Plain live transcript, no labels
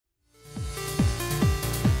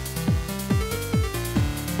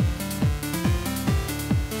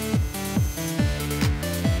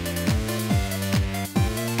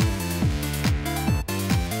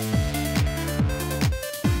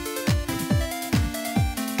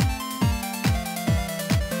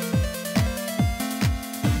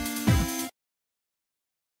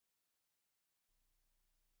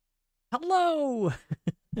Hello!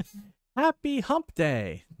 Happy Hump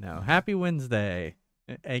Day! No, Happy Wednesday,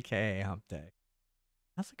 aka Hump Day.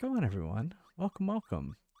 How's it going, everyone? Welcome,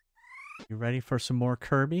 welcome. You ready for some more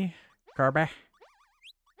Kirby? Kirby?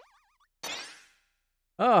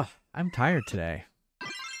 Oh, I'm tired today.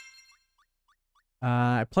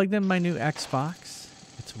 I plugged in my new Xbox.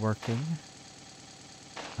 It's working.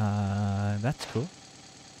 That's cool.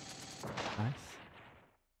 Nice.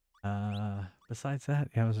 Besides that,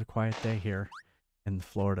 yeah, it was a quiet day here in the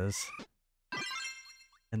Floridas.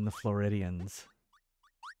 In the Floridians.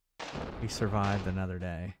 We survived another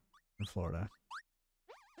day in Florida.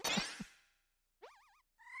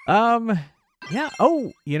 Yeah.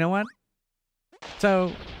 Oh, you know what?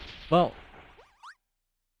 So, well,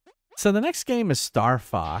 so the next game is Star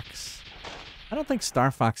Fox. I don't think Star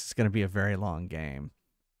Fox is going to be a very long game.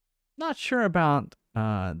 Not sure about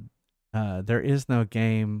There Is No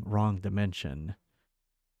Game, Wrong Dimension.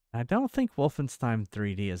 I don't think Wolfenstein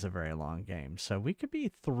 3D is a very long game, so we could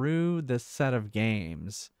be through this set of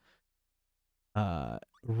games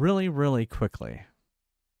really, really quickly.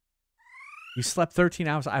 You slept 13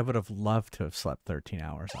 hours? I would have loved to have slept 13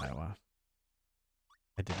 hours, Iowa.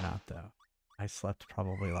 I did not, though. I slept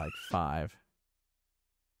probably like 5.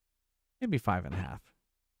 Maybe 5.5.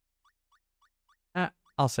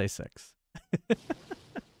 I'll say 6.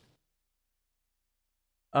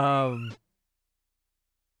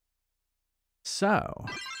 So,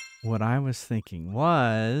 what I was thinking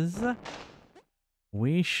was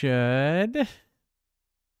we should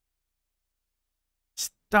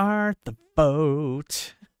start the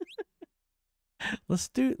vote. Let's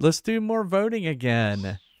do more voting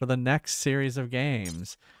again for the next series of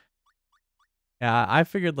games. Yeah, I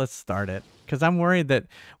figured let's start it because I'm worried that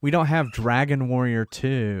we don't have Dragon Warrior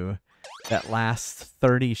 2 that lasts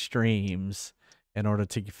 30 streams in order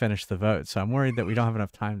to finish the vote. So I'm worried that we don't have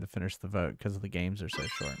enough time to finish the vote because the games are so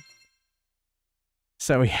short.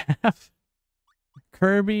 So we have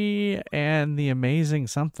Kirby and the Amazing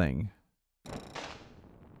Something.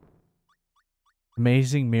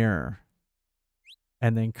 Amazing Mirror.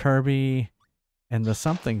 And then Kirby and the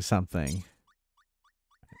Something Something.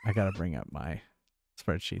 I gotta bring up my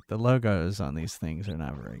spreadsheet. The logos on these things are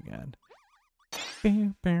not very good.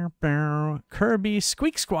 Kirby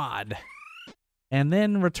Squeak Squad. And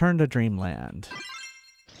then Return to Dreamland.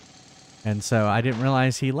 And so I didn't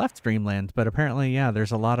realize he left Dreamland, but apparently, yeah,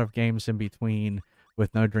 there's a lot of games in between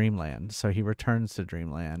with no Dreamland. So he returns to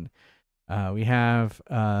Dreamland. We have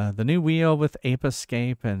the new wheel with Ape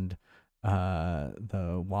Escape and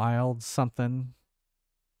the Wild something.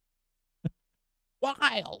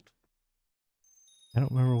 Wild. I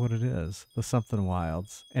don't remember what it is. The something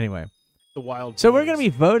Wilds. Anyway. The Wild So Boys. we're going to be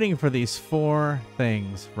voting for these 4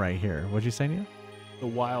 things right here. What'd you say, Neil? The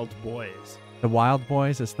Wild Boys. The Wild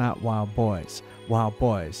Boys? It's not Wild Boys. Wild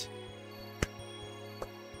Boys.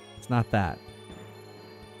 It's not that.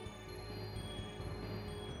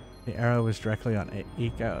 The arrow was directly on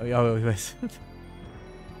Eco. Oh, it was.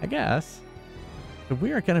 I guess. So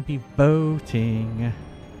we are going to be voting.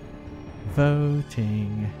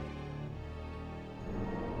 Voting.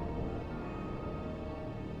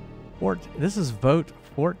 This is vote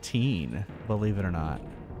 14, believe it or not.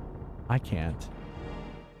 I can't.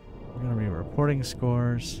 We're going to be reporting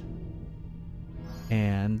scores.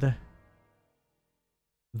 And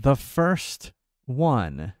the first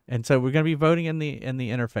one. And so we're going to be voting in the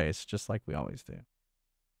interface, just like we always do.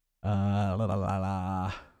 La la la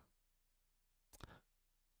la.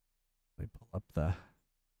 Let me pull up the...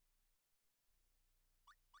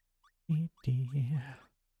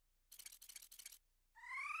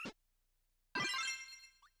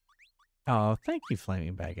 Oh, thank you,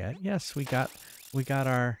 Flaming Baguette. Yes, we got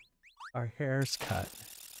our hairs cut.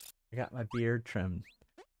 I got my beard trimmed.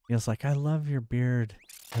 He was like, I love your beard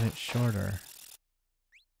and it's shorter.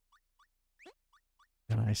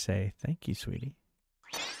 And I say, thank you, sweetie.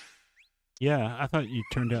 Yeah, I thought you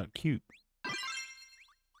turned out cute.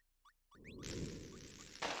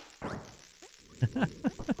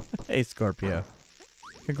 Hey, Scorpio.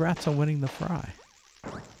 Congrats on winning the fry.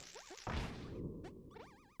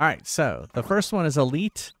 All right, so the first one is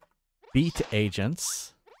Elite Beat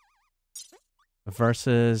Agents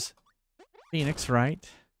versus Phoenix Wright.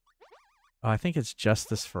 Oh, I think it's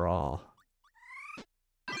Justice for All.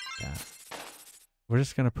 Yeah. We're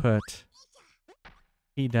just going to put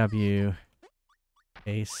PW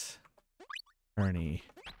Ace Ernie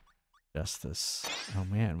Justice. Oh,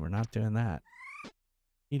 man, we're not doing that.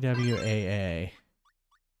 PWAA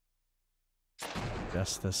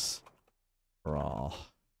Justice for All.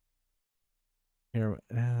 Here,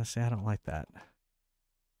 see, I don't like that.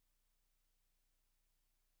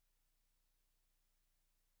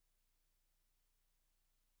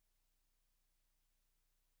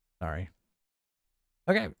 Sorry.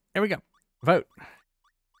 Okay, here we go. Vote.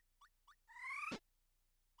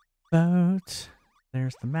 Vote.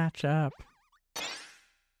 There's the matchup.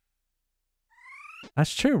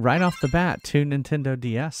 That's true. Right off the bat, 2 Nintendo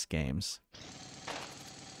DS games.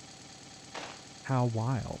 How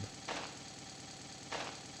wild.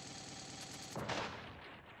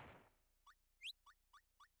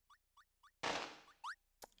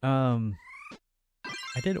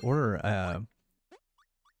 I did order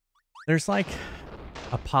there's like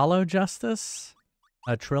Apollo Justice,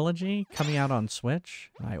 a trilogy coming out on Switch.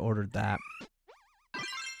 I ordered that.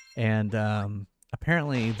 And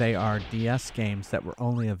apparently they are DS games that were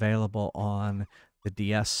only available on the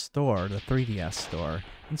DS store, the 3DS store.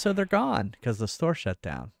 And so they're gone because the store shut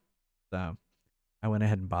down. So I went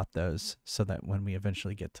ahead and bought those so that when we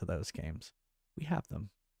eventually get to those games, we have them.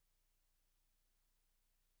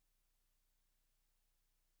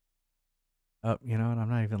 Oh, you know what? I'm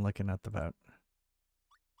not even looking at the vote.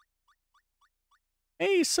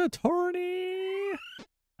 Ace Attorney!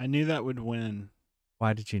 I knew that would win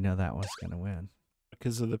Why did you know that was going to win?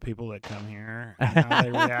 because of the people that come here and how they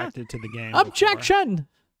reacted to the game. Objection!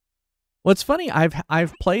 What's funny,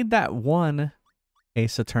 I've played that one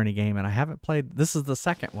Ace Attorney game, and I haven't played... This is the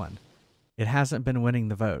second one. It hasn't been winning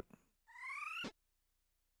the vote.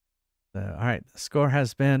 So, all right, the score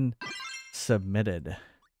has been submitted.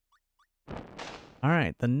 All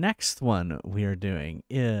right, the next one we are doing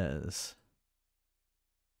is...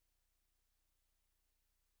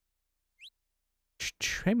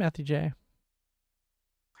 Hey, Matthew J.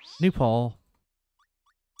 New poll.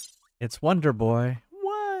 It's Wonder Boy.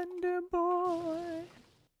 Wonder Boy.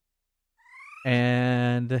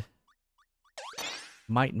 And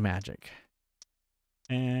Might and Magic.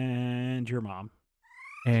 And your mom.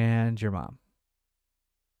 And your mom.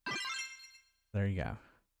 There you go.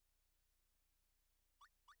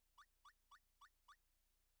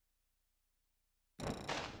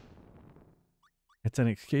 It's an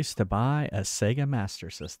excuse to buy a Sega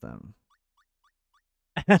Master System.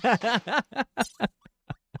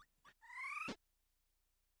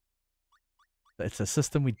 It's a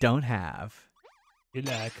system we don't have. You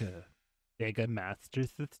like a Sega Master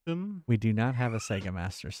System? We do not have a Sega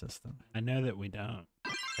Master System. I know that we don't.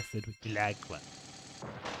 I said we like one.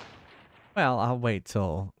 Well, I'll wait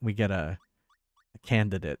till we get a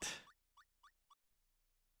candidate.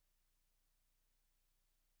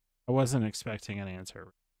 I wasn't expecting an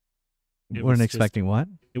answer. Weren't expecting what?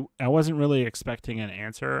 I wasn't really expecting an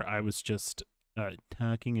answer. I was just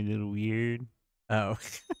talking a little weird. Oh.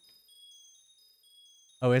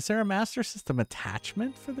 Oh, is there a Master System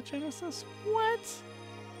attachment for the Genesis? What?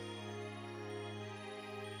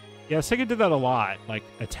 Yeah, Sega did that a lot. Like,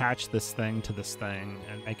 attach this thing to this thing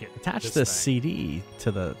and make it Attach this this thing. CD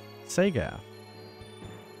to the Sega.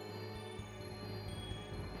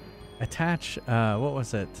 Attach, what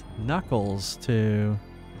was it? Knuckles to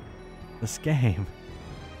this game.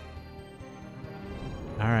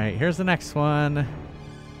 All right, here's the next one.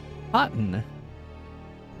 Hutton.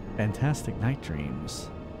 Fantastic Night Dreams.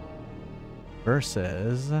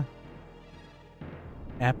 Versus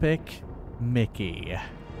Epic Mickey.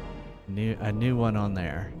 A new one on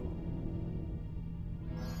there.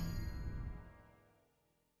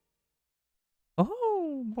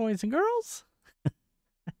 Oh, boys and girls.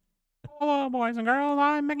 Hello, boys and girls.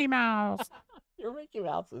 I'm Mickey Mouse. Your Mickey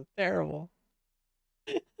Mouse is terrible.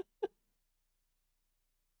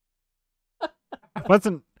 I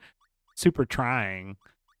wasn't super trying,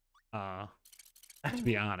 to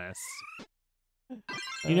be honest.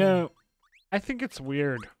 You know, I think it's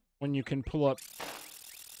weird when you can pull up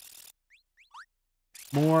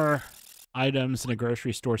more items in a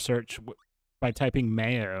grocery store search by typing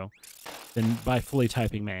mayo than by fully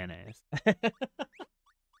typing mayonnaise.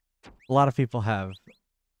 A lot of people have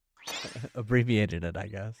abbreviated it, I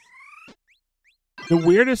guess. The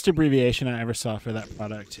weirdest abbreviation I ever saw for that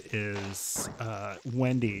product is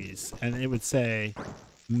Wendy's, and it would say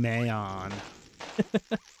Mayon.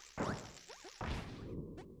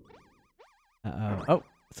 Uh-oh. Oh,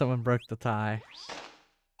 someone broke the tie.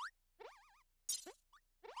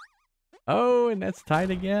 Oh, and that's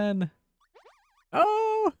tied again.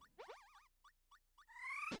 Oh!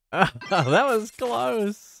 Oh, that was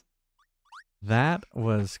close. That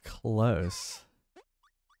was close.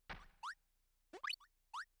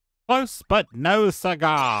 Close, but no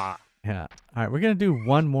cigar. Yeah. All right, we're going to do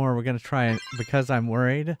one more. We're going to try, because I'm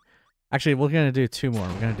worried. Actually, we're going to do 2 more.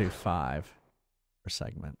 We're going to do 5 per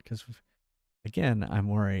segment. Because, again, I'm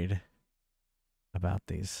worried about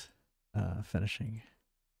these finishing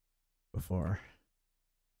before.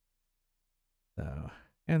 So,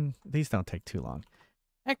 and these don't take too long.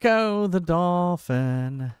 Echo the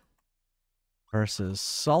dolphin versus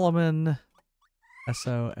Solomon,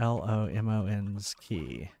 Solomon's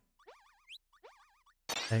key.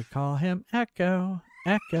 They call him Echo,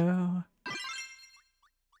 Echo.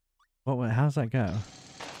 How's that go?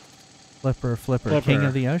 Flipper, Flipper, King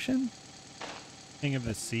of the ocean? King of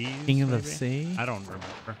the seas? King of maybe? the sea? I don't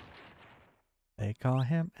remember. They call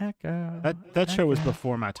him Echo. That show was Echo.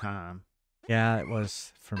 before my time. Yeah, it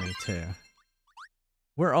was for me too.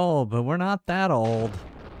 We're old, but we're not that old.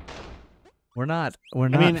 We're not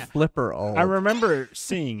Flipper old. I remember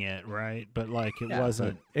seeing it, right? But like it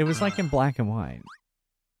wasn't. It was like in black and white.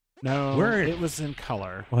 No, it was in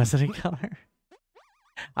color. Was it in color?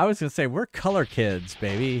 I was gonna say we're color kids,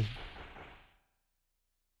 baby.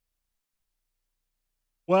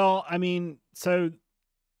 Well, I mean, so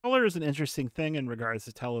color is an interesting thing in regards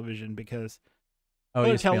to television because it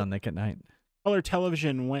used to be on Nick at Night. Color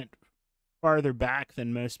television went farther back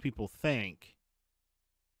than most people think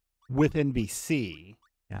with NBC.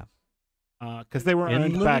 Yeah. Because they were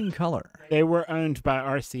owned by color. They were owned by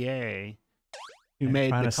RCA, who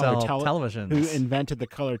made the color television, who invented the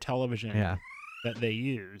color television that they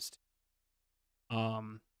used.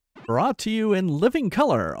 Brought to you in living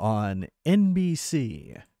color on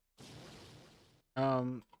NBC.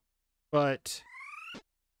 But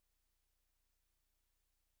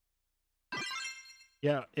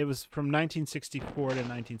yeah, it was from 1964 to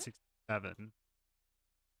 1967.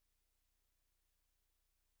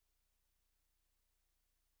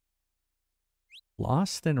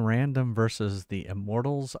 Lost in Random versus the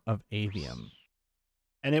Immortals of Avium.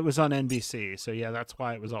 And it was on NBC, so yeah, that's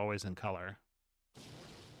why it was always in color.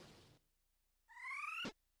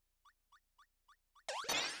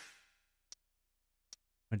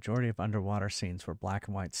 Majority of underwater scenes were black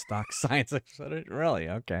and white stock science. Really?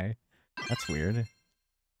 Okay. That's weird.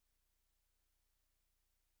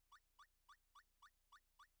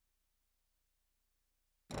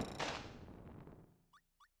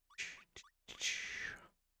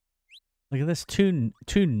 Look at this, two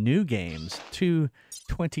new games, two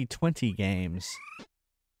 2020 games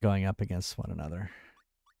going up against one another.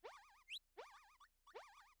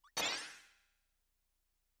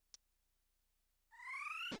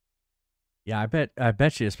 Yeah, I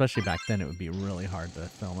bet you, especially back then, it would be really hard to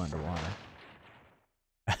film underwater.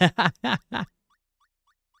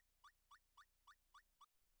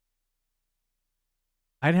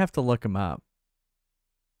 I'd have to look them up.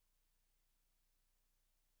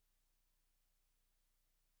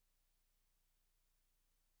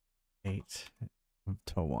 Eight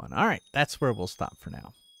to 1. All right, that's where we'll stop for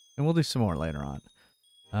now. And we'll do some more later on.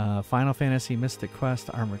 Final Fantasy Mystic Quest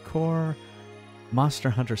Armored Core, Monster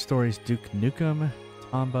Hunter Stories Duke Nukem,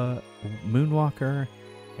 Tomba Moonwalker,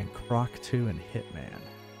 and Croc 2 and Hitman.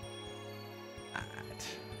 Alright.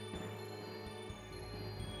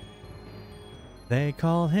 They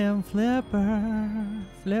call him Flipper,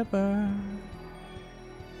 Flipper.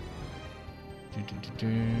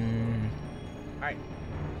 Alright.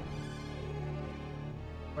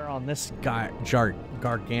 We're on this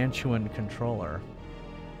gargantuan controller.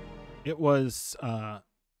 It was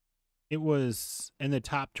in the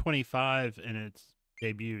top 25 in its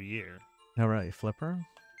debut year. Oh, really? Flipper?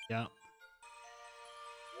 Yeah.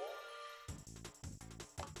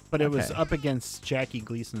 But it was up against Jackie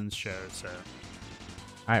Gleason's show, so. All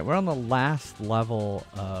right, we're on the last level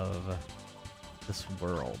of this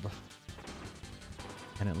world.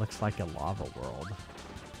 And it looks like a lava world.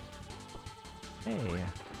 Hey,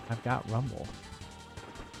 I've got Rumble.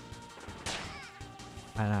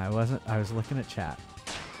 And I was looking at chat.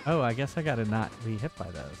 Oh, I guess I gotta not be hit by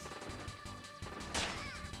those.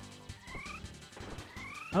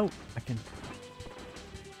 Oh, I can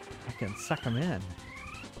suck them in.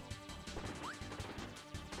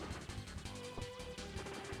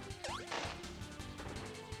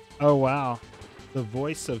 Oh, wow. The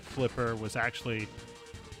voice of Flipper was actually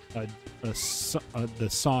the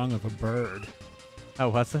song of a bird. Oh,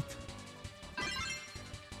 was it?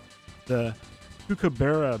 The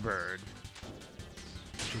kookaburra bird,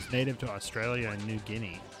 which is native to Australia and New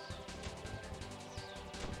Guinea.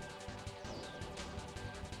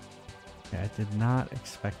 Yeah, I did not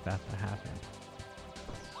expect that to happen.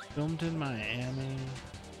 Filmed in Miami.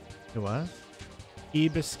 It was? Key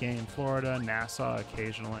Biscayne, Florida, Nassau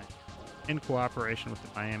occasionally, in cooperation with the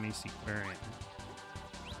Miami Seaquarium.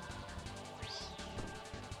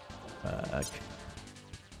 Fuck.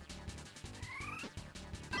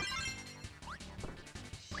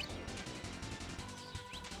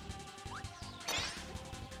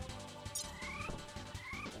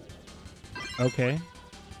 Okay.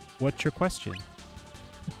 What's your question?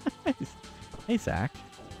 Hey, Zach.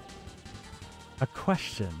 A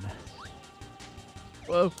question.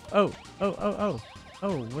 Whoa! Oh! Oh! Oh! Oh!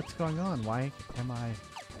 Oh! What's going on? Why am I?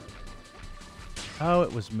 Oh,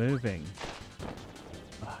 it was moving.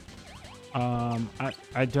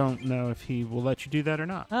 I don't know if he will let you do that or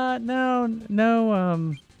not. No,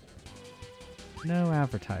 no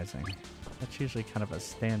advertising. That's usually kind of a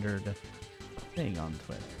standard thing on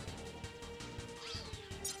Twitch.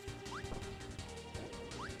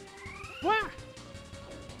 Wah!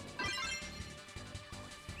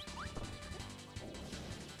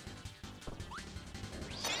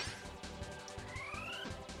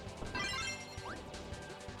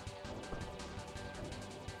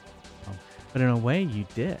 But in a way, you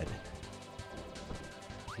did.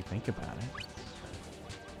 If you think about it.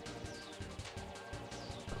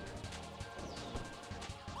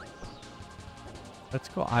 That's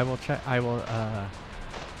cool. I will check. I will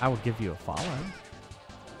give you a follow.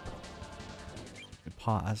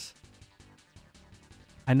 Pause.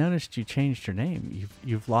 I noticed you changed your name.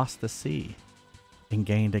 You've lost the C and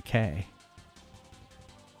gained a K.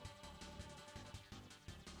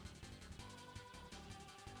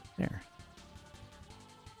 There.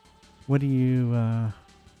 What do you, there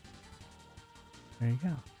you go.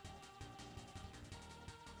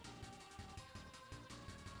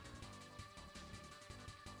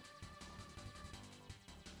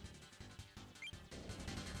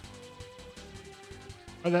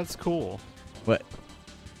 Oh, that's cool. What?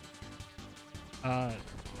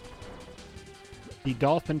 The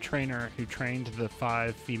dolphin trainer who trained the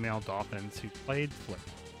 5 female dolphins who played Flipper.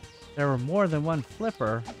 There were more than one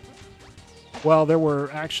Flipper. Well, there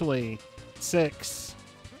were actually 6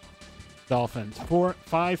 dolphins.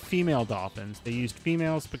 5 female dolphins. They used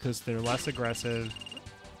females because they're less aggressive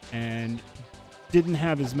and didn't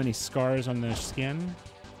have as many scars on their skin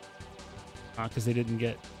because they didn't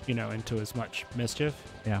get, into as much mischief.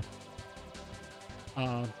 Yeah.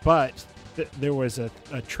 But there was a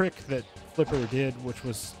trick that Flipper did, which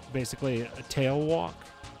was basically a tail walk.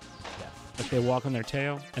 Yes. Like they walk on their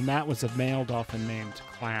tail, and that was a male dolphin named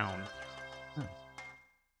Clown.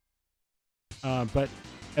 But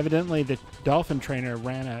evidently the dolphin trainer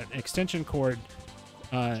ran an extension cord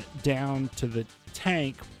down to the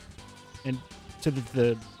tank, and to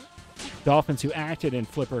the dolphins who acted in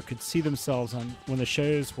Flipper could see themselves on when the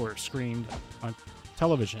shows were screened on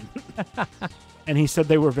television. And he said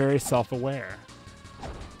they were very self-aware.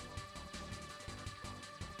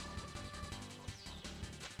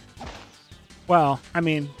 Well, I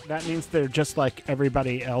mean, that means they're just like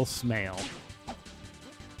everybody else male.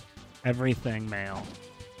 Everything male.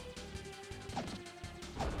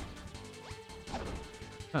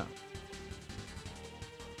 Huh.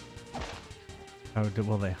 Oh,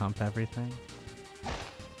 will they hump everything?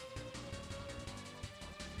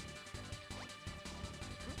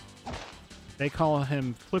 They call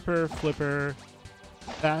him Flipper,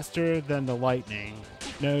 faster than the lightning.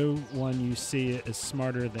 No one you see is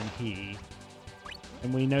smarter than he.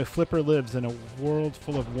 And we know Flipper lives in a world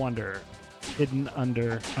full of wonder, hidden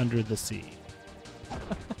under the sea.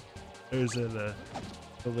 Those are the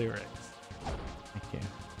lyrics. Thank you.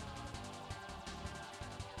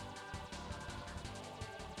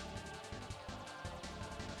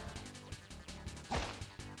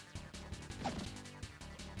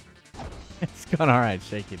 It's going all right,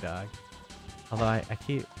 Shaky Dog. Although I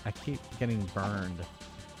keep getting burned.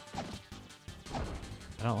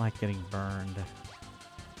 I don't like getting burned.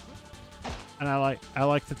 And I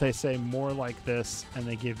like that they say more like this, and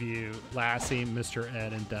they give you Lassie, Mr.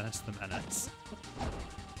 Ed, and Dennis the Menace.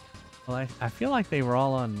 Well, I feel like they were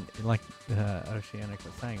all on, like Oceanic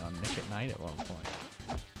was saying, on Nick at Night at one point.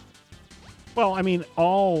 Well, I mean,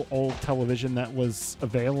 all old television that was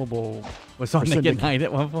available Was on Nick at Night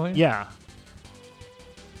at one point? Yeah.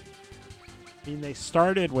 I mean, they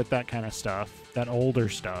started with that kind of stuff, that older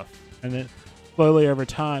stuff, and then slowly over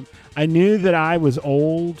time, I knew that I was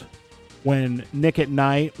old when Nick at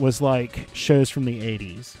Night was like shows from the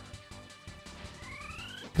 80s.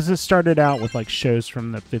 Because it started out with like shows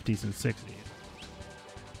from the 50s and 60s.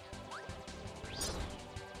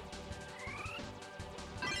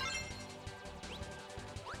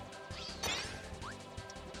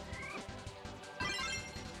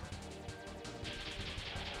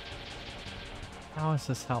 How is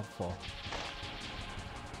this helpful?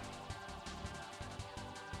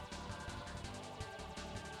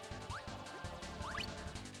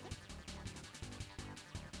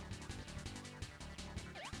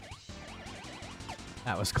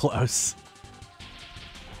 That was close.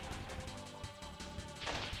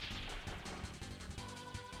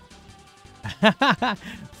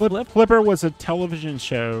 Flipper was a television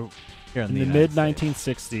show Here in the United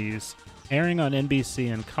mid-1960s, airing on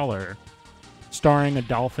NBC in color, starring a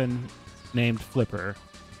dolphin named Flipper,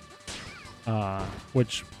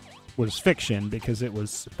 which was fiction because it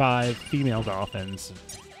was 5 female dolphins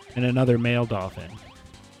and another male dolphin.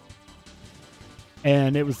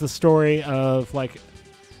 And it was the story of like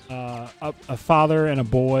a father and a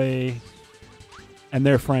boy and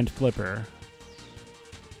their friend Flipper.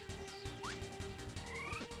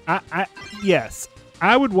 Yes,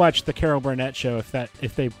 I would watch the Carol Burnett show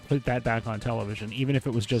if they put that back on television, even if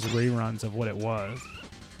it was just reruns of what it was,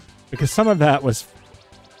 because some of that was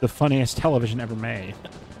the funniest television ever made.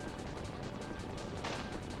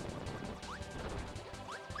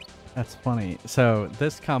 That's funny. So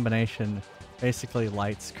this combination basically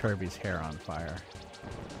lights Kirby's hair on fire.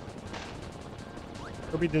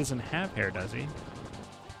 Kirby doesn't have hair, does he?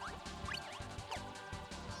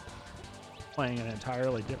 Playing an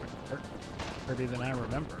entirely different Kirby than I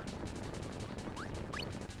remember.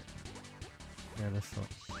 Here, this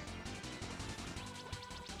looks.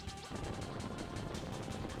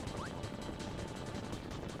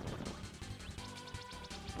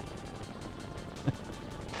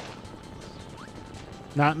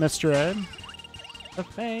 Not Mr. Ed? The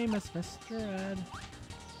famous Mr. Ed.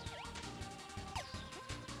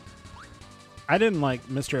 I didn't like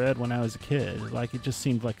Mr. Ed when I was a kid. Like, it just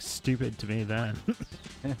seemed like stupid to me then.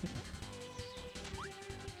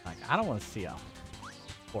 Like, I don't want to see a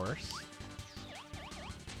horse.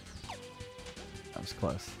 That was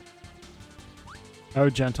close. Oh,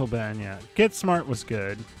 Gentle Ben, yeah. Get Smart was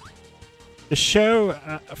good. The show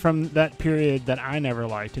from that period that I never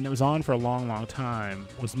liked, and it was on for a long, long time,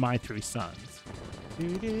 was My Three Sons.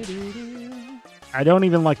 I don't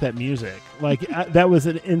even like that music. Like, that was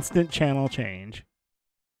an instant channel change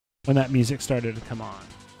when that music started to come on.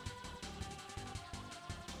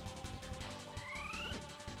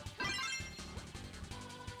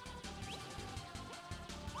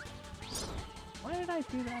 Why did I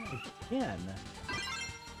do that again?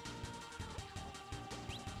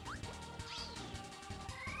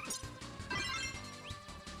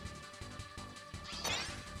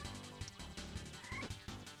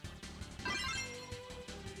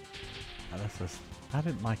 I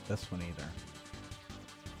didn't like this one either.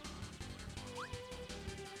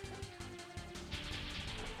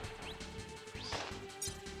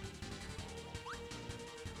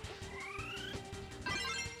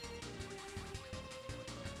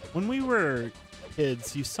 When we were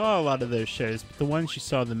kids, you saw a lot of those shows, but the ones you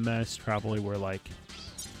saw the most probably were like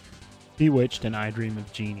Bewitched and I Dream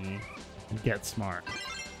of Jeannie and Get Smart.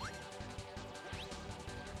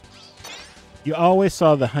 You always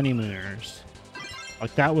saw the Honeymooners.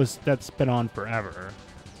 Like, that's been on forever.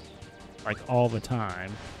 Like, all the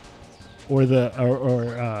time. Or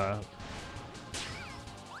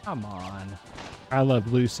Come on. I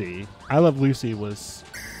Love Lucy. I Love Lucy was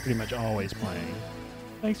pretty much always playing.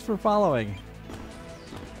 Thanks for following.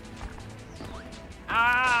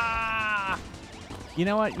 Ah! You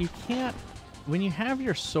know what? You can't... When you have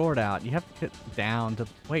your sword out, you have to get down to...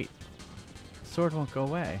 Wait. The sword won't go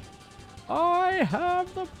away. I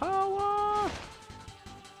have the power!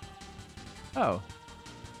 Oh.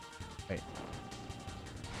 Wait.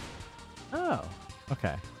 Oh.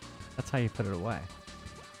 Okay. That's how you put it away.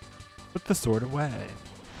 Put the sword away.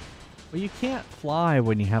 Well, you can't fly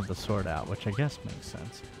when you have the sword out, which I guess makes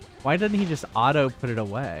sense. Why didn't he just auto put it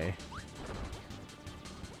away?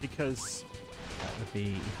 Because that would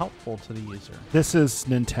be helpful to the user. This is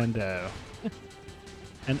Nintendo.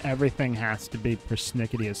 And everything has to be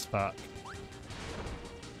persnickety as fuck.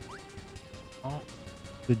 Oh,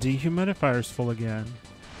 the dehumidifier's full again.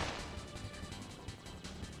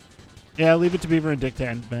 Yeah, Leave It to Beaver and Dick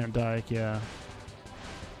Van Dyke, yeah.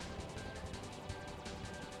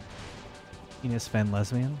 Penis Van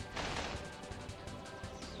Lesbian?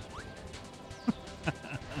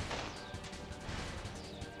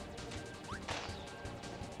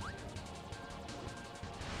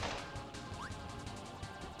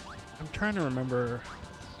 I'm trying to remember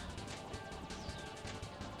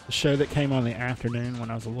the show that came on the afternoon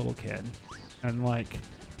when I was a little kid. And like...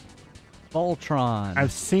 Voltron.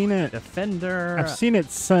 I've seen it. Defender. I've seen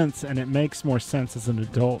it since, and it makes more sense as an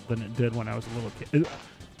adult than it did when I was a little kid.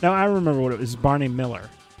 Now, I remember what it was. Barney Miller.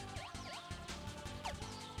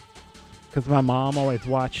 Because my mom always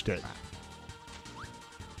watched it.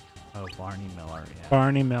 Oh, Barney Miller, yeah.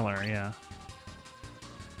 Barney Miller, yeah.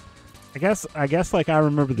 I guess like I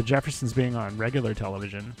remember the Jeffersons being on regular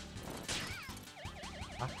television.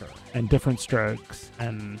 Soccer. And Different Strokes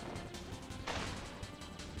and...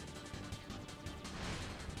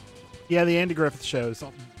 Yeah, the Andy Griffith Show's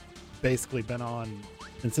basically been on.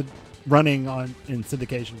 running on in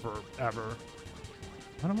syndication forever.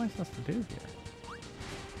 What am I supposed to do here?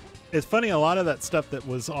 It's funny, a lot of that stuff that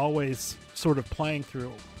was always sort of playing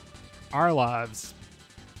through our lives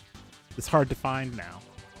is hard to find now.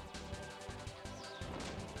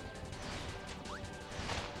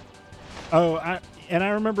 Oh, I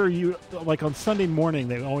remember you, like on Sunday morning,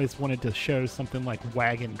 they always wanted to show something like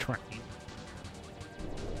Wagon Train.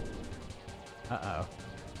 Uh-oh.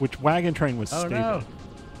 Which Wagon Train was stupid. No.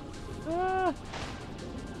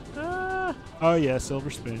 Oh yeah, Silver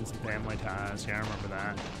Spoons and Family Ties. Yeah, I remember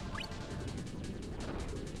that.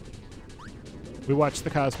 We watched The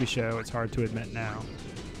Cosby Show. It's hard to admit now.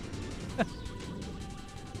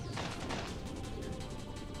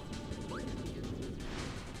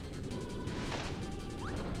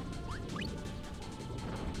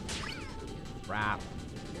 Crap.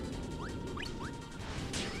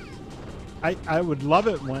 I would love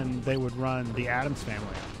it when they would run The Addams Family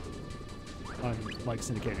on like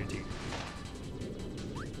syndicated TV.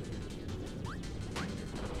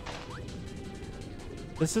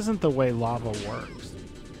 This isn't the way lava works.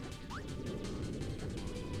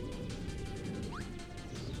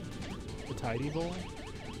 The tidy boy?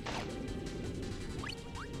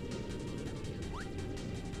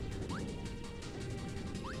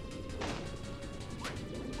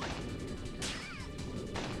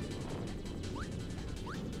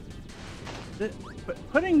 But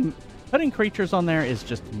putting creatures on there is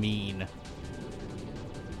just mean.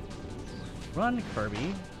 Run,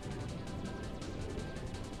 Kirby.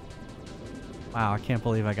 Wow, I can't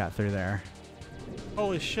believe I got through there.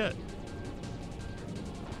 Holy shit.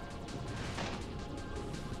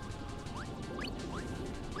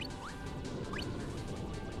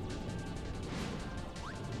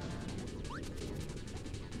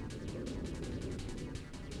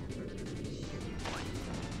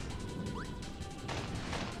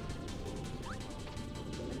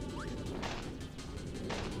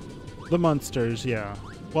 The monsters, yeah.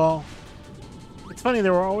 Well, it's funny.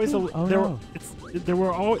 There were always there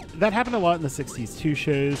were always that happened a lot in the '60s. Two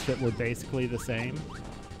shows that were basically the same.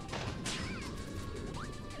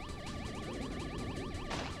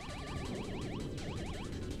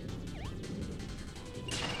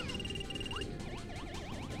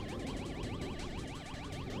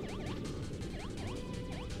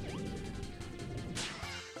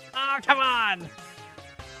 Oh, come on!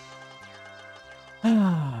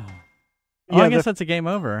 Yeah, I guess that's a game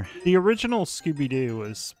over. The original Scooby-Doo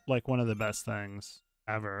was like one of the best things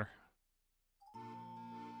ever.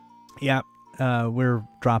 Yeah, we're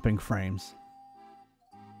dropping frames.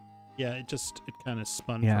 Yeah, it kind of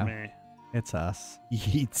spun Yeah. for me. It's us.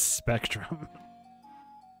 Yeet Spectrum.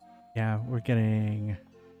 Yeah, we're getting...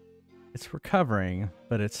 It's recovering,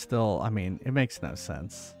 but it's still... I mean, it makes no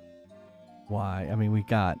sense. Why? I mean, we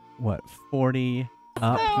got, what, 40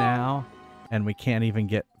 up now? And we can't even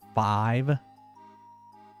get 5?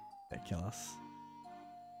 Ridiculous.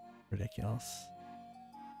 Ridiculous.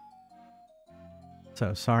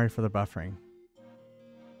 So, sorry for the buffering.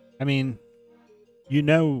 I mean, you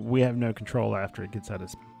know we have no control after it gets out of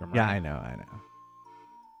Spectrum. Yeah, right?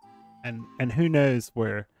 I know. And who knows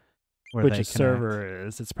where Where which they a server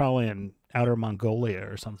is. It's probably in outer Mongolia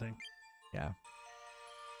or something. Yeah.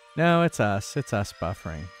 No, it's us. It's us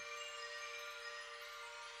buffering.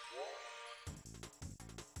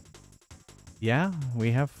 Yeah,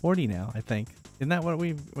 we have 40 now, I think. Isn't that what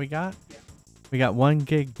we got? We got 1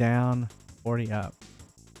 gig down, 40 up.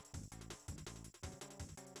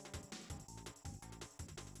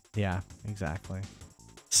 Yeah, exactly.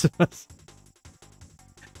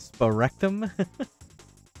 Sporectum?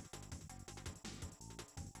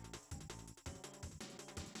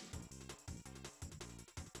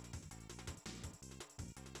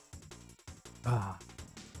 Ah.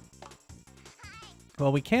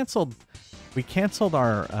 Well, we canceled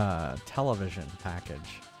our television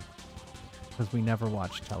package because we never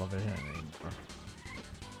watch television anymore.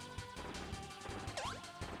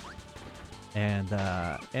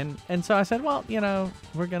 And so I said, well, you know,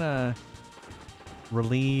 we're gonna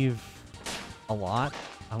relieve a lot.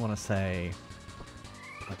 I want to say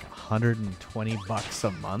like $120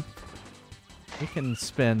 a month. We can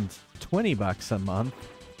spend $20 a month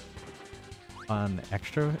on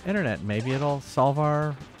extra internet. Maybe it'll solve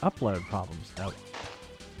our upload problems. Nope.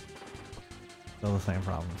 Still the same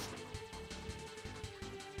problems.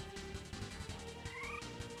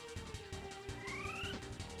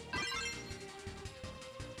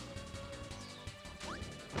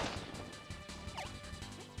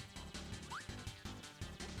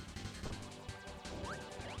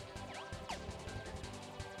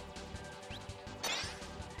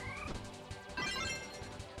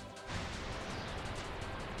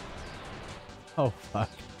 Oh, fuck.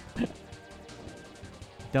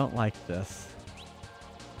 Don't like this.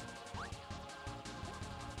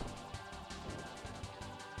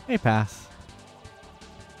 Hey, pass.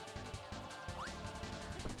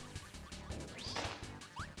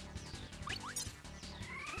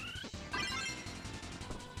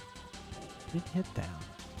 Get hit down.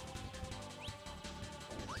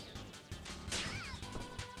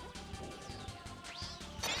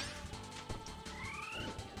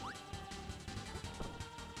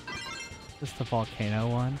 Just the volcano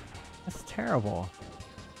one? That's terrible.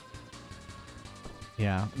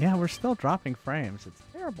 Yeah, we're still dropping frames. It's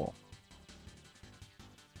terrible.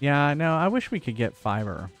 Yeah, no, I wish we could get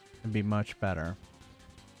fiber. It'd be much better.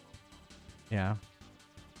 Yeah.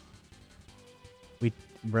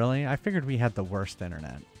 Really? I figured we had the worst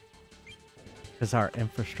internet. Because our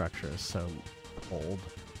infrastructure is so old.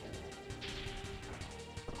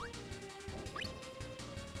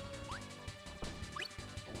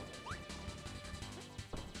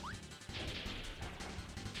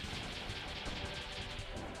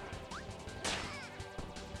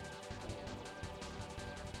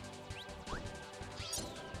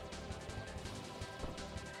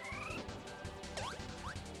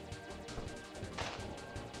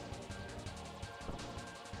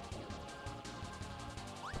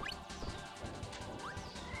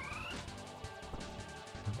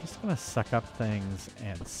 I'm gonna suck up things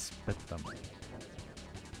and spit them.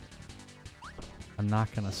 I'm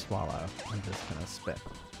not gonna swallow. I'm just gonna spit.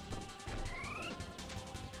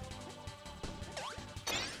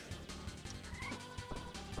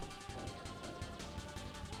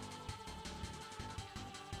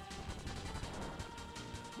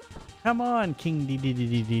 Come on, King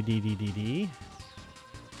D.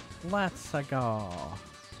 Let's go.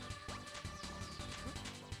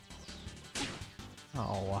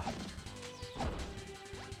 Oh.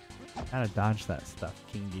 Gotta dodge that stuff,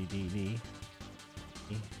 King D.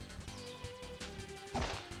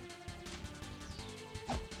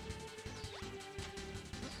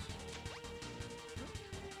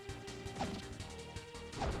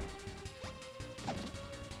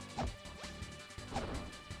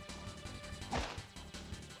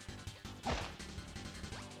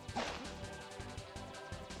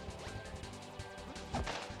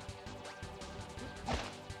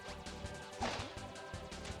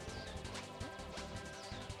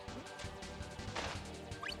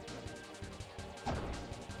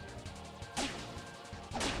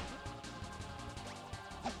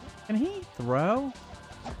 Can he throw?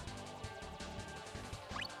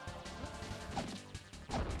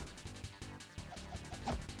 I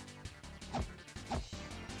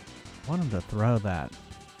want him to throw that.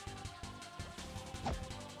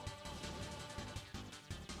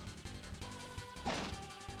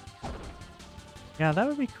 Yeah, that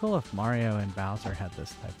would be cool if Mario and Bowser had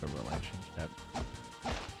this type of relationship.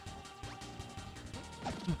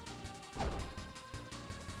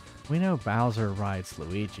 We know Bowser rides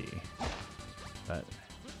Luigi, but...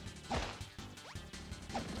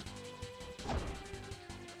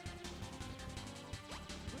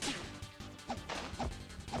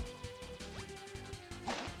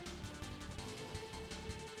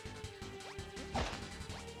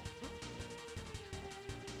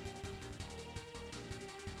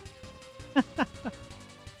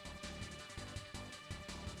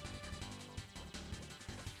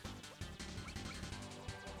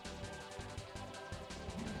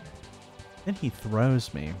 Then he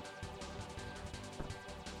throws me.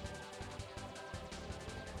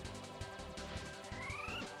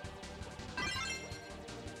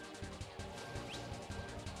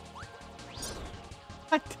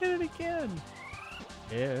 I did it again.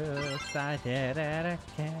 Yes, I did it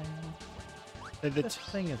again. This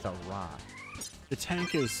thing is a rock. The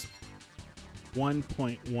tank is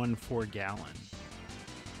 1.14 gallon.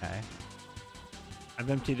 Okay. I've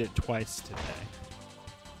emptied it twice today.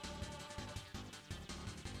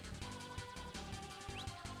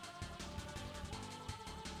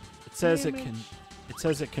 It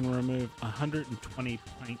says it can remove 120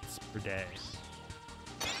 pints per day.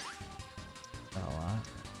 A lot.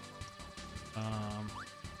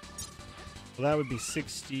 Well, that would be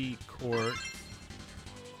 60 quarts.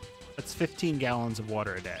 That's 15 gallons of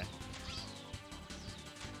water a day.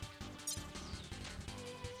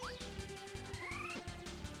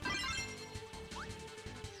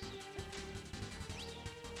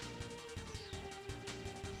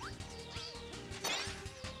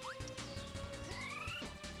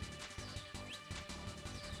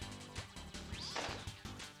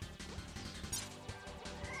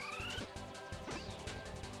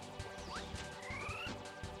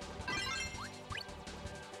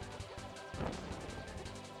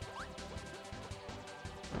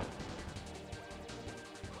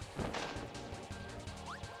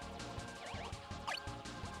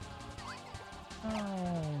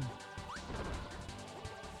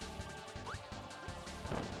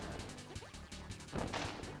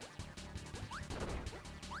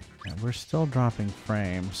 we're still dropping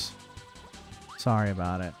frames. Sorry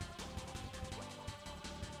about it.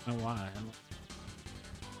 Oh, why?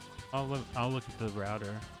 I'll look at the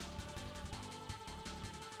router.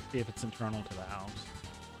 See if it's internal to the house.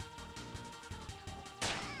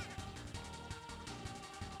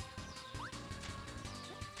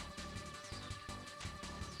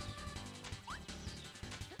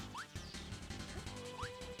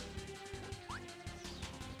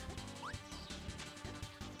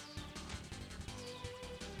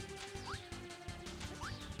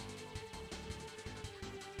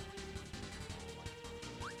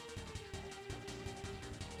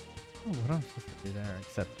 Oh, what am I supposed to do there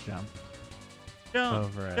except jump Jump!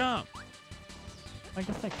 over it? Jump! I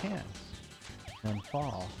guess I can. And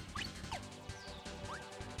fall.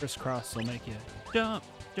 Crisscross will make you jump!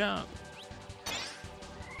 Jump!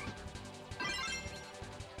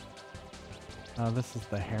 Oh, this is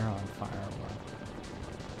the hair on fire one.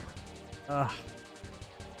 Ugh.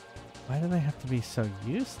 Why do they have to be so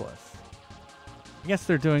useless? I guess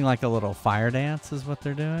they're doing like a little fire dance is what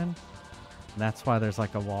they're doing. And that's why there's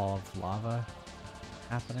like a wall of lava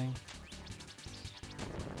happening.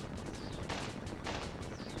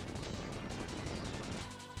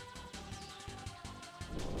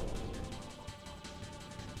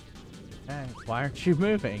 Hey, why aren't you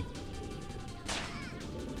moving?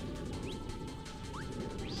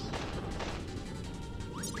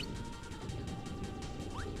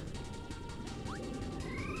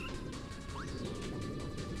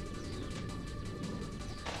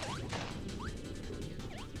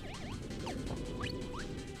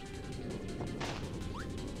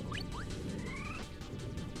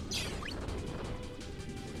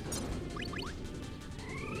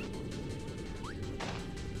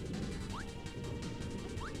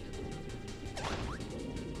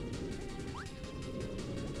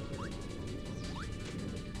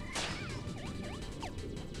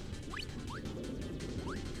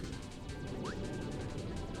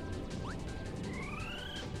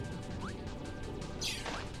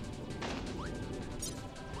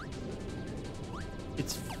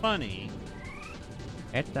 It's funny.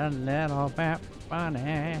 It's a little bit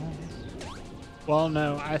funny. Well,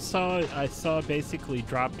 no, I saw basically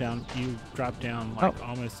drop down. You drop down like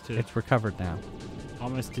almost to It's recovered now.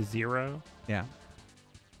 almost to zero. Yeah.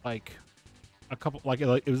 Like a couple, like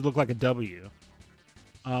it looked like a W.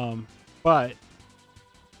 But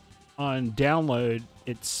on download,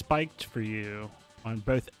 it spiked for you on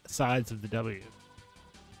both sides of the W.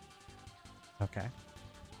 Okay.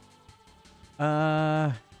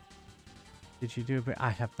 Did you do? I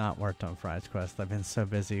have not worked on Fry's Quest. I've been so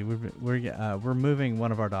busy. We're moving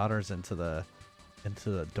one of our daughters into the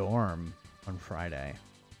dorm on Friday,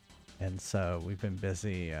 and so we've been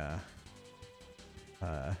busy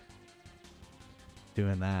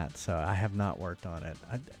doing that. So I have not worked on it.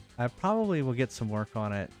 I probably will get some work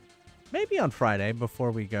on it, maybe on Friday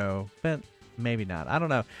before we go, but maybe not. I don't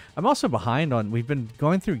know. I'm also behind on. We've been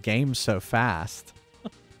going through games so fast.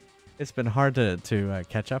 It's been hard to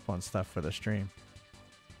catch up on stuff for the stream.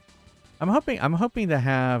 I'm hoping to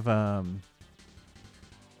have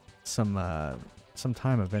some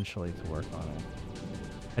time eventually to work on it.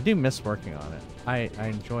 I do miss working on it. I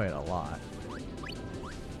enjoy it a lot.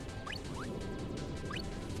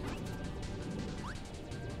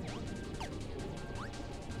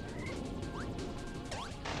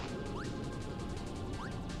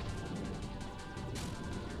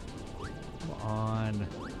 Come on.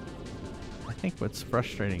 I think what's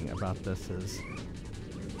frustrating about this is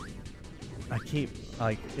I keep,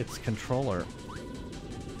 like, it's controller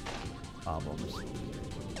problems.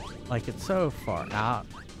 Like, it's so far out.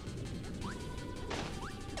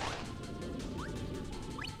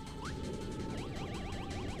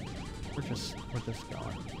 We're just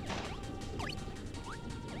going.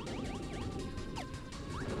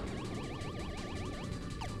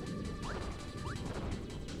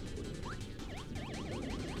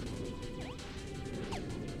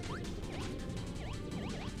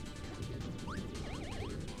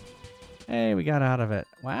 Hey, we got out of it.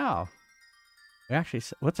 Wow. We actually...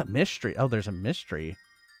 What's a mystery? Oh, there's a mystery.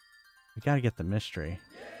 We gotta get the mystery.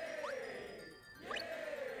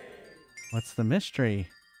 What's the mystery?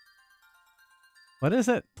 What is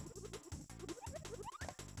it?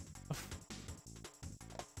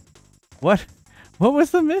 What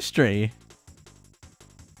was the mystery?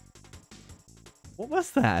 What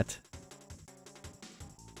was that?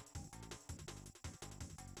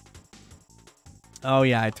 Oh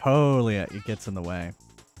yeah, it gets in the way.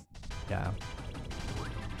 Yeah.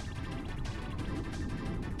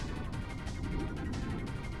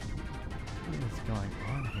 What is going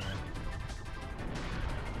on here?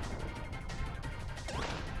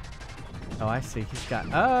 Oh, I see. He's got...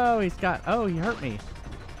 Oh, he's got... Oh, he hurt me.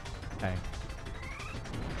 Okay.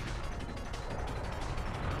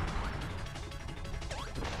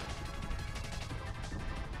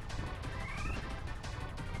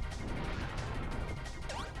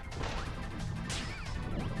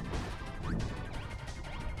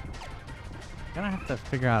 Gonna have to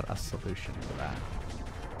figure out a solution for that.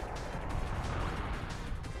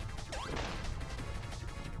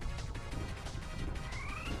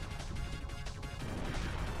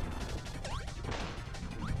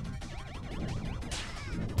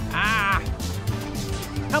 Ah!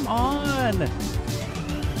 Come on! I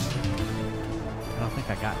don't think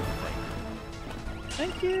I got anything.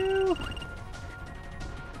 Thank you!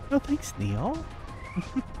 Oh, thanks, Neil.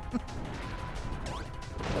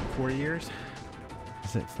 What, 4 years?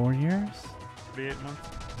 Is it 4 years? 48 months?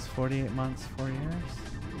 It's 48 months, 4 years?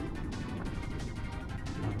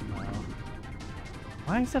 Oh no.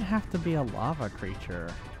 Why does it have to be a lava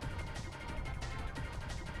creature?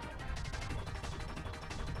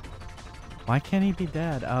 Why can't he be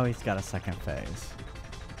dead? Oh, he's got a second phase.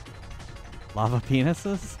 Lava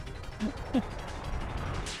penises?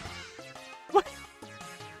 What?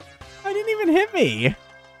 I didn't even hit me.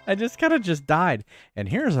 I just kind of just died. And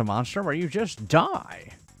here's a monster where you just die.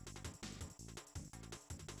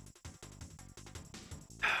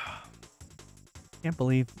 Can't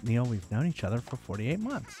believe, Neil, we've known each other for 48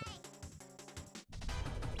 months.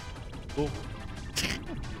 Cool.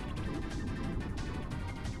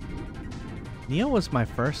 Neil was my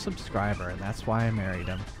first subscriber, and that's why I married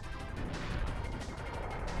him.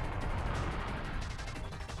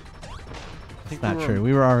 It's not true.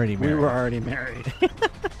 We were already married. We were already married.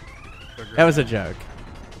 That was a joke.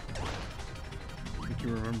 I think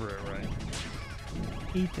you remember it right.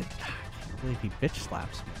 He did. I can't believe he bitch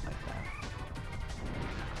slaps me like that.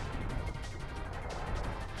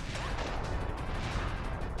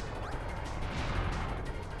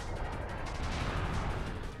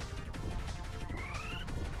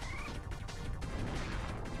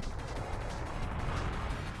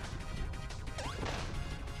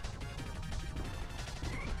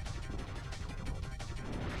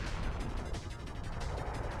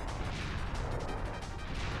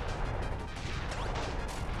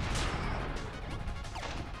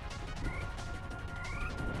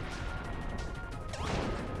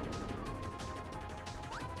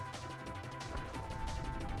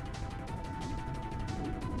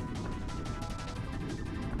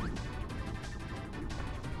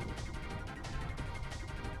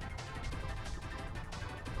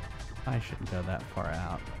 I shouldn't go that far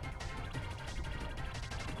out.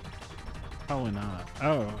 Probably not.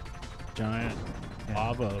 Oh, giant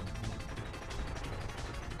lava.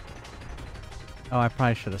 Oh, I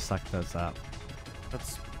probably should have sucked those up.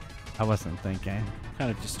 That's I wasn't thinking. kind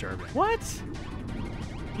of disturbing. What?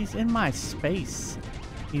 He's in my space.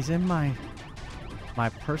 He's in my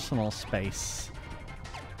personal space.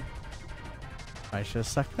 I should have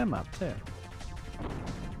sucked them up too.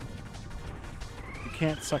 You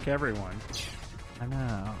can't suck everyone. I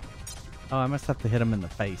know. Oh, I must have to hit him in the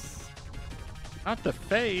face. Not the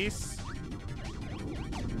face.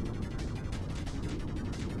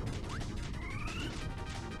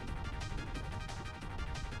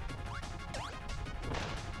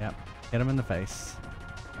 Yep. Hit him in the face.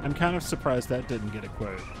 I'm kind of surprised that didn't get a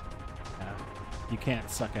quote. Yeah. You can't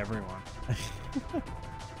suck everyone.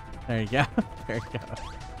 There you go. There you go.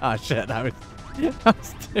 Oh shit, I was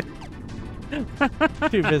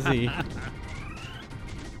too busy.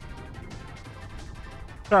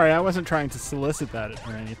 Sorry, I wasn't trying to solicit that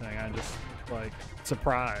or anything. I just, like,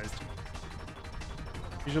 surprised.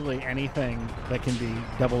 Usually anything that can be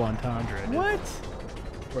double entendre. What?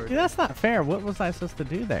 Dude, that's not fair. What was I supposed to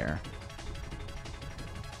do there?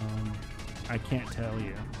 I can't tell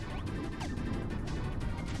you.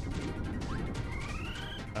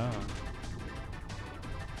 Oh.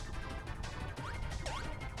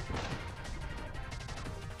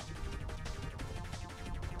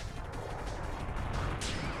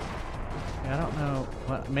 I don't know.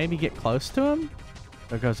 What? Maybe get close to him?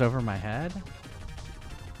 So it goes over my head?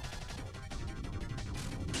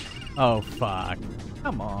 Oh, fuck.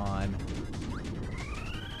 Come on.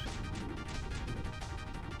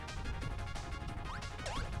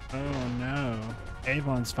 Oh, no.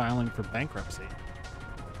 Avon's filing for bankruptcy.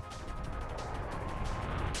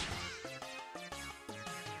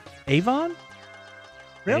 Avon?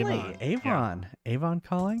 Really? Avon, Avon. yeah. Avon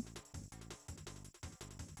calling?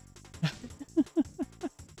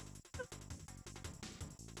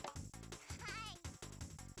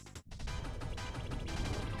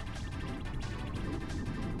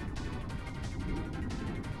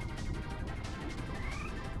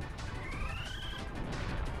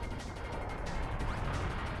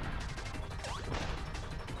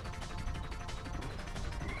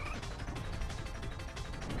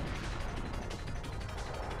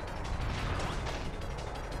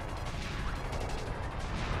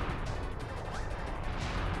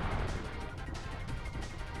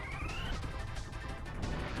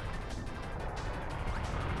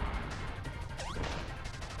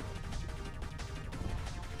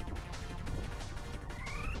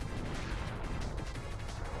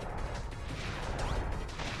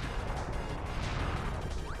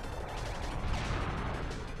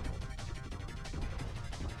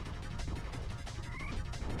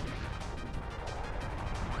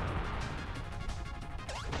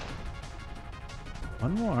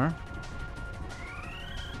 One more.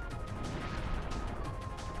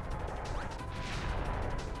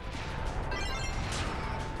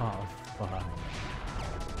 Oh, fuck.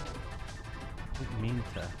 Didn't mean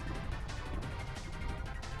to.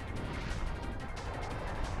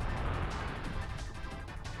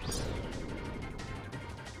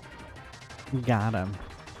 Got him.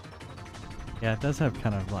 Yeah, it does have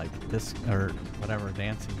kind of like this, or whatever,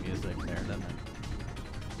 dancing music there, doesn't it?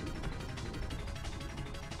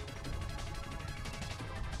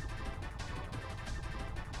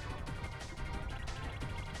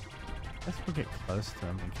 Guess we'll get close to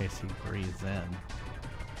him in case he breathes in.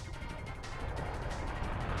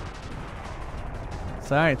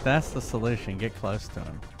 So, alright, that's the solution. Get close to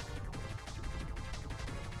him.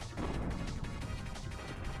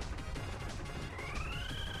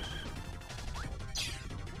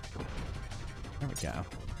 There we go.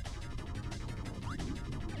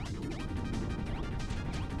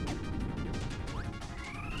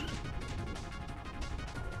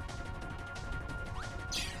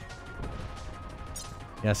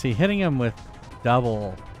 Yeah, see, hitting him with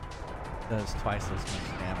double does twice as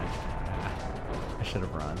much damage. Ah, I should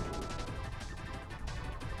have run.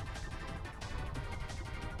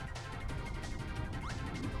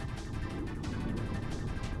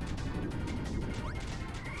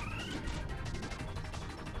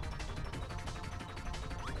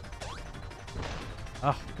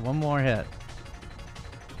 Oh, one more hit.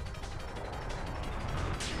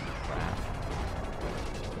 Crap.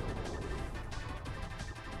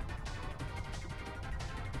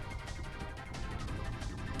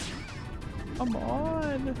 Come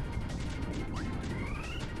on.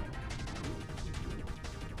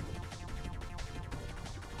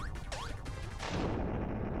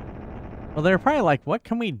 Well, they're probably like, what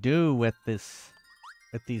can we do with this,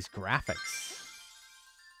 with these graphics?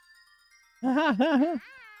 All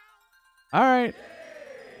right.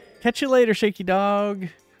 Catch you later, Shaky Dog.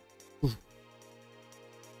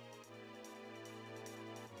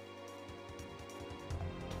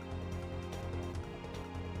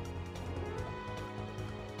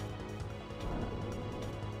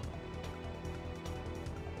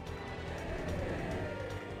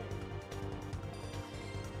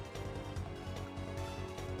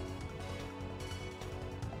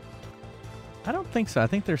 I don't think so. I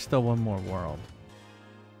think there's still one more world.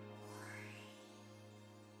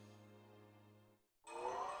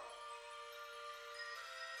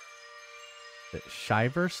 The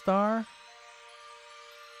Shiver Star?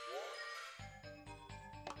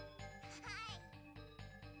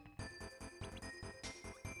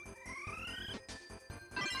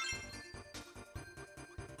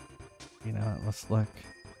 You know what? Let's look.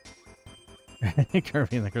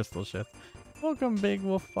 Kirby and the Crystal Ship. Welcome, Big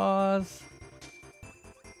Wolf Paws.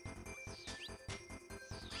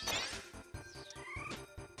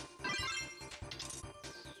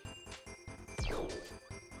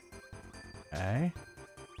 Okay.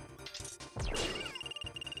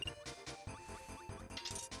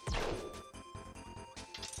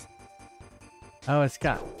 Oh, it's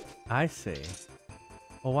got... I see.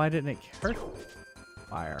 Well, why didn't it hurt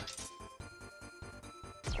fire?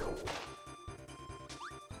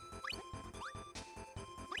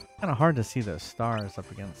 Kind of hard to see those stars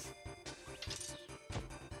up against.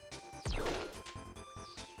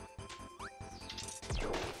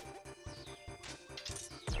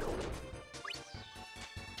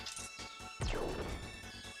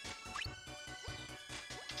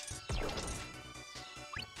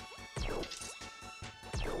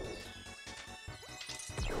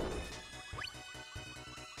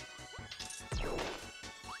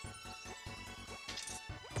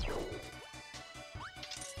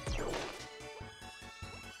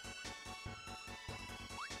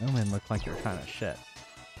 Snowmen look like you're kind of shit.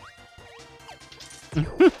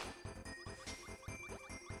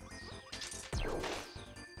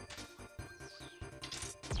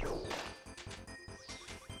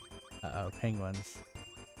 Uh-oh, penguins.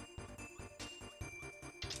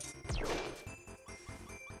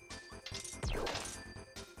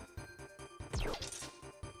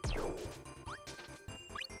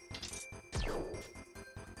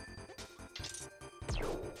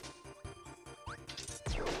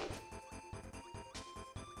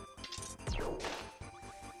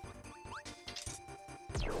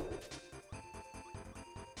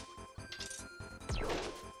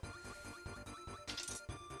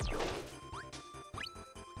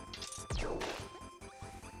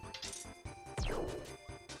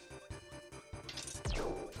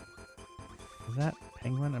 Is that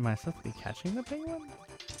penguin? Am I supposed to be catching the penguin?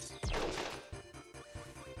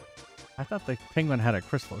 I thought the penguin had a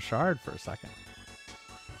crystal shard for a second.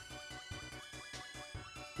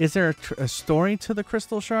 Is there a story to the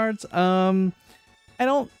crystal shards? I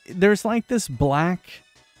don't. There's like this black,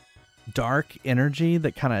 dark energy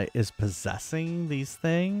that kind of is possessing these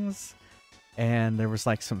things, and there was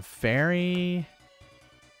like some fairy,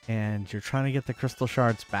 and you're trying to get the crystal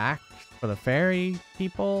shards back for the fairy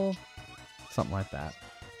people, something like that.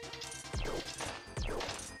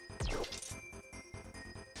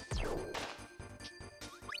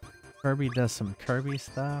 Kirby does some Kirby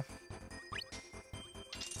stuff.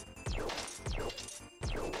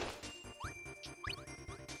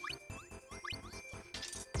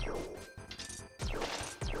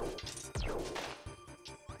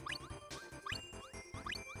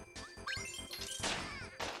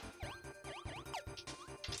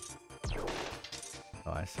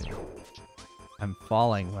 Oh, I see. I'm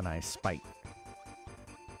falling when I spike.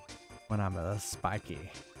 When I'm a spiky.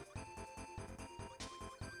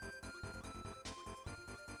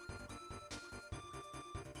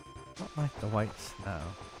 Not like the white snow.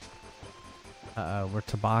 Uh-oh, we're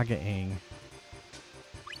tobogganing.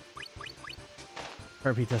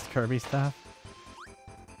 Kirby does Kirby stuff.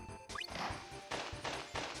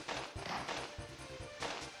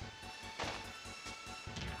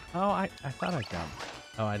 Oh, I thought I jumped.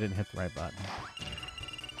 Oh, I didn't hit the right button.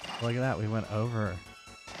 Look at that, we went over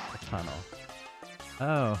the tunnel.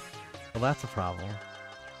 Oh, well that's a problem.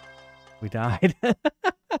 We died. There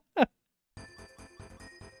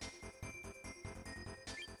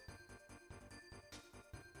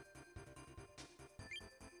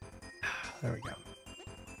we go.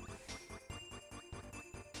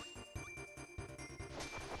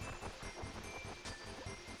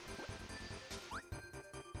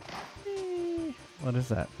 What is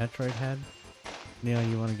that? Metroid head? Neil,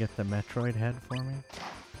 you want to get the Metroid head for me?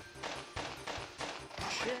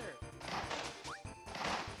 Sure.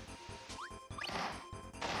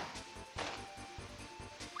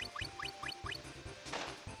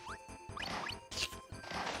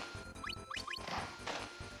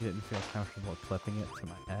 You didn't feel comfortable clipping it to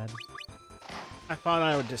my head? I thought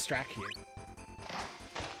I would distract you.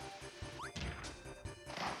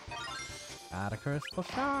 Got a crystal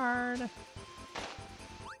shard!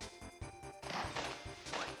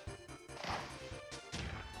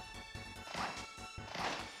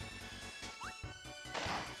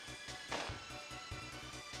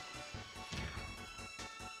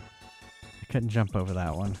 I couldn't jump over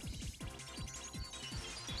that one.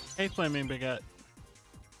 Hey, Flaming Baguette.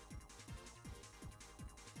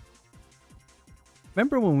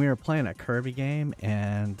 Remember when we were playing a Kirby game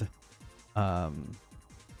and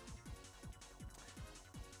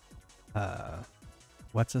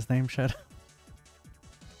what's his name, Shed?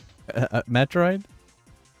 Metroid?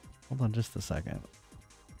 Hold on just a second.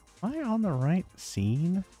 Am I on the right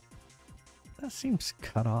scene? That seems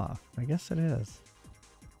cut off. I guess it is.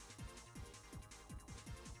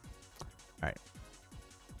 Alright.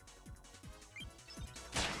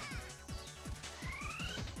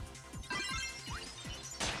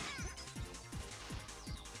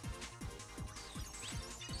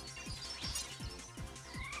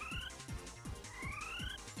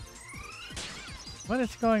 What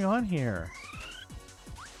is going on here?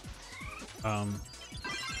 I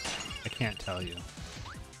can't tell you.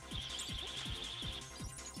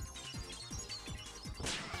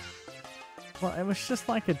 Well, it was just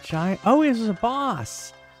like a giant... Oh, he was a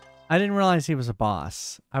boss! I didn't realize he was a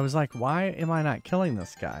boss. I was like, why am I not killing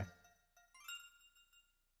this guy?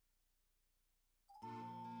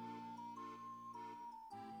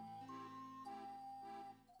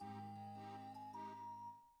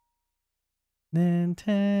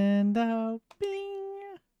 Nintendo,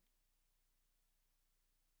 bing!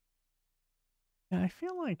 Yeah, I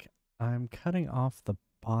feel like I'm cutting off the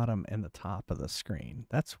bottom and the top of the screen.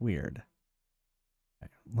 That's weird.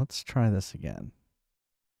 Okay, let's try this again.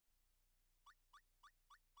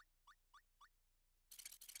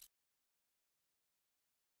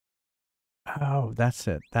 Oh, that's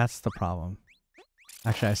it. That's the problem.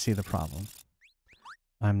 Actually, I see the problem.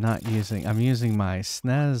 I'm using my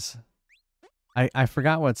SNES. I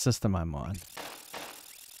forgot what system I'm on.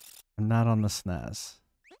 I'm not on the SNES.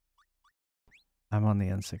 I'm on the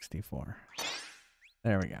N64.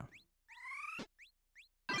 There we go.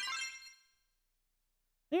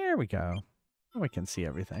 There we go. We can see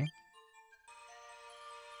everything.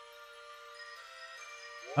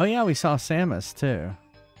 Oh yeah, we saw Samus too.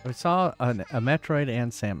 We saw a Metroid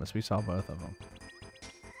and Samus. We saw both of them.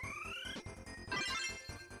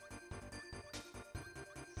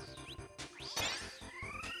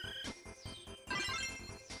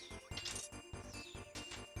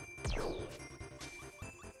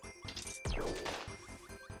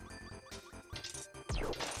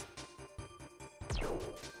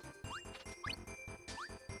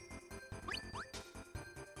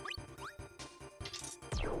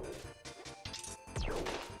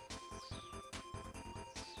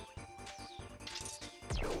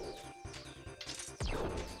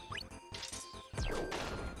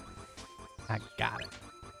 I got it.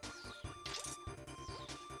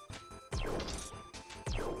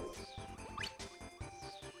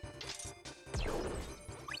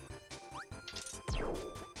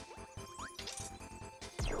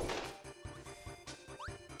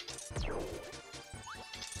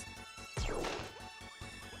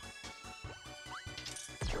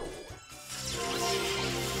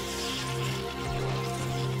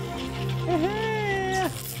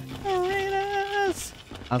 Hey, arenas.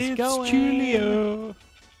 How's it going? Julio.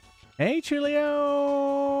 Hey, Julio.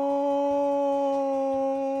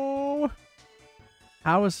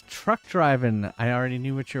 How was truck driving? I already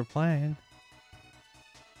knew what you were playing.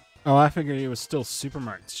 Oh, I figured he was still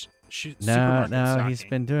supermarket. No, he's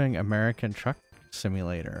been doing American Truck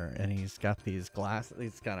Simulator, and he's got these glasses,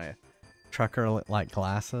 these kind of trucker-like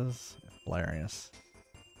glasses. Hilarious.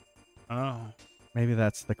 Oh. Maybe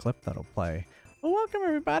that's the clip that'll play. Well, welcome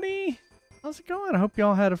everybody. How's it going? I hope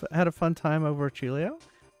y'all had a fun time over at Julio.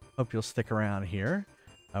 Hope you'll stick around here.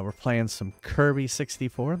 We're playing some Kirby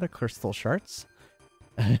 64, the Crystal Shards.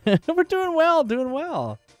 We're doing well, doing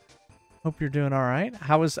well. Hope you're doing all right.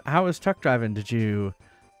 How was truck driving? Did you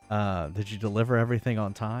deliver everything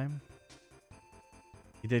on time?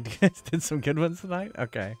 You did some good ones tonight?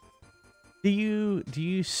 Okay. Do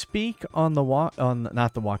you speak on the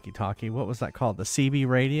not the walkie-talkie? What was that called? The CB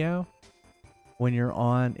radio? When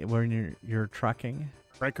you're trucking?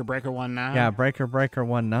 Breaker 19. Yeah, breaker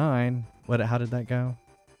 19. How did that go?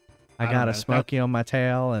 I got a smoky on my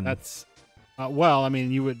tail, and that's well, I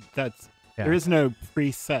mean, you would there is no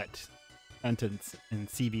preset sentence in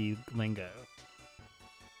CB lingo.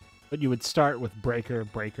 But you would start with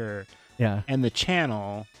breaker, yeah, and the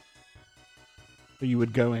channel, so you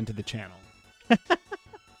would go into the channel.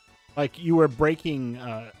 Like you were breaking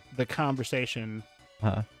the conversation,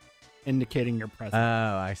 indicating your presence.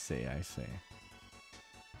 Oh, I see.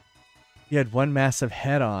 You had one massive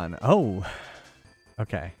head-on. Oh,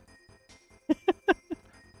 okay.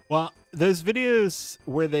 Well, those videos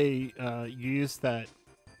where they use that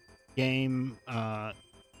game,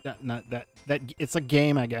 it's a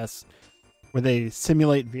game, I guess, where they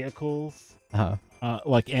simulate vehicles,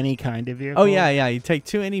 like any kind of vehicle. Oh yeah. You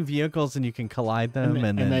take any vehicles and you can collide them,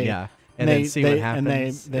 and then see what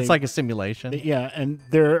happens. It's like a simulation. And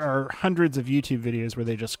there are hundreds of YouTube videos where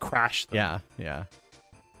they just crash them. Yeah.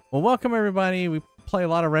 Well, welcome everybody. We play a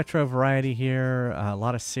lot of retro variety here, a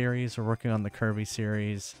lot of series. We're working on the Kirby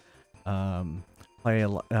series. Play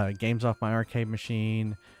games off my arcade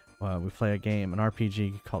machine. We play an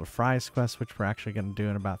RPG called Fry's Quest, which we're actually going to do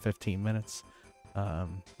in about 15 minutes. But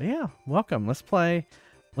yeah, welcome. Let's play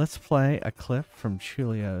a clip from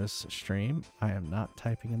Julio's stream. I am not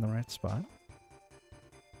typing in the right spot.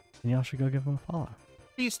 And y'all should go give him a follow.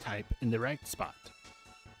 Please type in the right spot.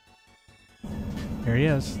 Here he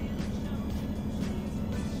is.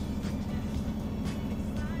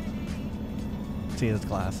 See his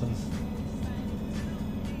glasses.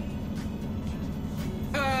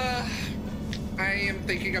 I am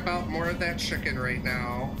thinking about more of that chicken right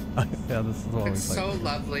now. Yeah, this is what it's so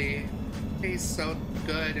lovely. Tastes so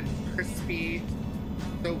good and crispy,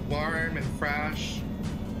 so warm and fresh.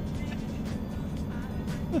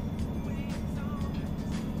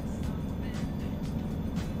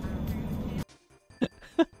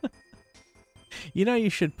 You know, you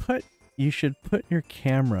should put your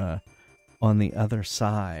camera on the other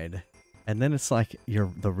side, and then it's like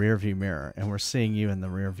you're the rear view mirror, and we're seeing you in the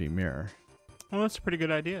rear view mirror. Well, that's a pretty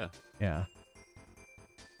good idea. Yeah.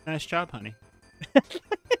 Nice job, honey.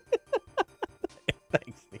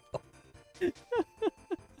 Thanks, Neil.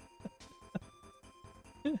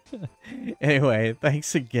 Anyway,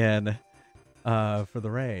 thanks again for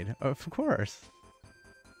the raid. Of course.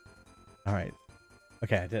 All right.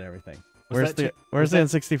 Okay, I did everything. Where's the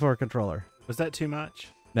N64 controller? Was that too much?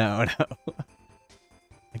 No.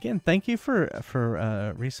 Again, thank you for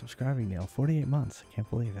resubscribing, Neil. 48 months. I can't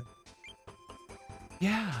believe it.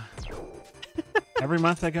 Yeah. Every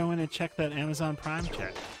month I go in and check that Amazon Prime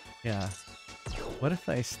check. Yeah. What if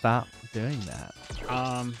they stop doing that?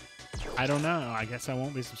 I don't know. I guess I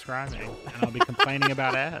won't be subscribing, and I'll be complaining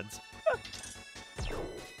about ads.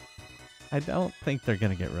 I don't think they're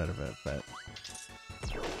gonna get rid of it, but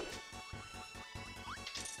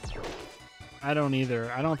I don't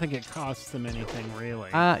either. I don't think it costs them anything, really.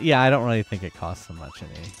 Yeah, I don't really think it costs them much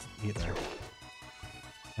either.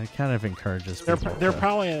 It kind of encourages people. There are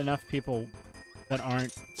probably enough people that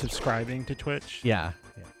aren't subscribing to Twitch. Yeah.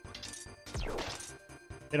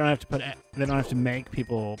 They don't have to make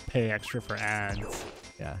people pay extra for ads.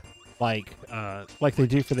 Yeah. Like they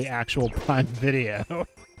do for the actual Prime Video.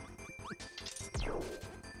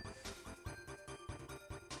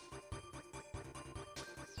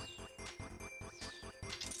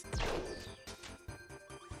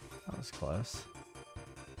 close.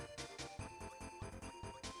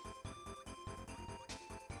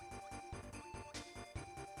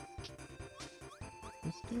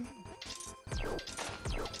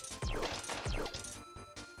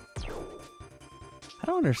 I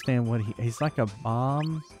don't understand what he's like a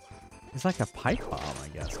bomb. He's like a pipe bomb, I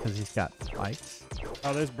guess, because he's got spikes.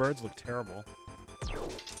 Oh, those birds look terrible.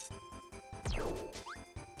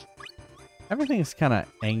 Everything's kind of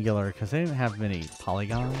angular because they didn't have many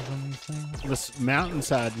polygons on these things. This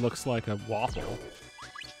mountainside looks like a waffle.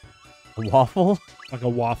 A waffle? Like a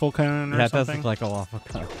waffle cone or Yeah, it does something? look like a waffle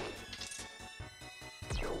cone.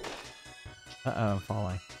 Uh-oh, I'm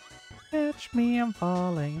falling. Catch me, I'm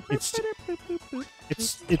falling. It's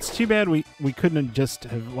too bad we couldn't have just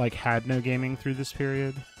have like had no gaming through this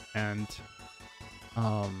period and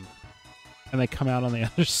they come out on the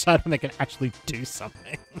other side when they can actually do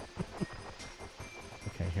something.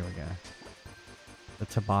 Okay, here we go. The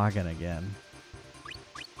toboggan again.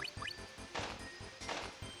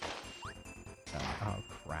 Oh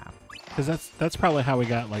crap. Because that's probably how we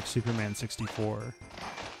got like Superman 64.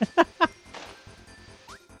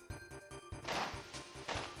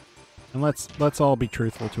 And let's all be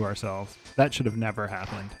truthful to ourselves. That should have never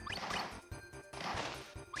happened.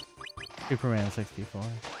 Superman 64.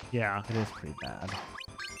 Yeah, It is pretty bad.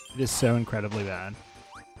 it is so incredibly bad.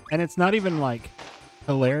 And it's not even like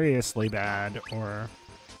hilariously bad or,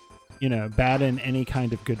 you know, bad in any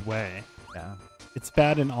kind of good way. Yeah. It's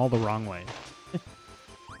bad in all the wrong ways.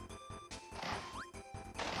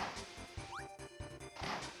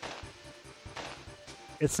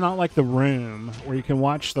 It's not like The Room, where you can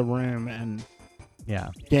watch The Room and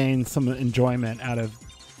Yeah. gain some enjoyment out of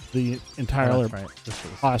the Oh, entirely that's right. This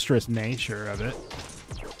is... preposterous nature of it.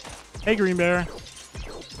 Hey, Green Bear.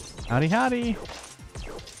 Howdy, howdy.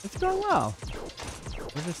 It's going well.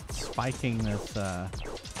 We're just spiking this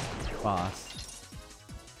boss.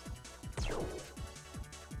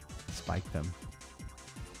 Spiked him.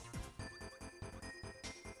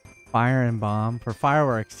 Fire and bomb for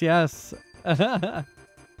fireworks. Yes.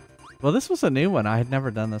 Well, this was a new one. I had never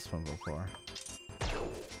done this one before.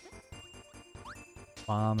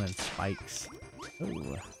 Bomb and spikes.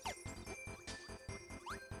 Ooh.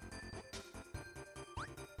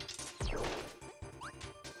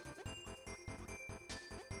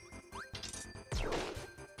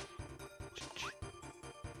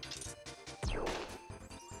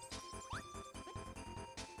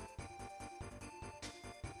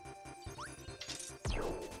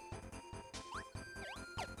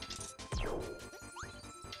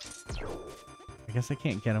 I guess I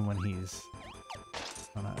can't get him when he's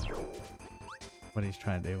what he's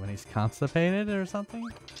trying to do, when he's constipated or something.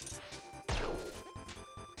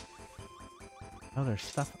 Oh, there's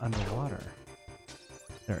stuff underwater.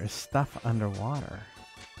 There is stuff underwater.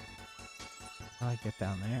 How do I get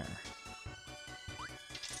down there?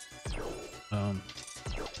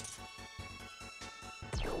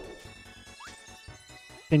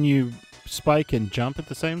 Can you spike and jump at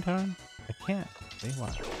the same time? I can't. See,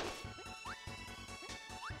 watch.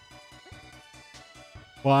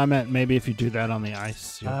 Well, I meant maybe if you do that on the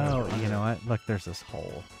ice. You'll go Oh, you know what? Look, there's this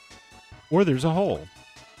hole. Or there's a hole.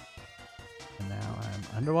 And now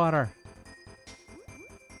I'm underwater.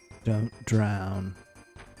 Don't drown.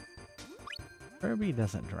 Kirby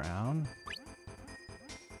doesn't drown.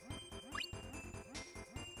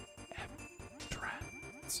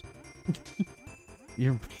 Drowns.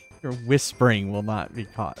 Your whispering will not be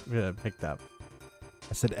picked up.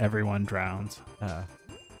 I said everyone drowns. I'll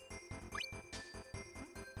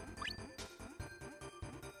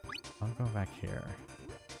go back here.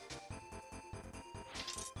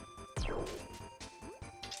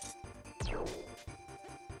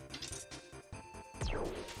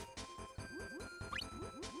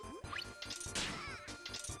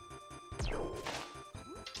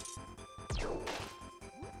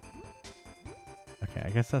 Okay, I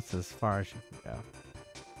guess that's as far as you can go.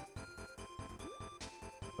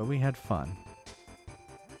 But we had fun.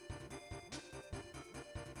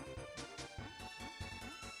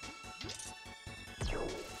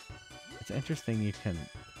 It's interesting, you can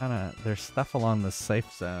there's stuff along the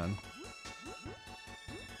safe zone.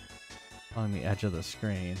 Along the edge of the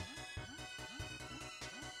screen.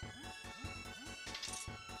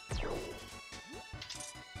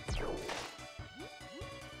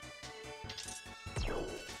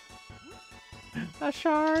 A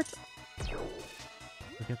shard!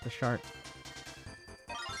 Forget the shard.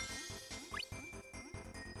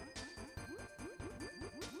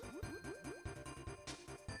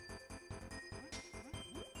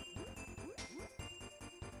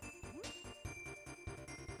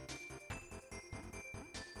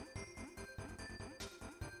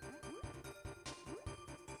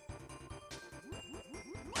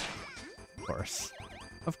 course.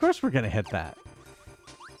 Of course we're going to hit that.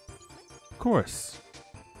 Of course.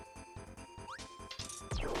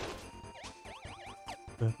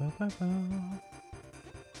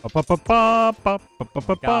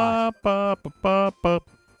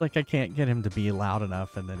 Like I can't get him to be loud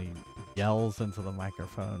enough, and then he yells into the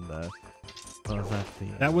microphone. What was that?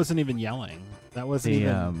 That wasn't even yelling. That wasn't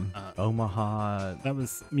even Omaha. That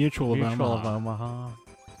was Mutual of Omaha.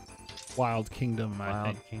 Wild Kingdom,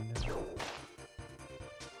 I think. Kingdom.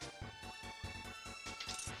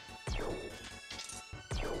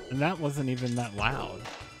 And that wasn't even that loud.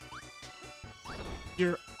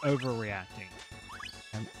 You're overreacting.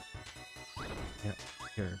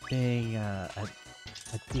 You're being a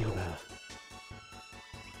diva.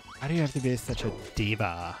 Why do you have to be such a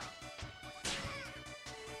diva?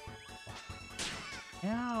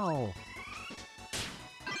 Ow!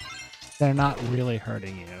 They're not really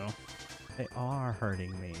hurting you. They are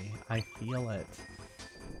hurting me. I feel it.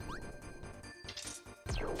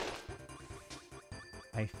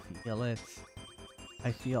 I feel it.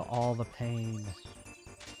 I feel all the pain.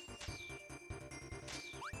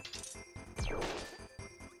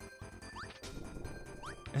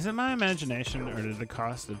 Is it my imagination, or did the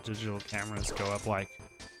cost of digital cameras go up like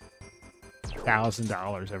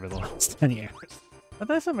 $1,000 over the last 10 years? That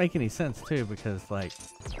doesn't make any sense too, because like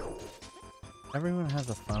everyone has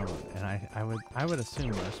a phone, and I would assume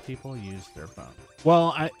most people use their phone.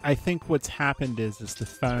 Well, I think what's happened is the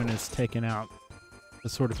phone has taken out the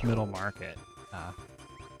sort of middle market.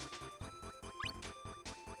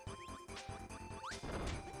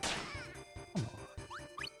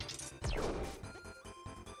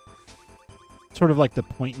 Sort of like the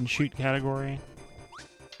point and shoot category.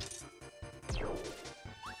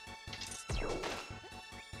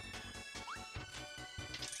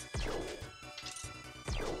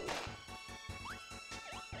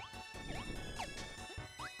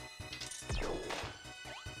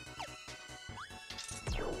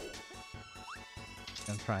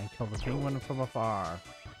 And try and kill the penguin from afar.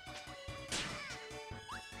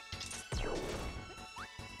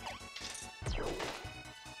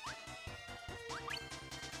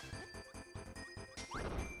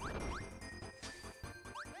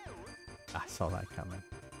 I saw that coming.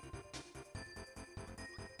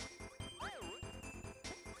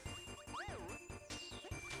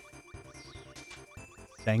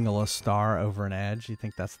 Dangle a star over an edge. You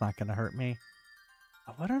think that's not going to hurt me?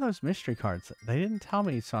 What are those mystery cards? They didn't tell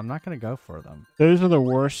me, so I'm not going to go for them. Those are the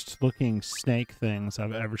worst looking snake things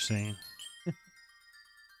I've ever seen.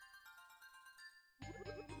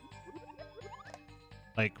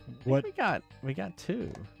 Like what? We got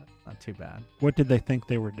two. That's not too bad. What did they think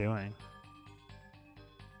they were doing?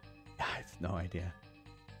 I have no idea.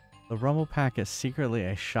 The Rumble Pack is secretly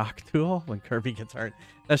a shock tool when Kirby gets hurt.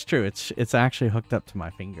 That's true. It's actually hooked up to my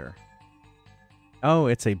finger. Oh,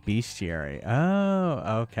 it's a bestiary.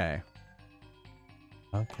 Oh, okay.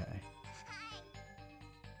 Okay.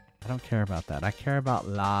 I don't care about that. I care about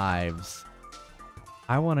lives.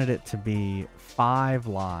 I wanted it to be 5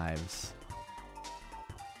 lives.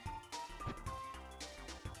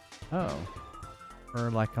 Oh.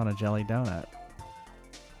 Or like on a jelly donut.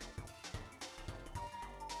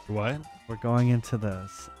 What? We're going into the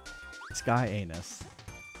sky anus.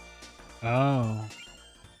 Oh.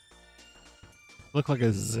 Look like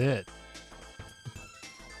a zit.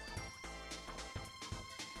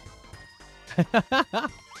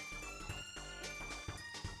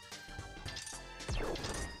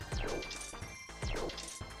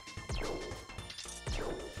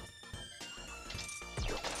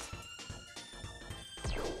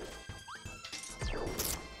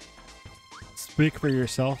 Speak for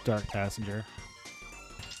yourself, Dark Passenger.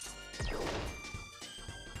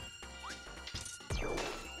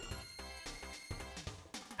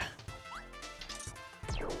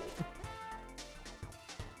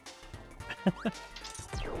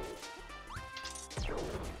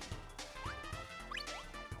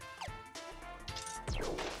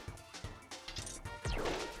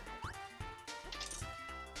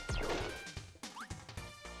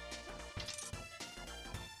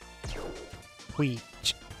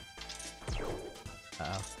 Wheat.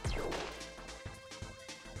 Uh-oh.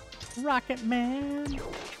 Rocket Man.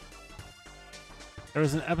 There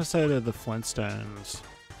was an episode of the Flintstones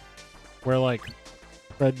where like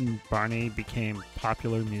Fred and Barney became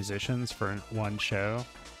popular musicians for one show. I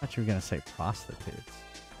thought you were gonna say prostitutes.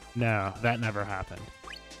 No, that never happened.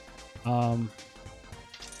 What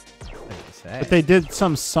did you say? But they did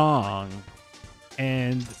some song,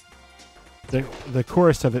 and the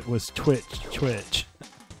chorus of it was Twitch, Twitch.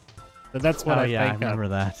 So that's what I think I remember of.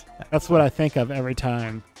 that. That's what I think of every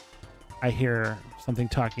time I hear something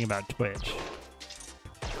talking about Twitch.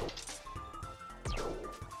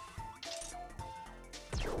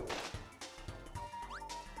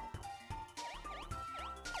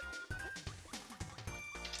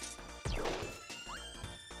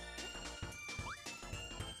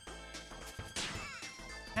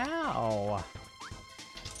 Ow!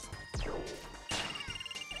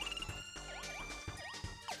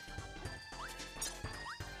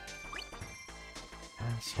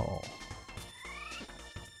 Asshole.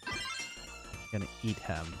 Gonna eat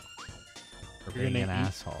him for You're being gonna an eat-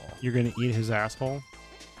 asshole. You're gonna eat his asshole?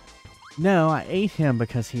 No, I ate him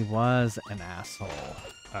because he was an asshole.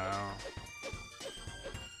 Oh.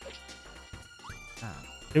 Ah.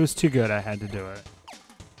 It was too good. I had to do it.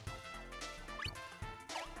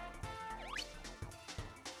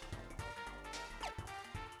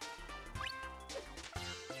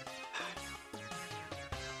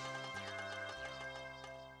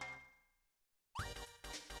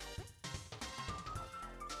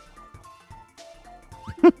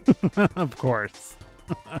 Of course.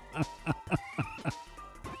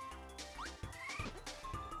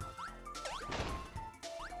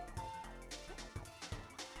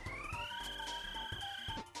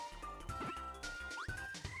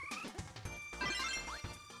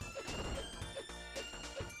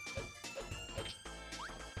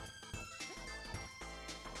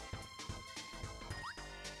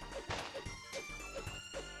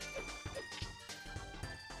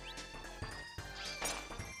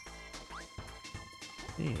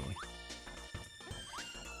 See.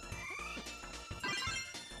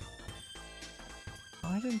 Oh,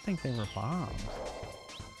 I didn't think they were bombs.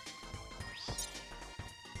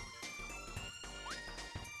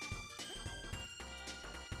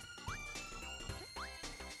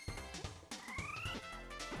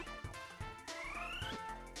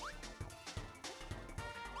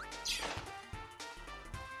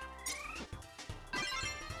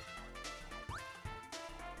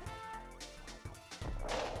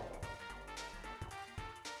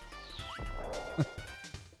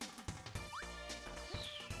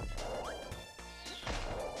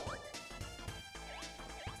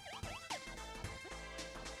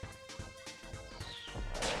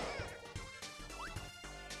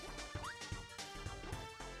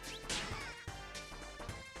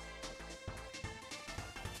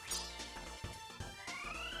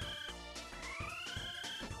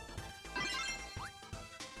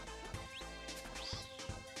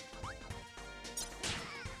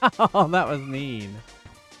 Oh, that was mean.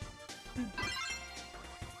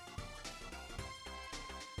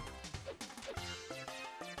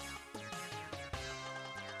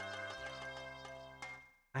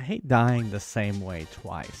 I hate dying the same way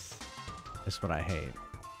twice. That's what I hate.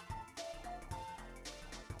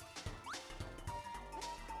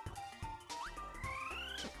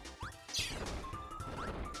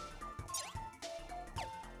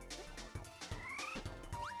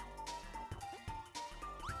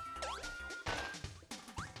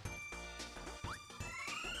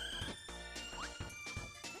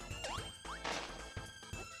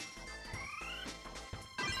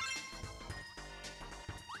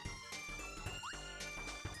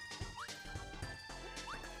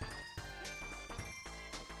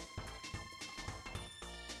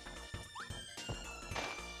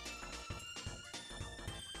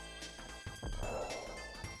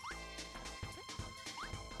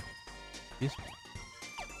 Excuse me.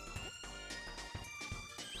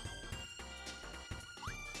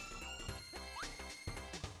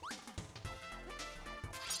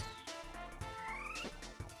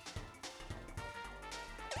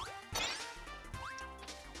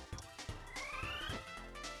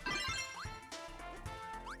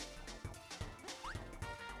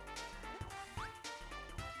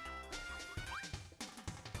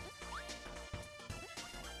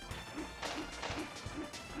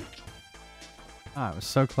 Ah, it was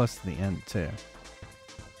so close to the end, too.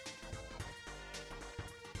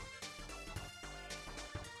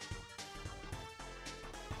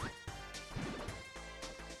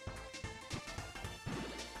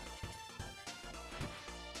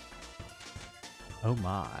 Oh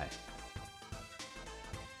my.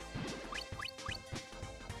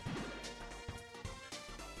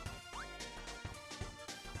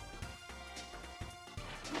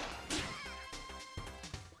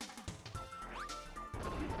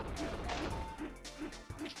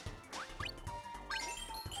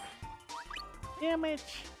 Damage.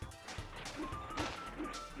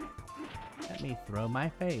 Let me throw my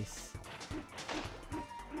face.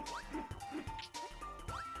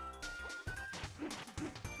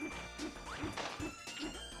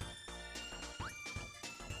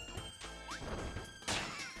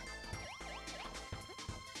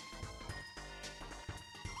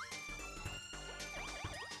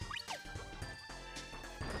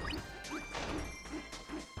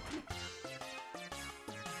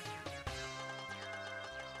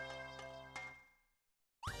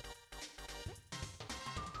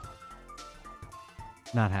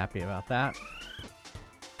 Not happy about that.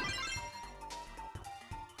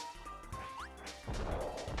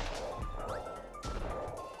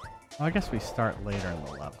 Well, I guess we start later in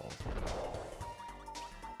the levels.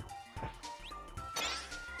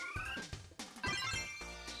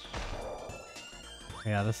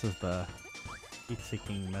 Yeah, this is the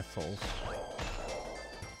heat-seeking missiles.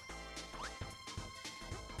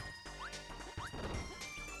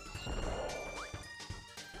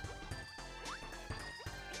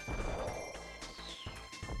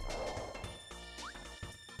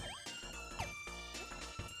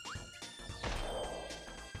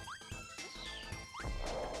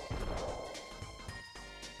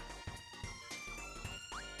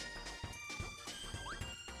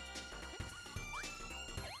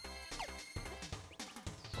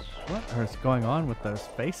 What is going on with those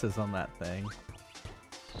faces on that thing?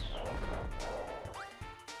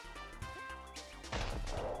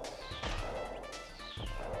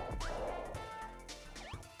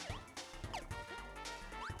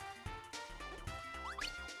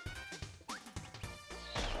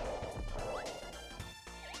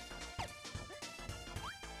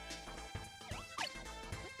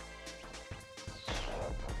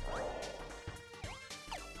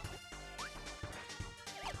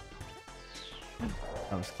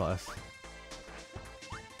 That was close.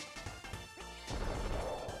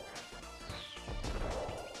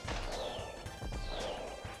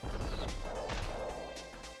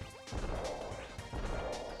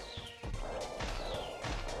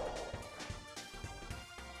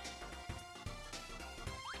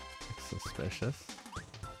 Suspicious.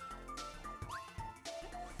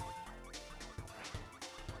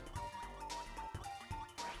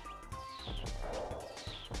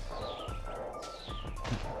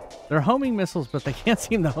 They're homing missiles, but they can't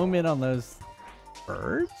seem to home in on those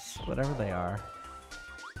birds? Whatever they are.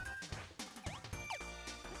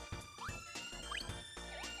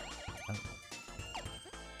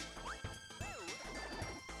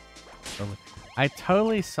 I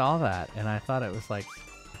totally saw that, and I thought it was like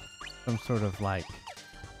some sort of like...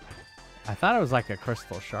 I thought it was like a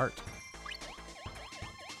crystal shark.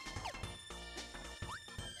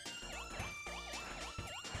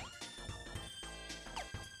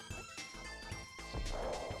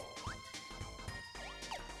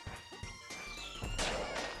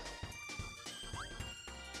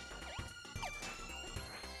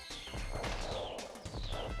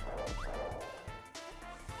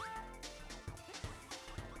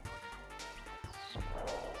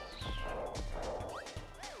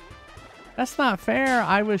 That's not fair.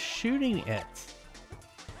 I was shooting it.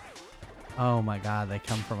 Oh my god, they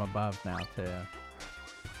come from above now too.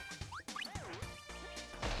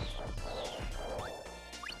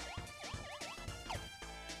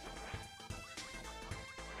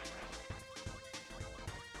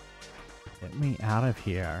 Get me out of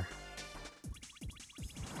here.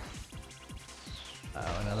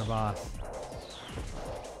 Oh, another boss.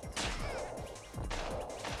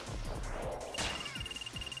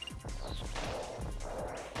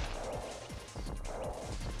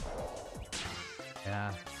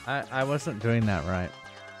 Yeah, I wasn't doing that right.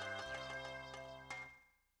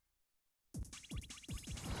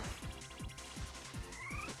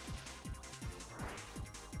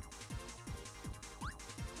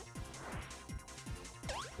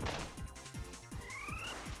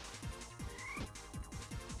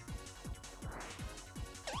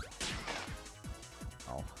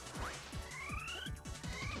 Oh.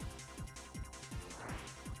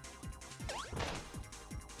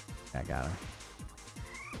 I got him.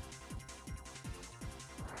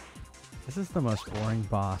 This is the most boring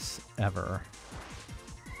boss ever.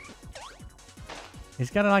 He's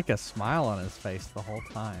got like a smile on his face the whole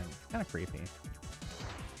time. It's kind of creepy.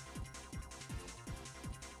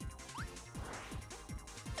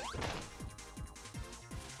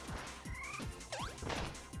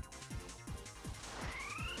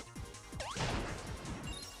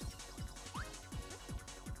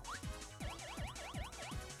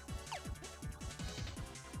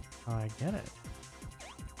 Oh, I get it.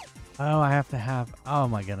 Oh, I have to have... Oh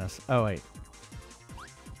my goodness. Oh, wait.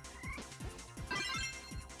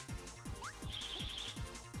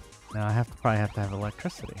 No, I probably have to have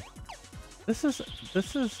electricity. This is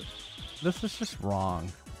just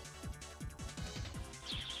wrong.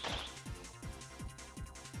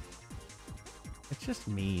 It's just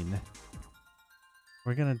mean.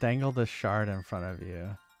 We're gonna dangle this shard in front of you.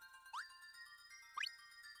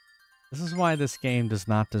 This is why this game does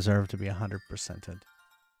not deserve to be 100%ed.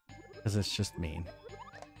 Because it's just mean.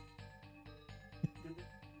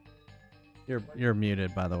 You're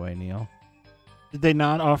muted, by the way, Neil. Did they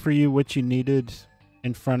not offer you what you needed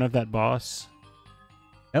in front of that boss?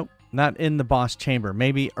 Nope, not in the boss chamber.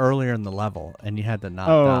 Maybe earlier in the level, and you had to not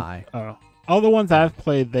die. Oh. All the ones I've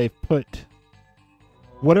played, they've put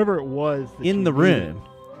whatever it was that In you the needed. room.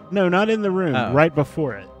 No, not in the room. Oh. Right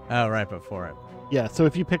before it. Oh, right before it. Yeah. So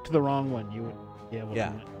if you picked the wrong one, you would be able Yeah.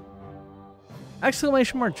 to.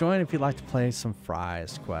 Exclamation mark join if you'd like to play some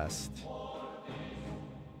Fries Quest.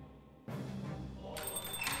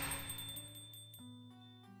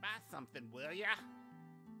 Buy something, will ya?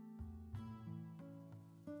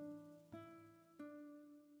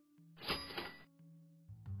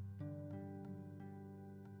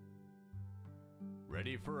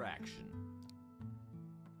 Ready for action.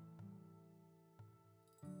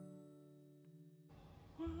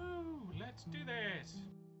 Woohoo! Let's do this!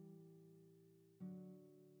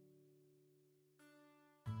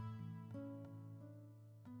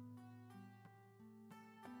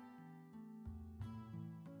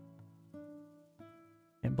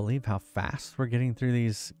 Can't believe how fast we're getting through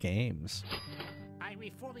these games. I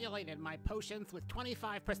reformulated my potions with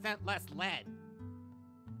 25% less lead.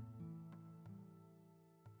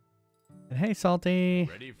 And hey, Salty.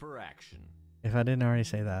 Ready for action. If I didn't already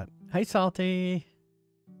say that. Hey, Salty.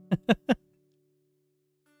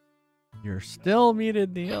 You're still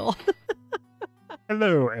muted, Neil.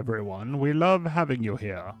 Hello, everyone. We love having you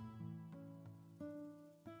here.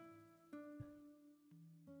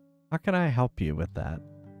 How can I help you with that?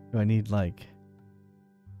 Do I need, like,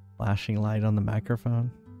 flashing light on the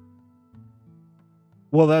microphone?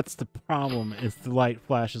 Well, that's the problem. Is the light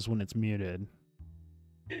flashes when it's muted.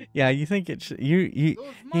 Yeah, you think it should... He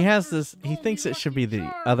has this... He thinks it should be the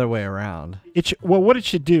other way around. Well, what it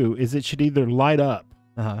should do is it should either light up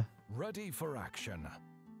Uh-huh. Ready for action.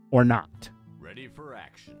 or not. Ready for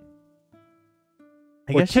action.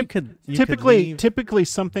 I Or guess you could typically, leave-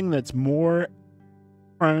 something that's more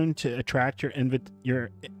prone to attract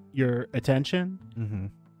your attention Mhm.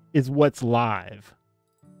 is what's live.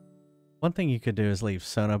 One thing you could do is leave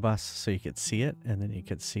Sonobus so you could see it, and then you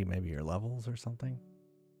could see maybe your levels or something.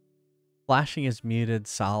 Flashing is muted,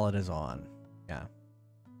 solid is on. Yeah.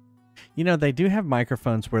 You know, they do have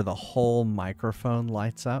microphones where the whole microphone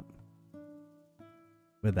lights up.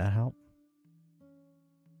 Would that help?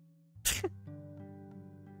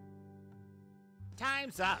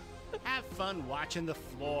 Time's up. Have fun watching the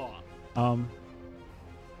floor. I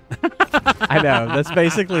know. That's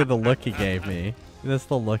basically the look he gave me. That's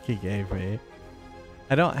the look he gave me.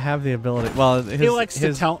 I don't have the ability. Well, He likes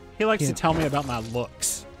to tell me about my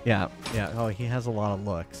looks. Yeah, yeah. Oh, he has a lot of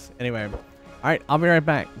looks. Anyway, all right. I'll be right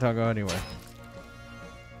back. Don't go anywhere.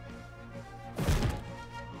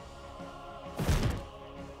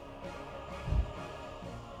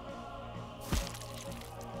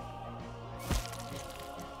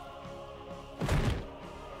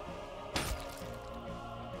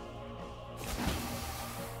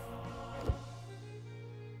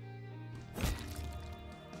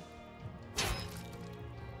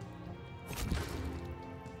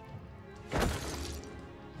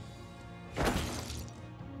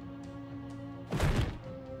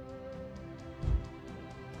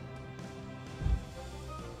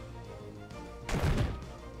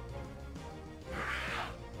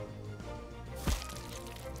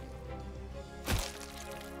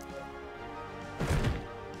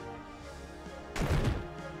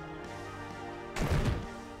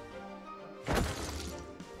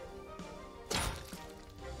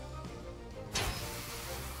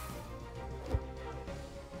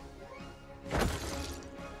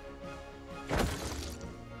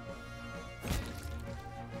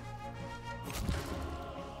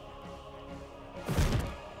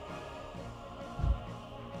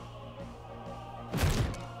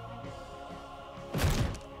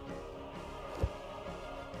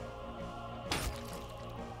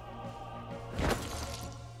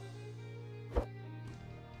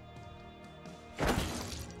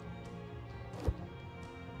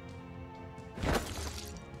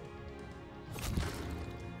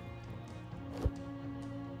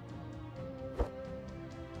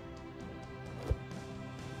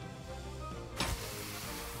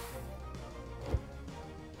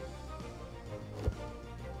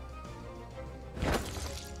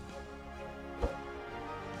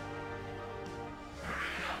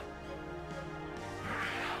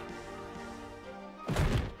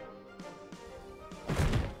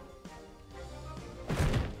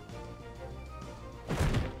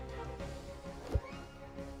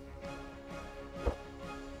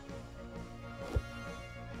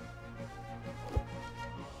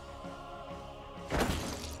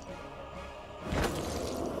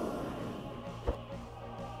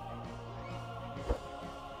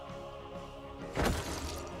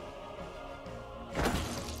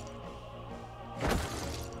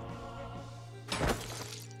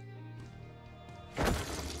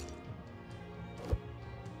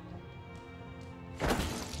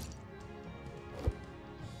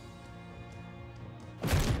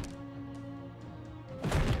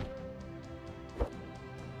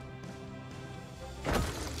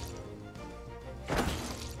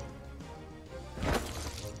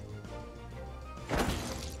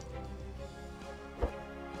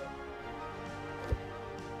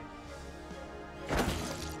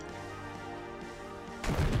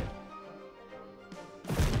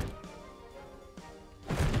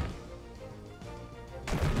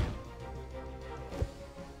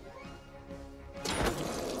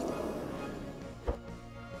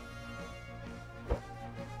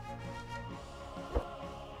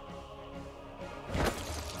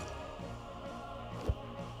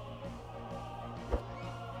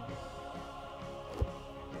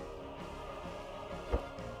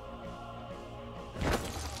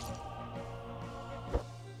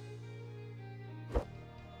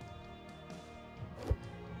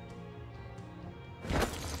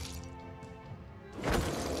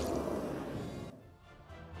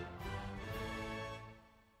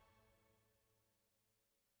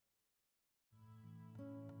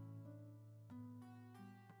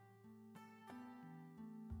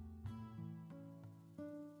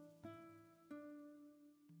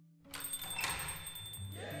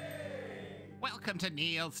 Welcome to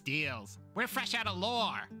Neil's Deals. We're fresh out of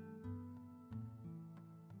lore.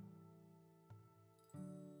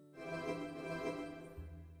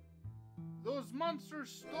 Those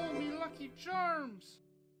monsters stole me Lucky Charms!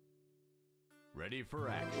 Ready for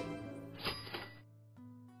action.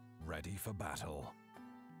 Ready for battle.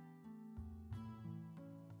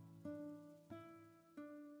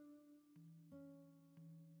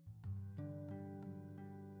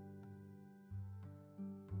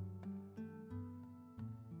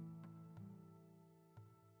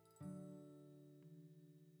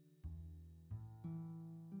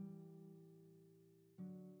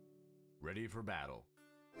 Ready for battle.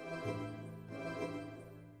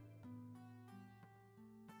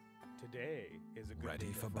 Today is a good Ready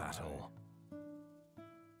day to for fly. battle.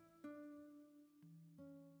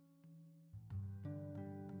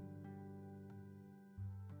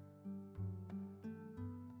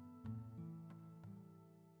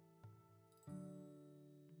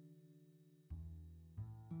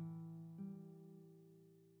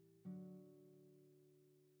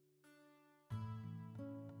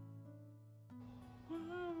 Woo!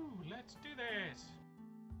 Let's do this.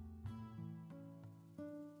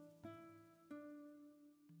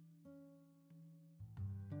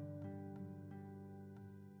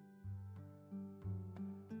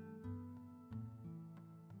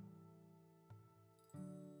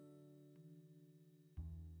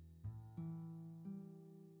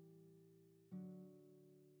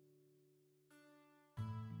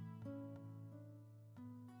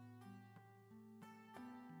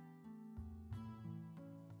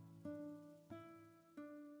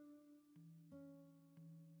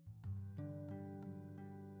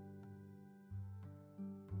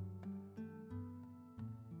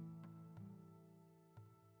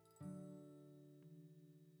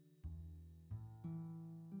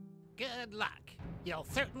 Good luck. You'll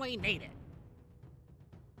certainly need it.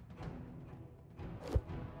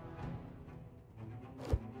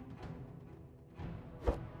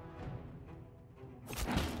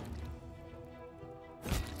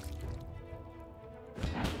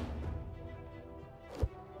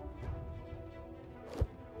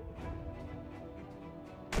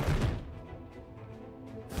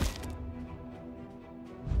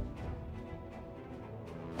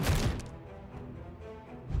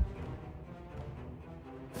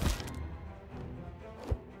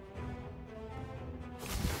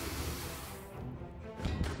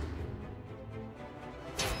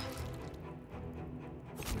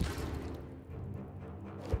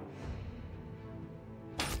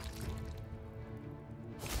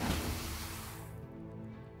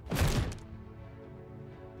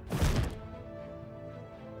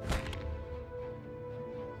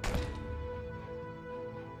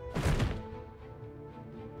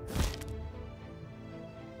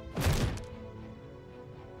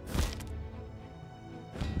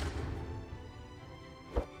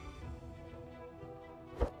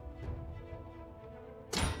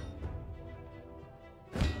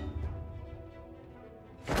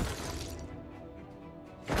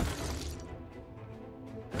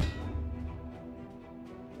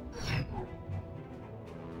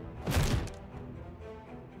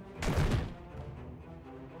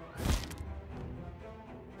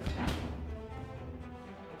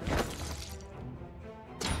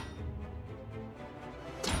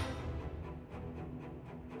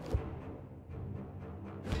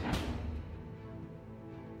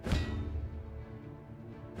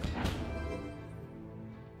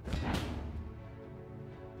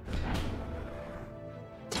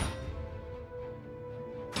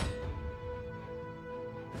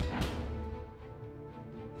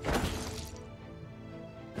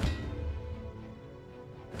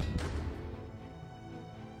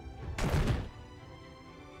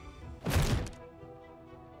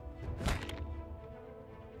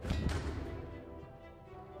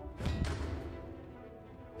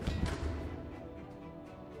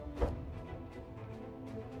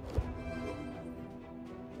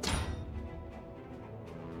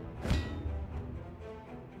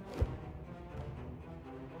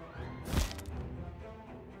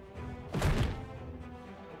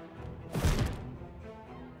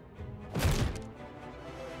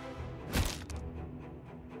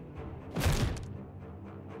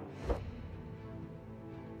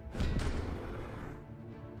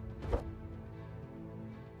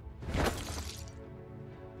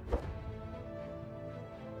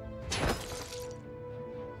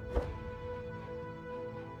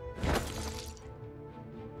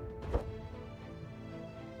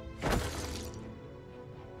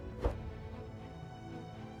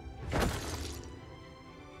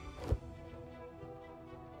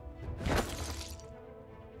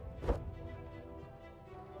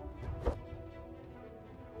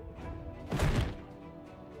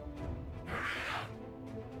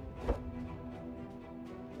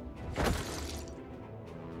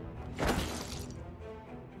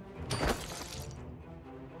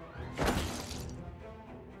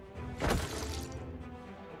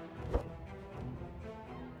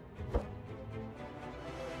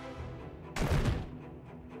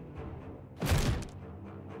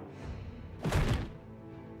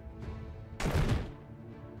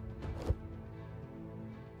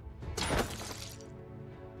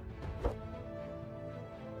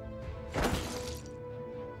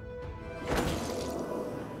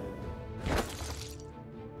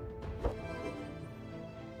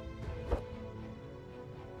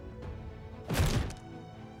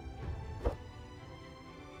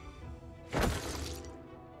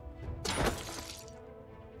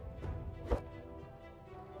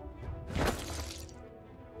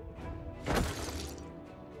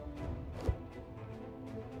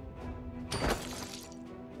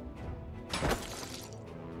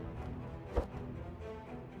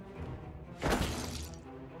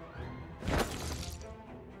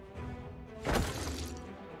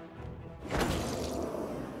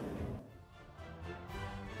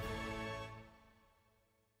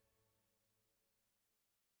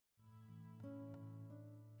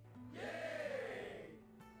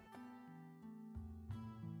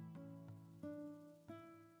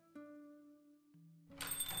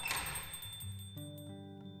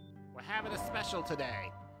 having a special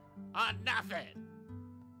today. On nothing.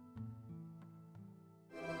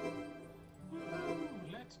 Woo!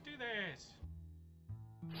 Let's do this.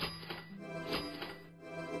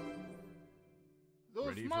 Those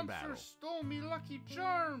Ready for monsters battle. stole me Lucky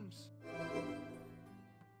Charms!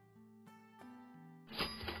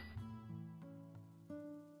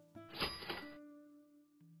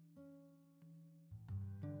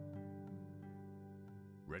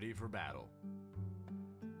 Ready for battle.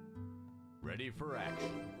 Ready for action.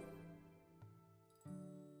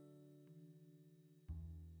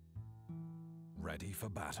 Ready for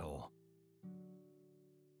battle.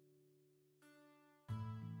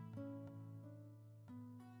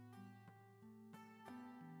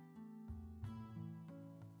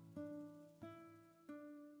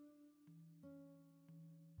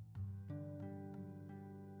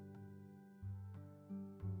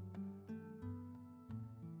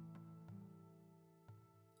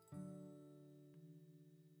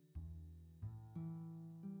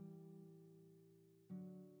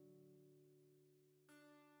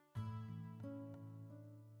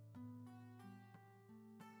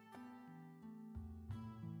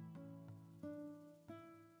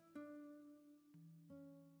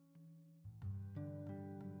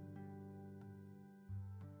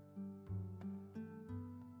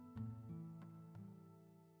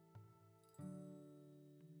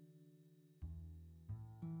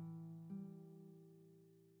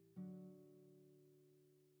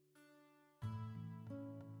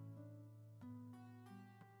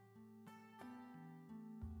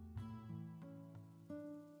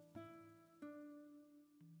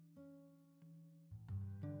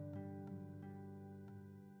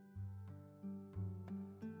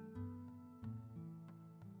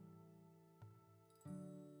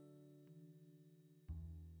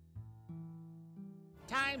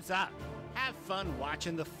 Time's up. Have fun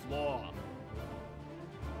watching the floor.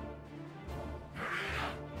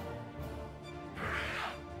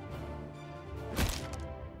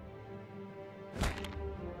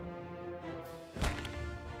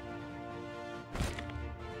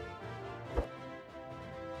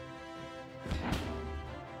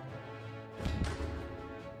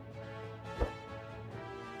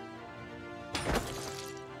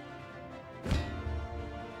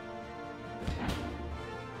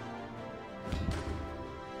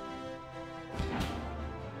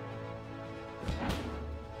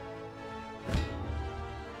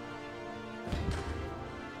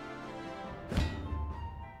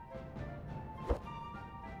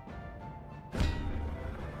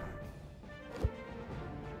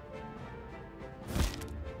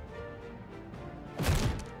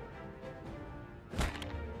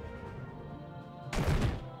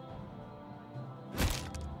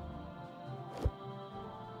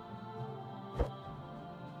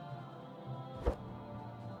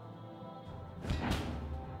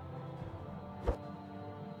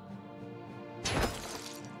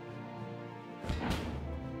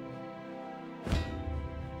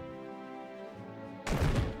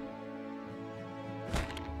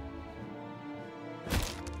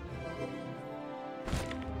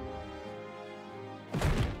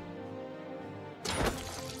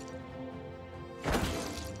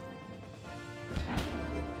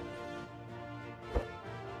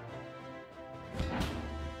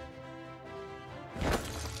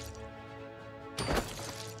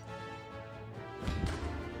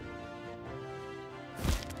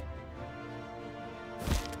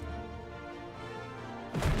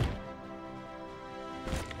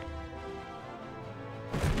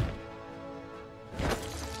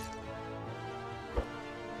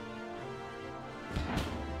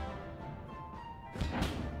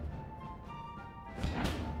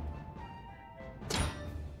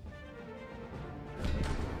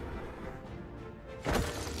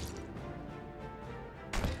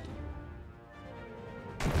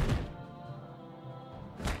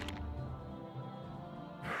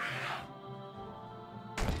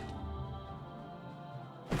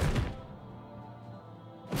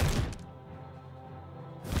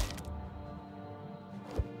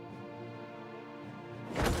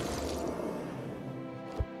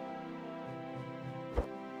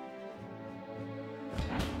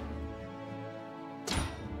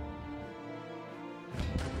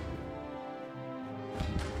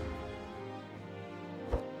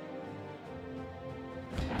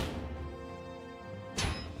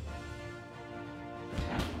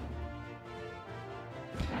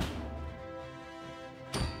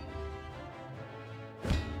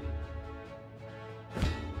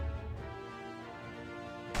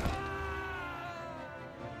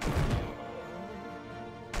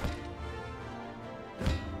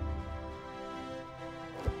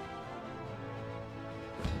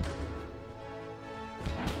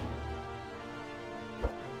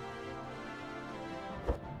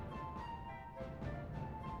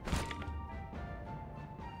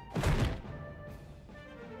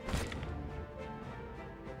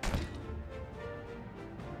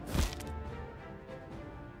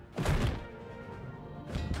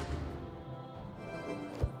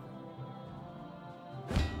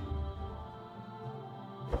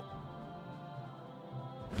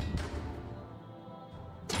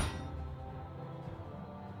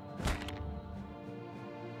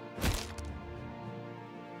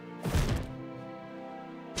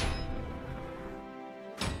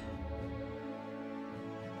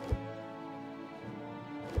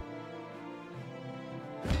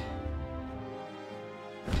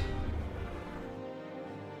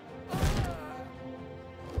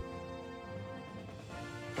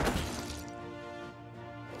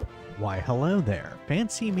 Why, hello there.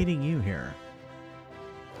 Fancy meeting you here.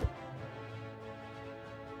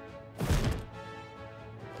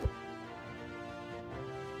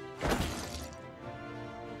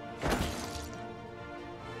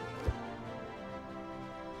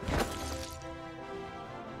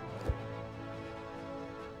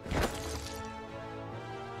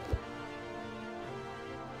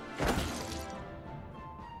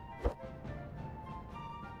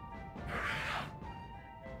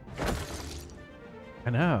 I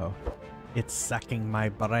know. It's sucking my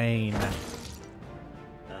brain.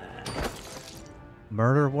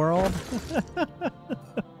 Murder World?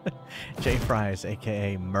 J Fries,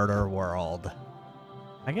 aka Murder World.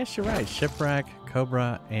 I guess you're right. Shipwreck,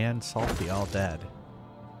 Cobra, and Salty all dead.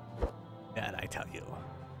 Dead, I tell you.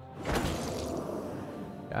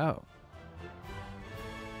 Oh.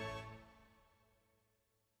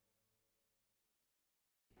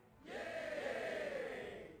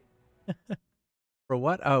 For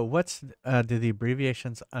what? Oh, what's do the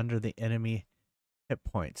abbreviations under the enemy hit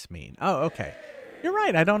points mean? Oh, okay. You're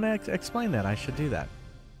right. I don't explain that. I should do that.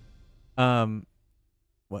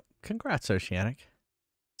 What? Congrats, Oceanic.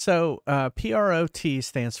 So, PROT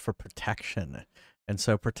stands for protection, and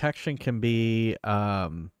so protection can be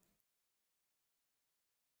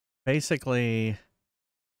basically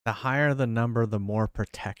the higher the number, the more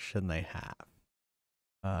protection they have.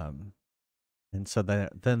 And so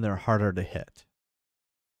then they're harder to hit.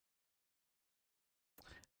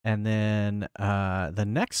 And then the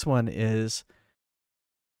next one is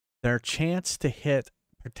their chance to hit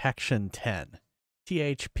protection 10.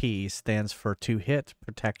 THP stands for to hit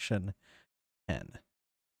protection 10.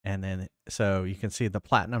 And then, so you can see the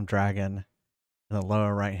Platinum Dragon in the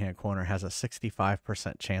lower right-hand corner has a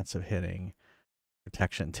 65% chance of hitting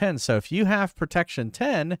protection 10. So if you have protection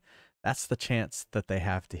 10, that's the chance that they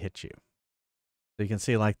have to hit you. So you can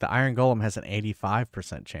see like the Iron Golem has an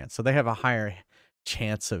 85% chance. So they have a higher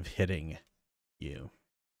chance of hitting you.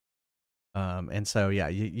 And so, yeah,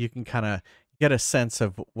 you can kind of get a sense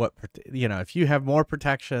of what, you know, if you have more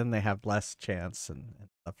protection, they have less chance and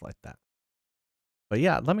stuff like that. But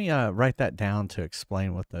yeah, let me write that down to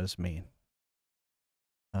explain what those mean.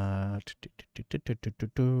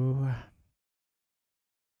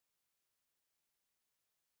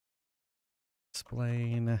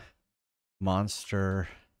 Explain monster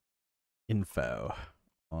info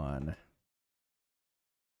on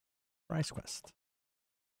Rise Quest.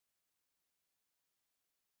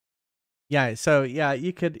 Yeah, so yeah,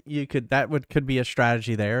 you could could be a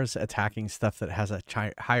strategy there, is attacking stuff that has a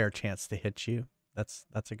higher chance to hit you. That's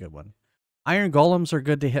a good one. Iron Golems are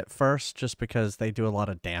good to hit first just because they do a lot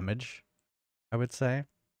of damage, I would say.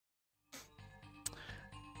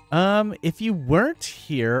 If you weren't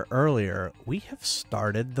here earlier, we have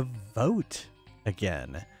started the vote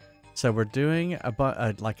again. So we're doing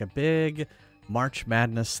like a big March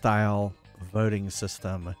Madness style voting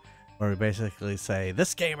system where we basically say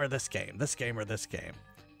this game or this game, this game or this game.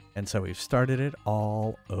 And so we've started it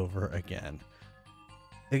all over again.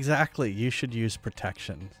 Exactly. You should use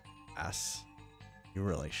protection. Yes, you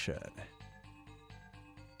really should.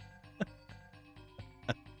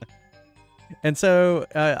 And so,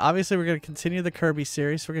 obviously, we're going to continue the Kirby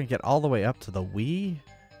series. We're going to get all the way up to the Wii.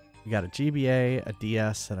 We got a GBA, a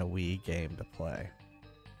DS, and a Wii game to play.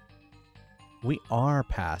 We are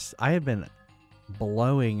past. I have been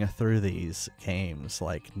blowing through these games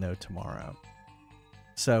like no tomorrow.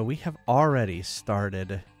 So we have already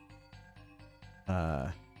started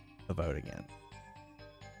the vote again.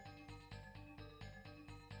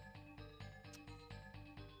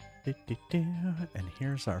 And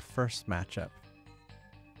here's our first matchup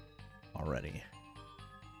already.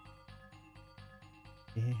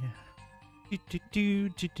 Yeah.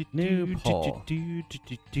 New poll.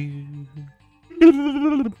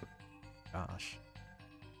 Gosh.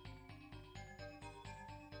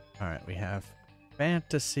 All right, we have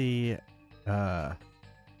fantasy fan.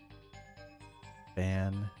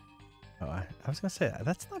 Oh, I was gonna say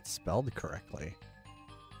that's not spelled correctly.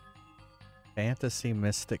 Fantasy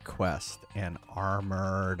Mystic Quest and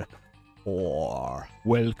Armored Core.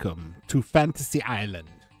 Welcome to Fantasy Island.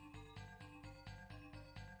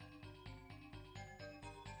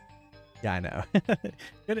 Yeah, I know.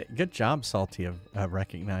 Good job, Salty, of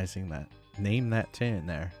recognizing that. Name that tune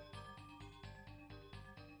there.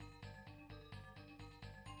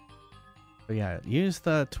 But yeah, use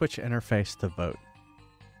the Twitch interface to vote.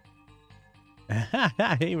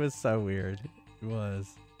 He was so weird. He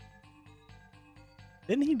was.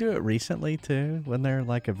 Didn't he do it recently too? Wasn't there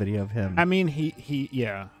like a video of him? I mean, he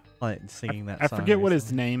yeah. Like singing that I song forget what his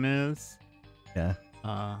recently? name is. Yeah.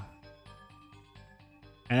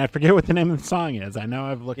 And I forget what the name of the song is. I know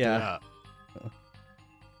I've looked it Yeah. up.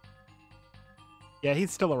 Yeah, he's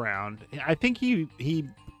still around. I think he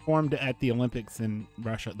performed at the Olympics in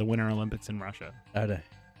Russia, the Winter Olympics in Russia. Oh, I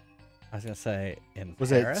was gonna say in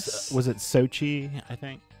Was Paris. it Sochi? I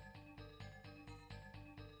think.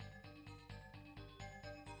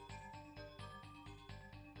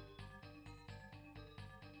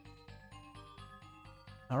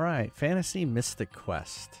 All right, Fantasy Mystic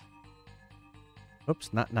Quest.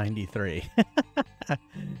 Oops, not 93.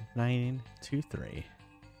 923.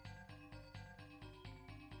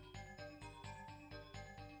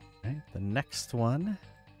 Right, the next one,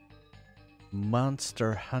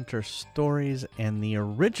 Monster Hunter Stories and the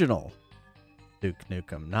original Duke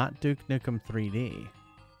Nukem, not Duke Nukem 3D.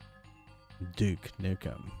 Duke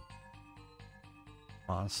Nukem.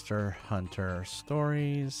 Monster Hunter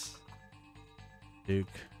Stories, Duke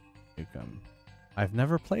Nukem. I've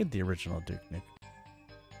never played the original Duke Nukem.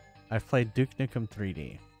 I've played Duke Nukem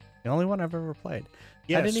 3D. The only one I've ever played. I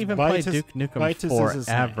Yes, didn't even Vitus- play Duke Nukem Vitus is his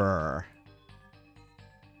name. forever.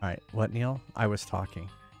 All right, what, Neil? I was talking.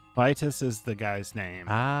 Vitus is the guy's name.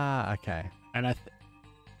 Ah, okay. And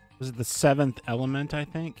was it the Seventh Element, I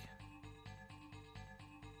think?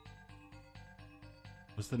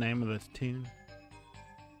 Was the name of the tune?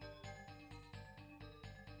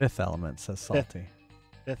 Fifth Element says salty.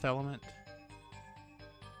 Fifth Element?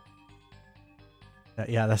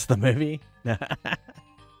 Yeah, that's the movie.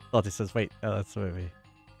 Salty says, wait, oh, that's the movie.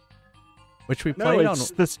 Which we No, played on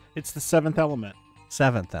it's the Seventh Element.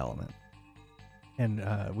 Seventh Element.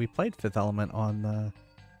 And we played Fifth Element on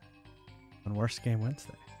Worst Game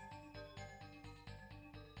Wednesday.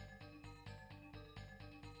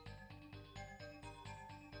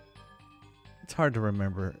 It's hard to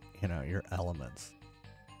remember, your elements.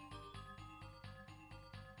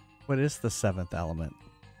 What is the seventh element?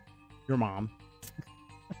 Your mom.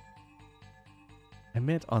 I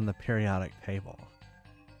meant on the periodic table.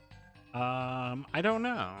 I don't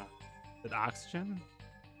know. Is it oxygen?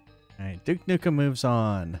 All right, Duke Nukem moves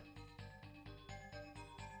on.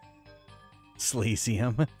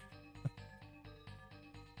 Sleazium.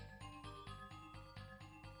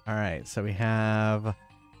 All right, so we have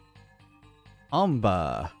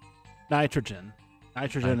Amba Nitrogen.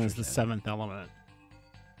 Nitrogen is the Nitrogen. seventh element.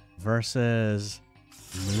 versus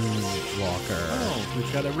Moonwalker. Oh,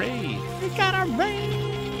 we've got a raid. We got a raid.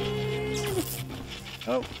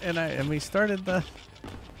 Oh, and we started the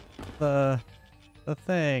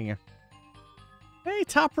thing. Hey,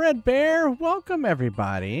 Top Red Bear, welcome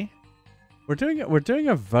everybody. We're doing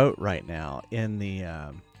a vote right now in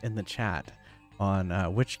the chat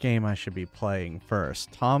on which game I should be playing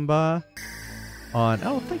first. Tomba on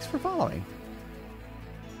thanks for following.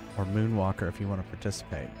 Or Moonwalker if you want to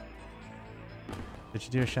participate. Did you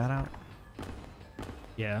do a shout out?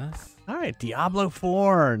 Yes. All right, Diablo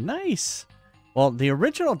 4. Nice. Well, the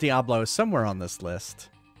original Diablo is somewhere on this list.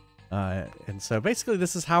 And so basically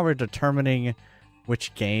this is how we're determining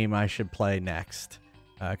which game I should play next.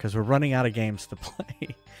 Because we're running out of games to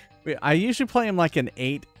play. I usually play them like in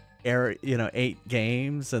 8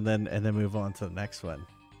 games and then move on to the next one.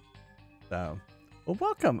 So, well,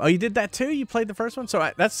 welcome. Oh, you did that too? You played the first one?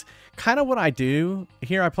 So that's kind of what I do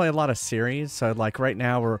here. I play a lot of series. So like right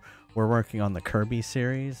now we're working on the Kirby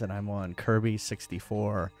series, and I'm on Kirby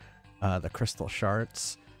 64, the Crystal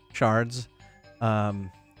Shards.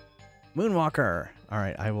 Moonwalker. All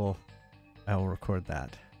right, I will record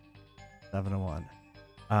that. 701.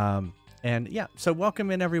 And yeah, so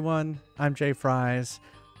welcome in everyone. I'm Jay Fries.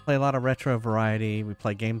 Play a lot of retro variety. We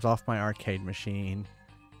play games off my arcade machine.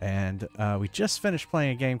 And we just finished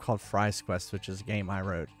playing a game called Fry's Quest, which is a game I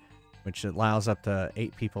wrote, which allows up to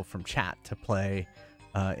 8 people from chat to play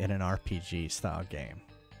in an RPG style game.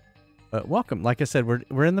 But welcome. Like I said,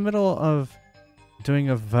 we're in the middle of doing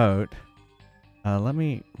a vote. Let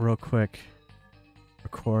me real quick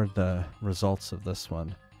record the results of this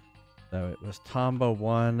one. So it was Tomba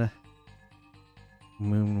 1,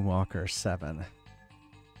 Moonwalker 7.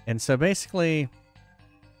 And so basically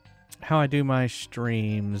how I do my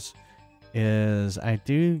streams is I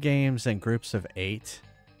do games in groups of 8.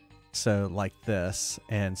 So like this.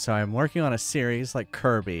 And so I'm working on a series like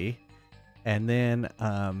Kirby. And then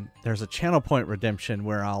there's a channel point redemption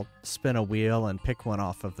where I'll spin a wheel and pick one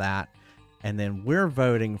off of that. And then we're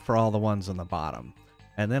voting for all the ones on the bottom.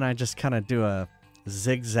 And then I just kind of do a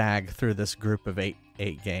zigzag through this group of eight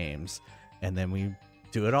games. And then we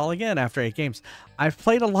do it all again after 8 games. I've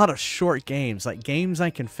played a lot of short games, like games I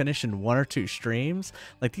can finish in 1 or 2 streams.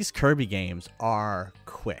 Like these Kirby games are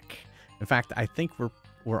quick. In fact, I think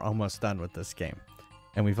we're almost done with this game.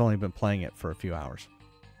 And we've only been playing it for a few hours.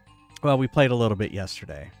 Well, we played a little bit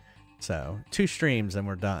yesterday. So 2 streams and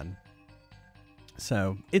we're done.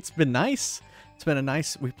 So it's been nice. It's been a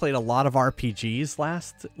nice. We played a lot of RPGs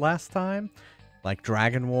last time, like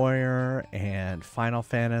Dragon Warrior and Final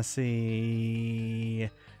Fantasy.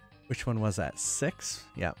 Which one was that? 6?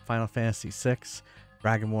 Yeah, Final Fantasy 6,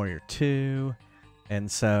 Dragon Warrior 2. And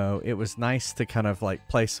so it was nice to kind of like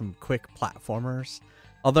play some quick platformers.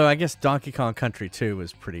 Although I guess Donkey Kong Country 2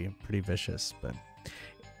 was pretty vicious, but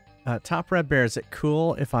Top Red Bear, is it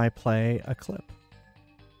cool if I play a clip?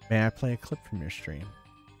 May I play a clip from your stream?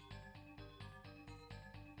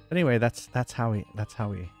 But anyway, that's how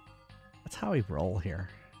we roll here.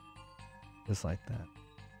 Just like that.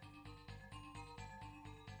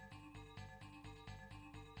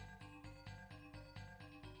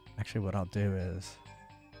 Actually, what I'll do is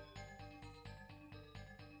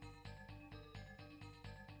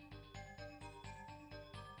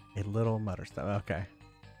a little mutter stuff. Okay.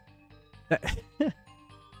 What are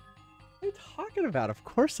you talking about? Of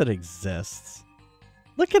course it exists.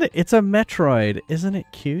 Look at it. It's a Metroid. Isn't it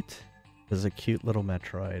cute? It's a cute little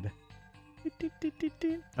Metroid.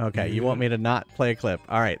 Okay, you want me to not play a clip.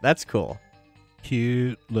 All right, that's cool.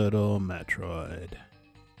 Cute little Metroid.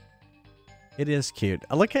 It is cute.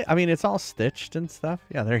 Look at, I mean, it's all stitched and stuff.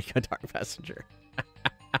 Yeah, there you go, Dark Passenger.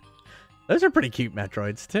 Those are pretty cute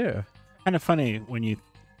Metroids, too. Kind of funny when you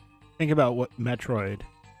think about what Metroid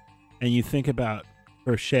and you think about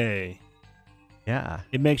crochet. Yeah.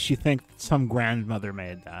 It makes you think some grandmother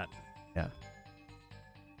made that. Yeah.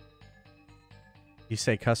 You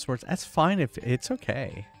say cuss words? That's fine if it's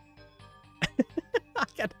okay.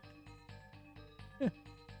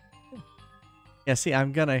 Yeah, see,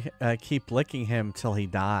 I'm gonna keep licking him till he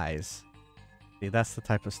dies. See, that's the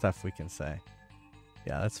type of stuff we can say.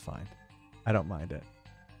 Yeah, that's fine. I don't mind it.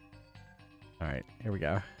 All right, here we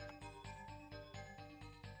go.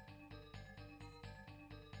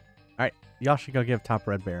 All right, y'all should go give Top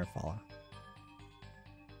Red Bear a follow.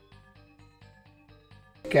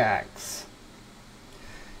 Pickaxe.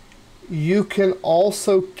 You can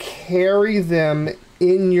also carry them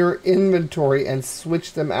in your inventory and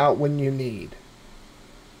switch them out when you need.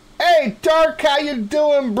 Hey, Dark, how you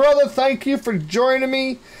doing, brother? Thank you for joining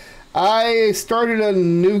me. I started a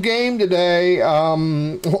new game today.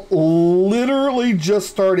 Literally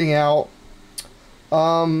just starting out.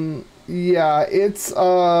 Yeah, it's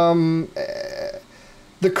the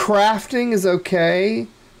crafting is okay.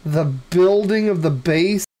 The building of the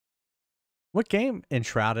base. What game?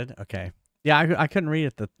 Enshrouded. Okay. Yeah, I couldn't read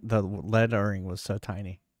it. The lettering was so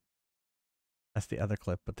tiny. That's the other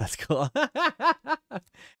clip, but that's cool.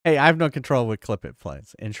 Hey, I have no control what clip it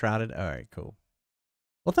plays. Enshrouded. All right, cool.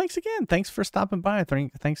 Well, thanks again. Thanks for stopping by.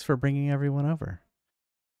 Thanks for bringing everyone over.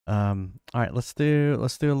 All right, let's do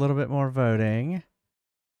a little bit more voting.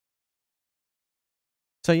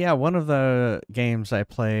 So yeah, one of the games I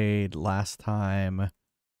played last time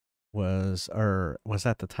was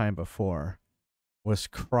that the time before was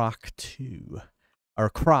Croc 2 or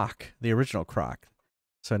Croc, the original Croc.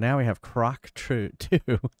 So now we have Croc 2.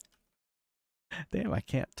 Damn, I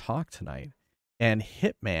can't talk tonight. And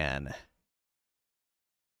Hitman.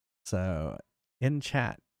 So in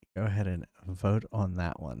chat, go ahead and vote on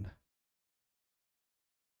that one.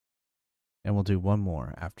 And we'll do one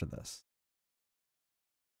more after this.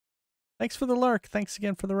 Thanks for the lurk. Thanks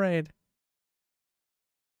again for the raid.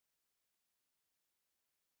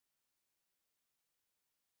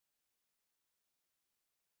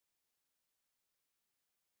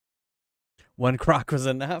 One Croc was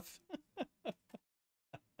enough.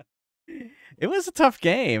 It was a tough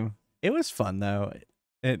game. It was fun though.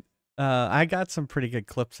 I got some pretty good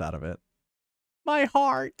clips out of it. My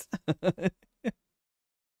heart.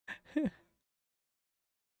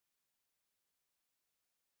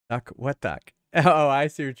 Duck, what duck? Oh, I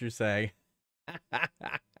see what you're saying.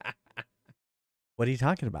 What are you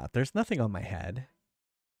talking about? There's nothing on my head.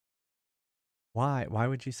 Why? Why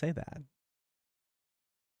would you say that?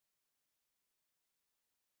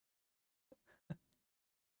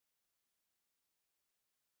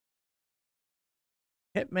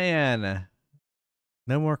 Hitman.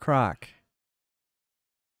 No more Croc.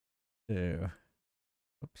 2.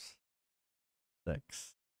 Oops.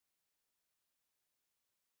 6.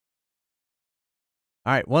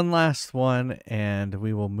 All right, one last one, and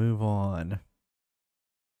we will move on.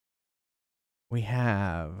 We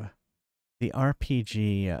have the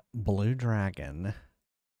RPG Blue Dragon.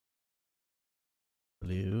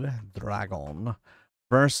 Blue Dragon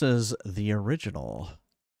versus the original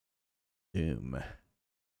Doom.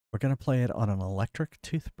 We're going to play it on an electric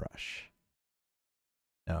toothbrush.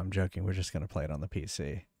 No, I'm joking. We're just going to play it on the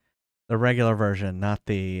PC. The regular version, not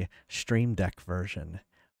the Stream Deck version.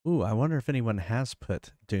 Ooh, I wonder if anyone has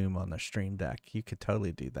put Doom on the Stream Deck. You could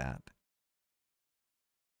totally do that.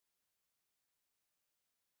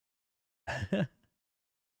 You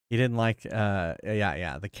didn't like,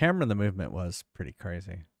 yeah. The camera and the movement was pretty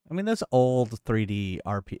crazy. I mean, those old 3D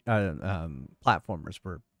platformers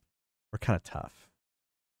were kind of tough.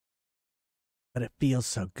 But it feels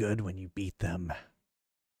so good when you beat them.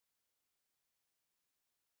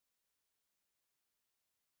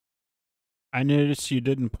 I noticed you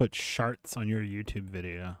didn't put Shards on your YouTube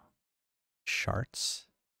video. Shards?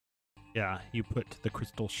 Yeah, you put the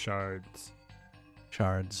crystal shards.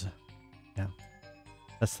 Shards. Yeah.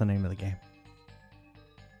 That's the name of the game.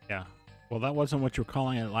 Yeah. Well, that wasn't what you were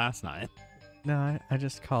calling it last night. No, I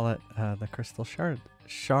just call it the crystal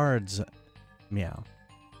shards. Meow.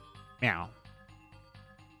 Meow.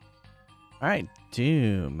 All right,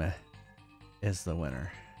 Doom is the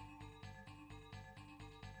winner.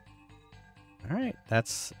 All right,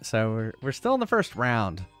 so we're still in the first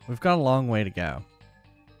round. We've got a long way to go.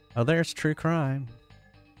 Oh, there's True Crime.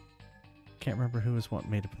 Can't remember who was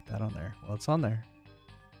wanting me to put that on there. Well, it's on there.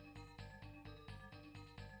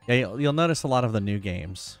 Yeah, you'll notice a lot of the new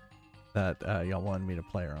games that y'all wanted me to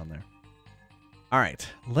play are on there. All right,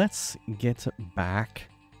 let's get back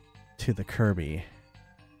to the Kirby.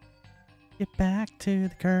 Get back to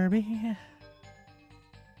the Kirby.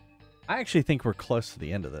 I actually think we're close to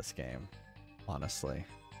the end of this game, honestly.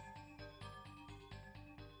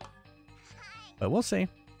 But we'll see.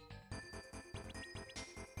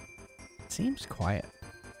 It seems quiet.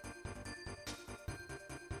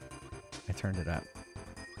 I turned it up.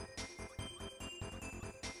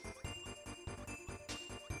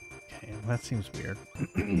 Okay, that seems weird.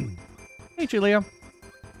 Hey, Julia.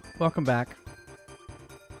 Welcome back.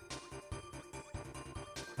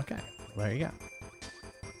 Okay, there you go.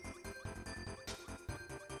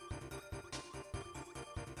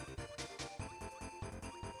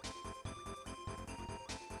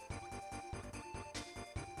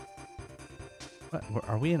 What,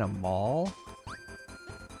 are we in a mall?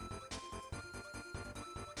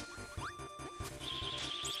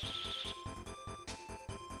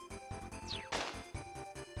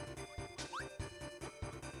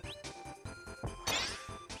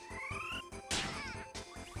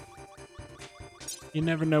 You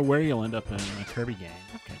never know where you'll end up in a Kirby game.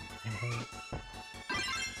 Okay.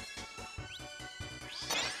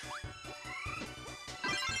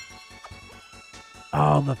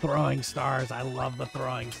 Oh, the throwing stars. I love the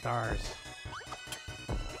throwing stars.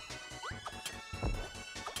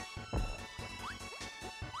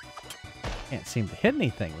 Can't seem to hit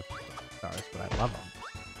anything with the stars, but I love them.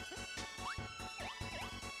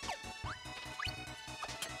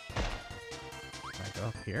 Can I go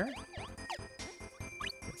up here?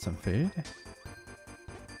 Get some food.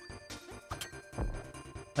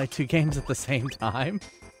 Play 2 games at the same time?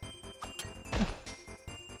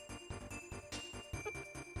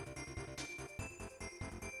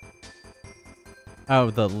 Oh,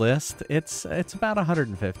 the list? It's about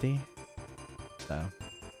 150. So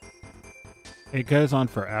It goes on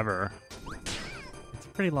forever. it's a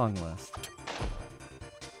pretty long list.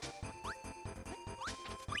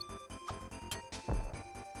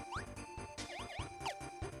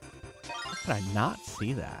 How could I not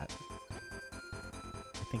see that?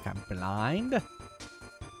 I think I'm blind?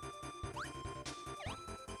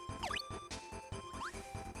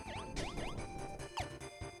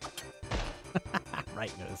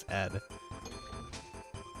 Right in his head.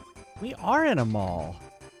 We are in a mall.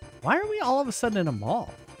 Why are we all of a sudden in a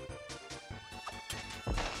mall?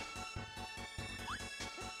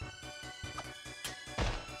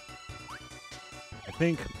 I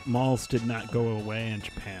think malls did not go away in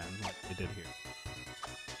Japan like they did here.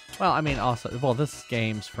 Well, I mean, also, well, this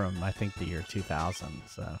game's from, I think, the year 2000,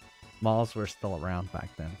 so malls were still around back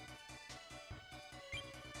then.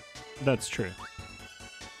 That's true.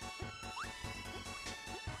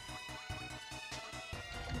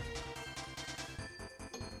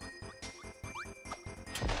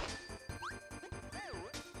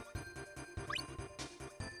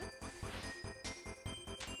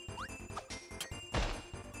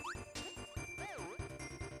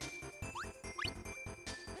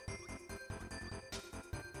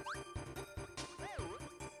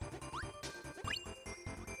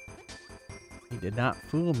 He did not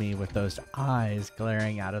fool me with those eyes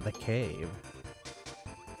glaring out of the cave.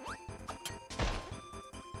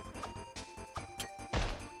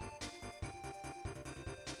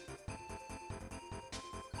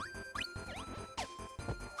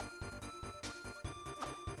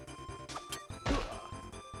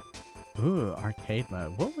 Ooh, arcade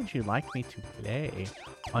mode. What would you like me to play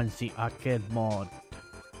on the arcade mode?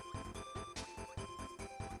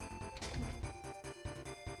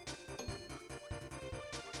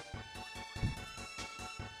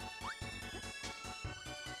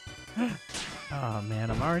 Oh man,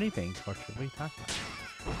 I'm already being tortured. What are you talking about?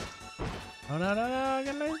 Oh no, no, no, I'm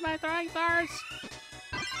gonna lose my throwing stars!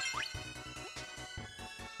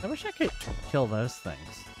 I wish I could kill those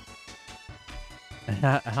things.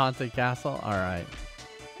 Haunted castle? Alright.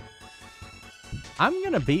 I'm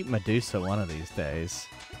gonna beat Medusa one of these days.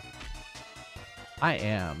 I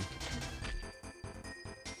am.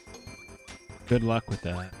 Good luck with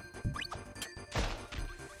that.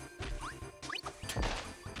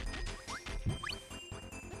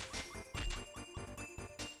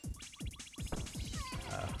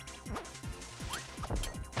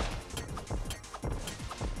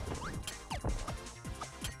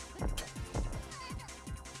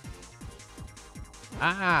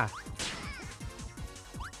 Ah!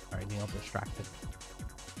 Sorry, Neil distracted.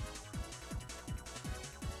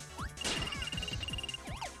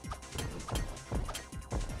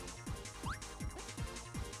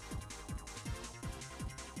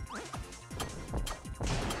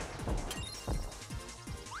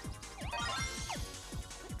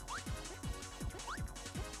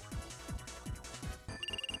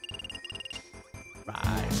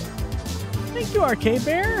 Bye. Thank you, Arcade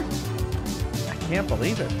Bear! Can't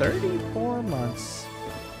believe it. 34 months.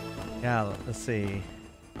 Yeah, let's see.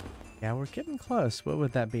 Yeah, we're getting close. What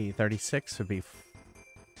would that be? 36 would be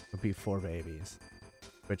 4 babies.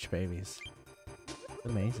 Which babies?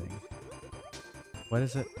 Amazing. What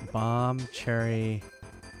is it? Bomb cherry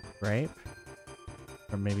grape?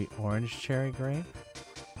 Or maybe orange cherry grape?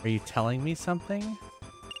 Are you telling me something?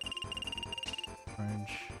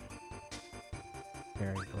 Orange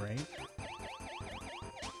cherry grape.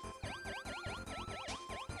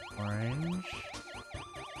 Orange.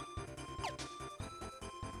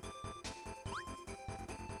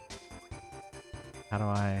 How do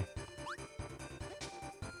I...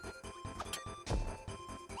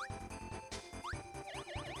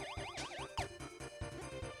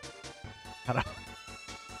 How do I...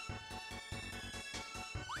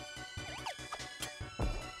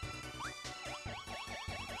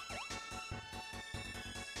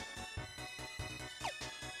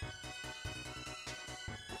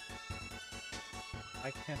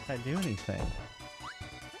 Why can't I do anything?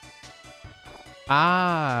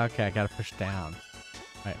 Ah, okay, I gotta push down.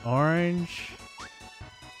 Alright, orange.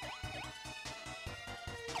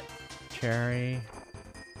 Cherry.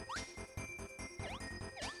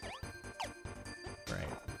 Great.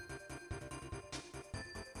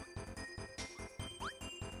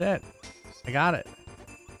 That's it. I got it.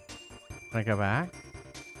 Can I go back?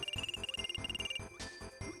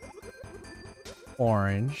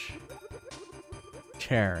 Orange.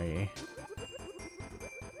 Cherry.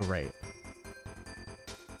 Grape.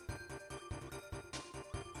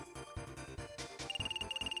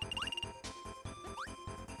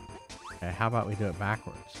 Okay, how about we do it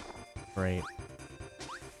backwards? Grape.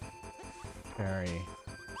 Cherry.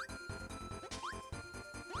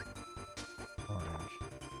 Orange.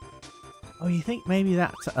 Oh, you think maybe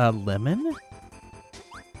that's a lemon?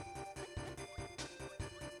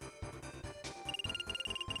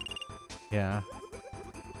 Yeah.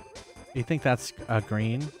 You think that's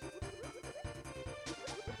green?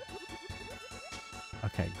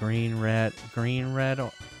 Okay, green, red,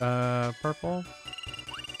 purple.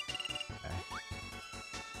 Okay.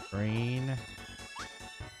 Green.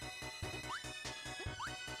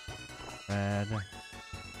 Red.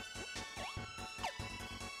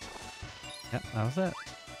 Yep, that was it.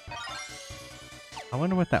 I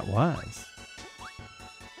wonder what that was.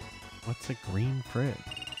 What's a green fruit?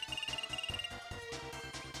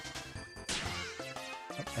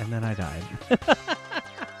 And then I died.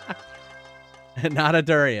 Not a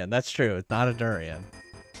durian. That's true. It's not a durian.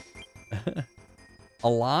 A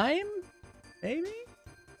lime? Maybe?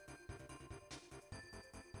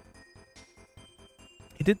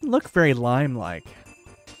 It didn't look very lime-like.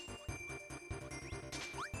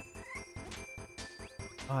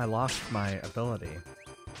 Oh, I lost my ability.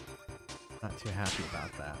 Not too happy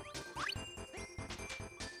about that.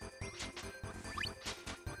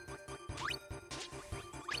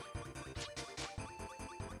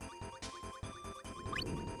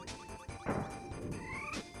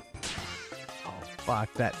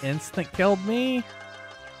 Fuck, that instant killed me?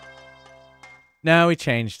 No, we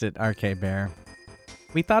changed it, Arcade Bear.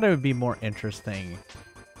 We thought it would be more interesting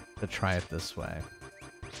to try it this way.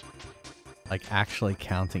 Like, actually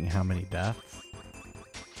counting how many deaths.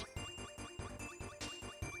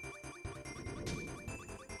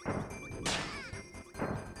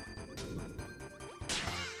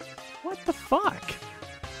 What the fuck?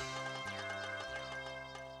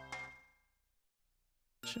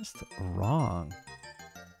 Just wrong.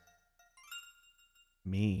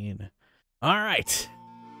 Mean. All right.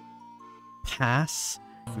 Pass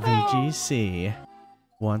VGC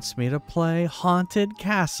wants me to play Haunted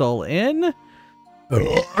Castle in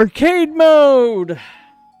arcade mode.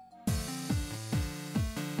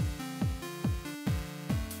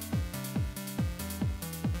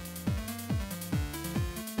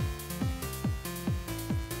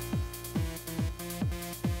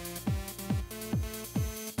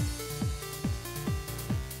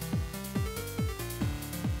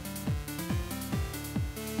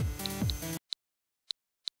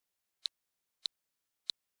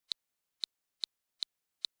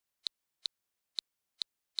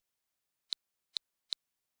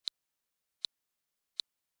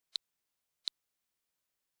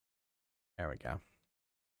 There we go.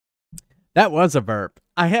 That was a burp.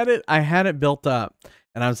 I had it built up,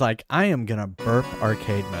 and I was like, I am gonna burp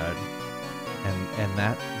arcade mode. And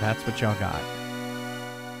that's what y'all got.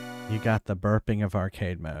 You got the burping of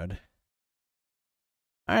arcade mode.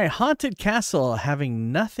 Alright, Haunted Castle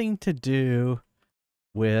having nothing to do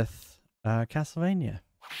with Castlevania.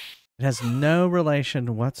 It has no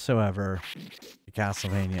relation whatsoever to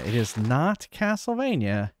Castlevania. It is not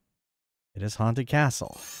Castlevania. It is Haunted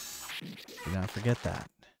Castle. Do not forget that.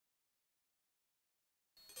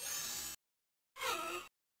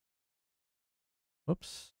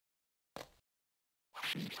 Whoops.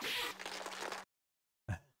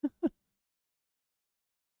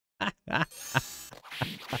 I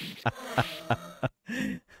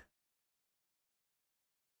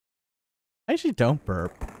usually don't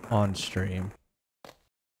burp on stream,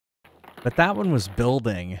 but that one was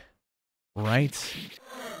building right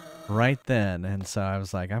then, and so I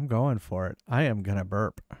was like, I'm going for it. I am gonna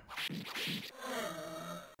burp.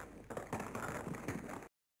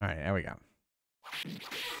 All right, there we go.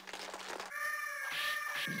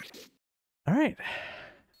 All right,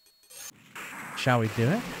 shall we do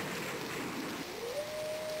it?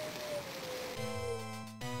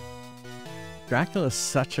 Dracula's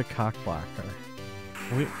such a cockblocker.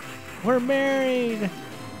 We're married.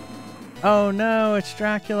 Oh no, it's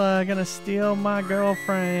Dracula gonna steal my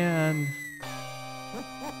girlfriend.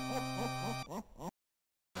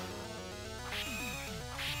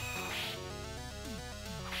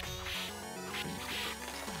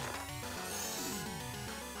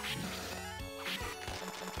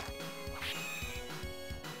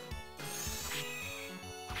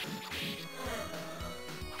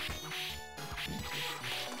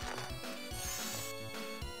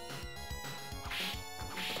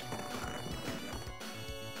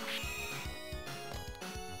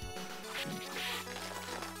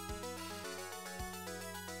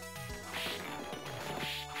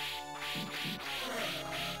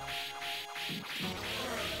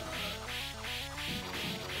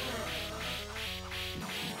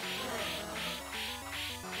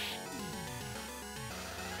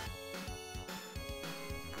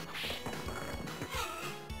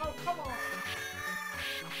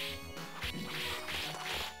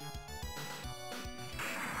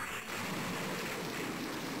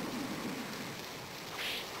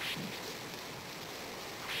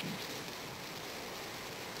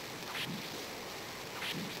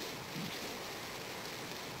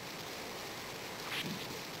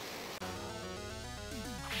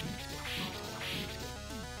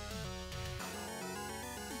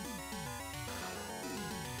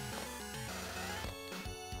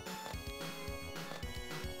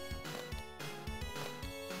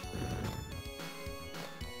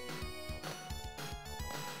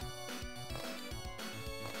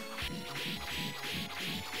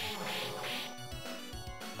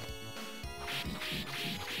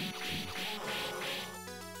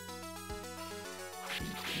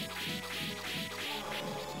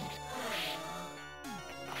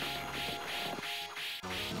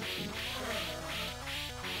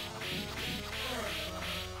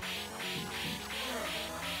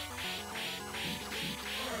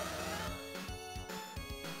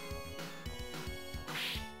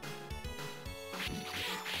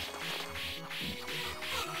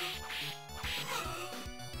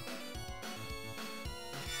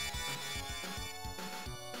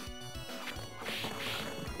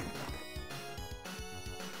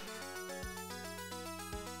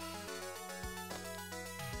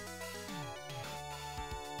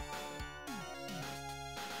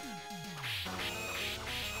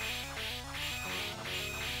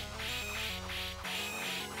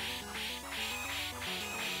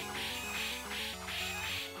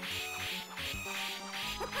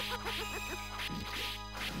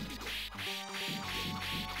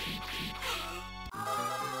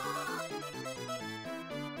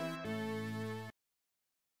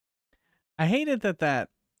 I hated that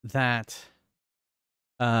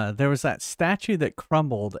there was that statue that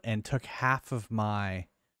crumbled and took half of my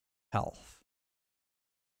health.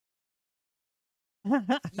 You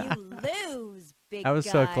lose, big I was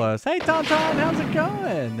guy. so close. Hey, Tauntaun, how's it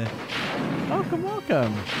going? Welcome,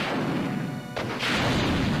 welcome.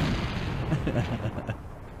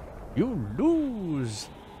 You lose.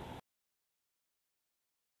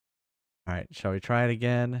 All right, shall we try it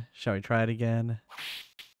again? Shall we try it again?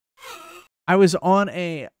 I was on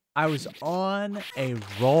a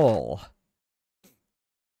roll.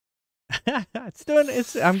 I'm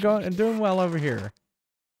doing well over here.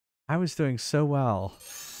 I was doing so well.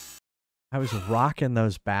 I was rocking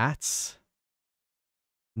those bats.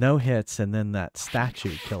 No hits, and then that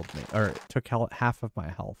statue killed me, or took half of my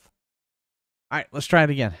health. All right, let's try it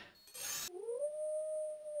again.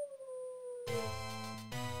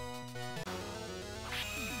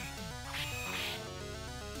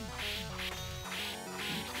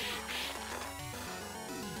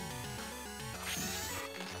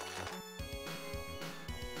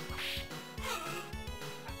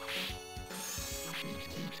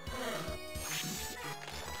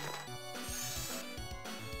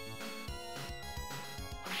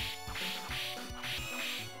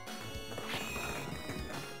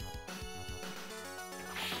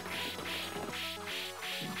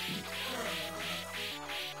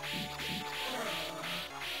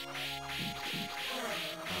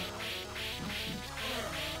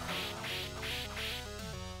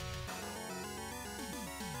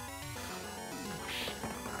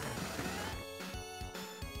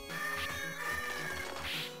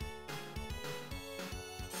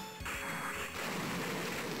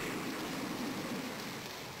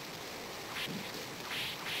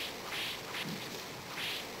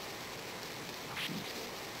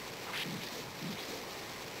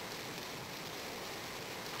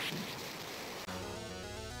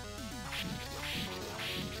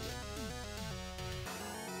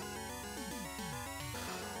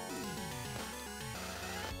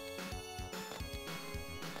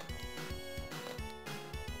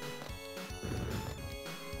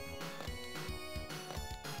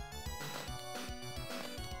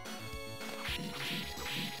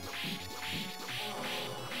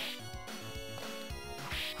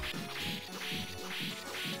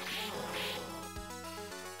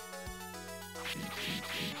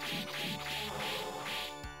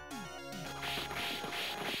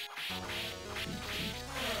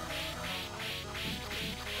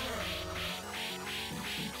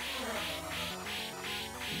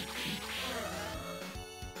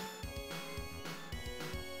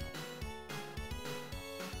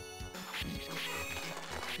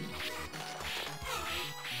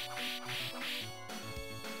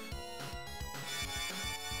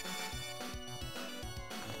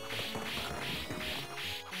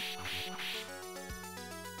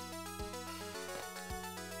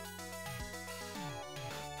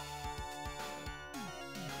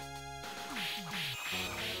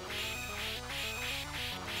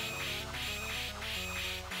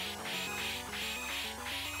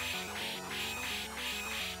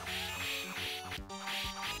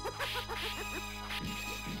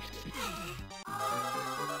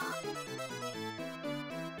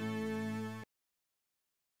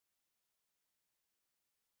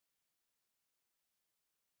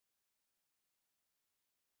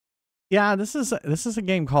 Yeah, this is a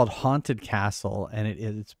game called Haunted Castle, and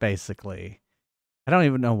it's basically, I don't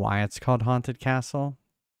even know why it's called Haunted Castle.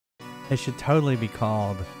 It should totally be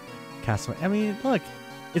called Castle. I mean, look,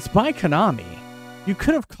 it's by Konami. You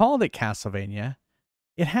could have called it Castlevania.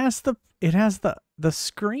 It has the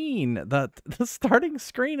screen, the starting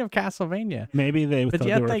screen of Castlevania. Maybe but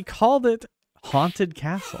yet they called it Haunted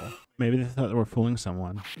Castle. Maybe they thought they were fooling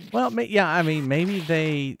someone. Well, yeah, I mean, maybe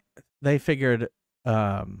they figured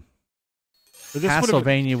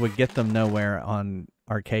Castlevania would get them nowhere on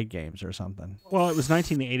arcade games or something. Well, it was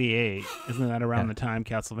 1988. Isn't that around the time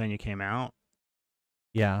Castlevania came out?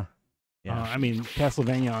 Yeah. Yeah. I mean,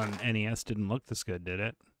 Castlevania on NES didn't look this good, did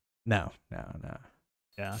it? No.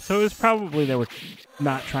 Yeah. So it was probably they were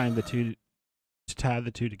not trying to tie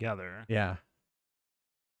the two together. Yeah.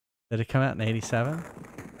 Did it come out in 87?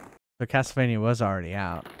 So Castlevania was already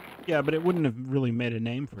out. Yeah, but it wouldn't have really made a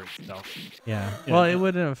name for itself. Yeah. Well, it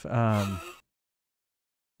wouldn't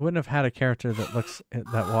have had a character that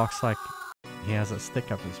walks like he has a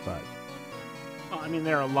stick up his butt. Well, I mean,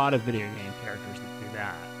 there are a lot of video game characters that do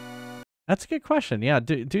that. That's a good question. Yeah,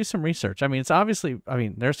 do some research. I mean, it's obviously,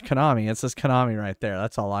 there's Konami. It says Konami right there.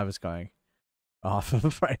 That's all I was going off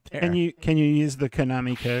of right there. Can you use the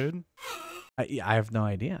Konami code? I have no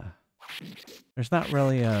idea. There's not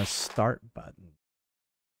really a start button.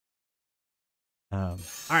 All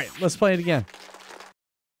right, let's play it again.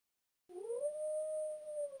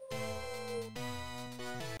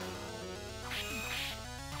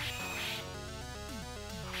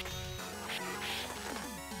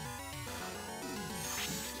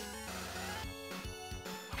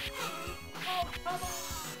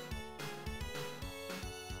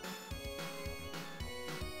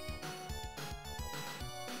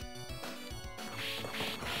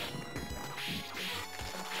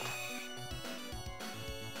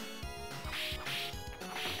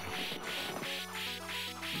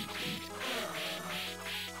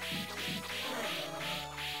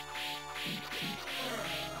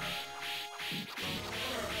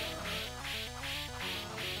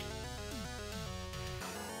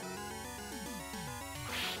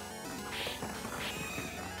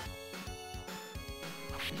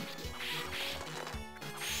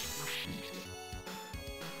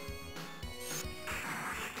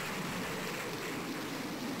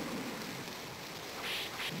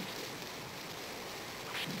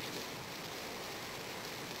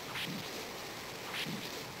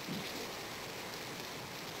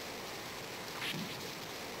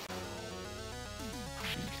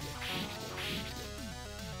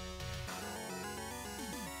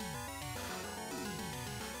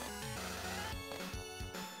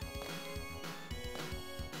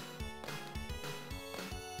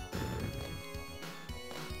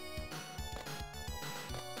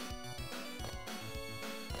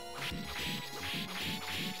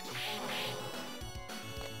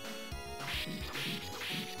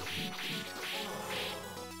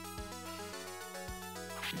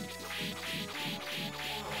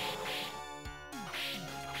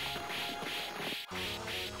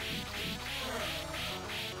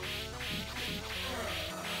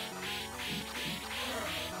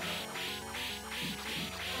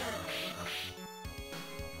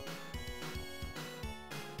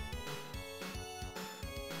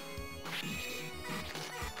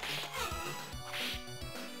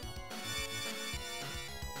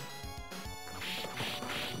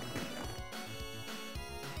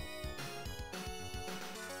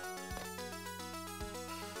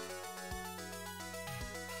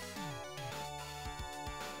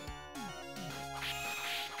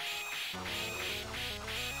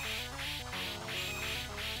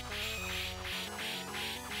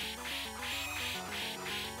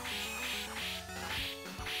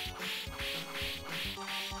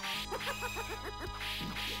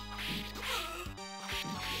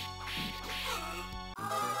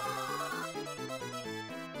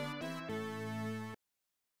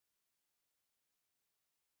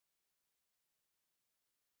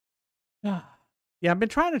 Yeah, I've been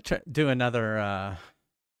trying to do another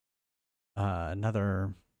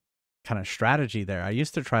another kind of strategy there. I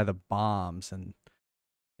used to try the bombs, and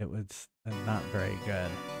it was not very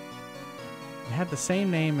good. It had the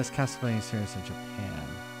same name as Castlevania series in Japan.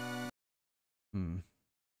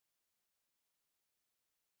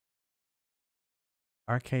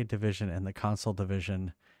 Arcade division and the console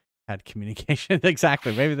division had communication.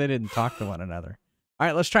 Exactly. Maybe they didn't talk to one another. All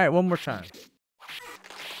right, let's try it one more time.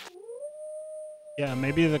 Yeah,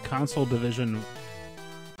 maybe the console division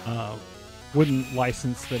wouldn't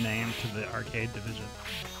license the name to the arcade division.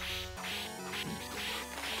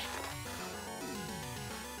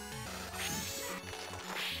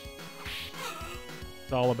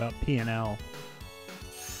 It's all about P&L.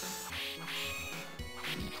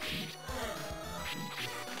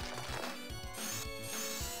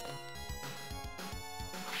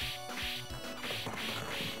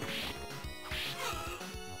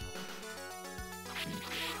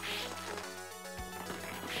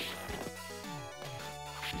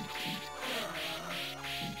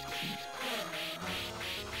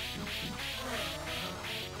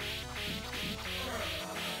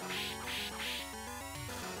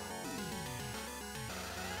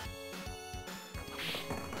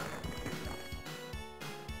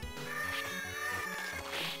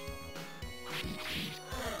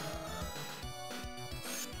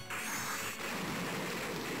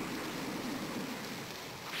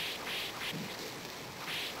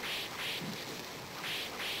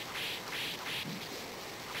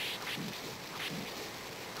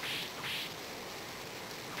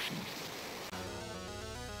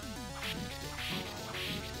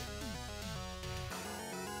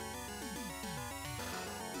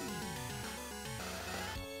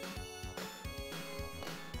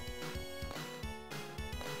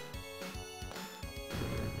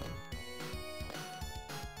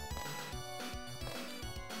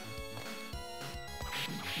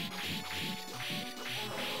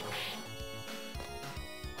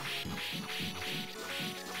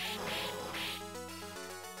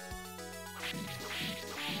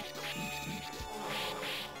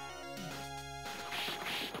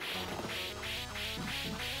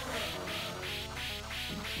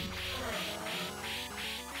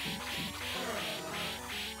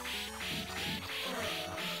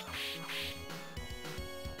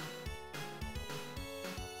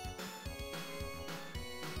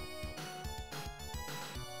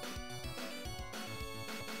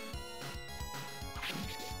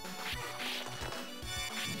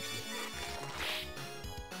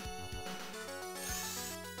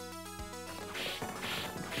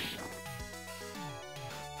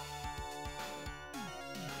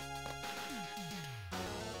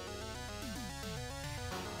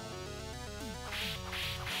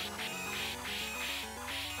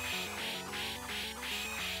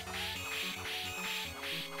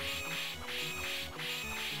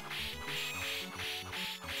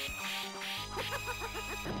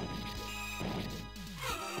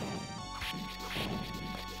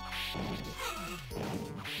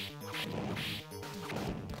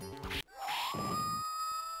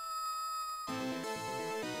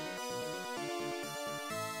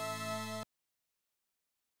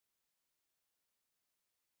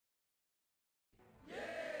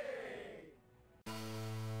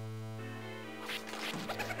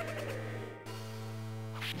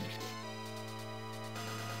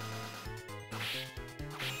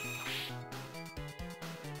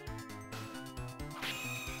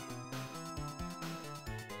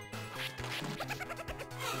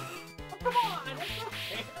 Come on, it's not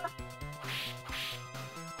fair.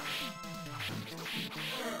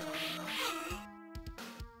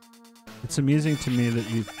 It's amusing to me that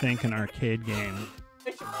you think an arcade game.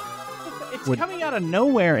 It's coming out of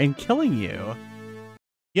nowhere and killing you.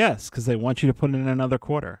 Yes, because they want you to put in another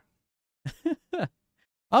quarter.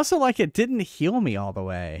 Also, like, it didn't heal me all the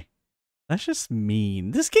way. That's just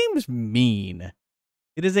mean. This game is mean.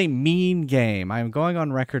 It is a mean game. I'm going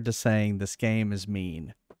on record to saying this game is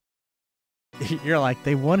mean. You're like,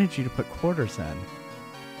 they wanted you to put quarters in.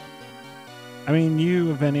 I mean,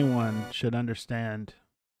 you, of anyone, should understand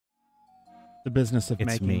the business of It's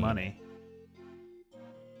making mean. money.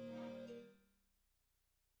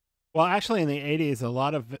 Well, actually, in the 80s, a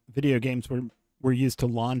lot of video games were used to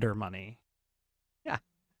launder money. Yeah.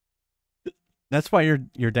 That's why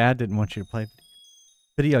your dad didn't want you to play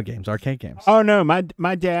video games, arcade games. Oh, no,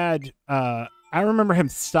 my dad, I remember him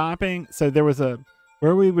stopping. So there was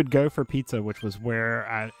where we would go for pizza, which was where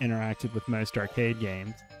I interacted with most arcade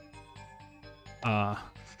games.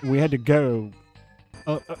 We had to go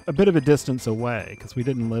a bit of a distance away because we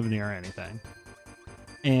didn't live near anything.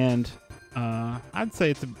 And I'd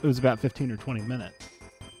say it was about 15 or 20 minutes.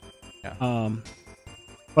 Yeah.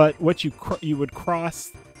 But what you would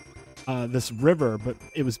cross this river, but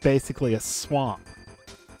it was basically a swamp.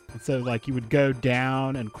 And so, like, you would go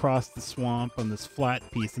down and cross the swamp on this flat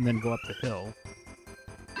piece and then go up the hill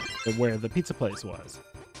to where the pizza place was.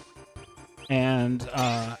 And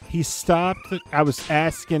he stopped. I was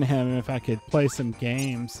asking him if I could play some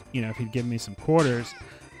games, if he'd give me some quarters.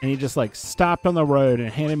 And he just, like, stopped on the road and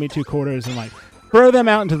handed me 2 quarters and, like, throw them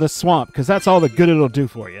out into the swamp because that's all the good it'll do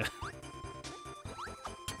for you.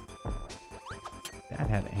 Dad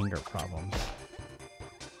had anger problems.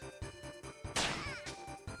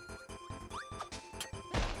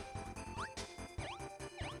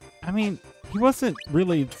 I mean, he wasn't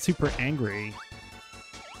really super angry.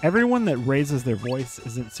 Everyone that raises their voice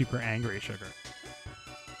isn't super angry, Sugar.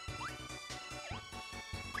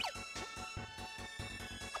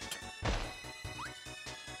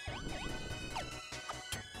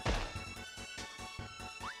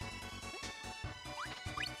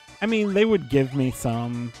 I mean, they would give me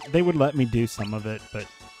some. They would let me do some of it, but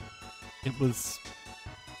it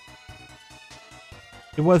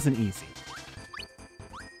wasn't easy.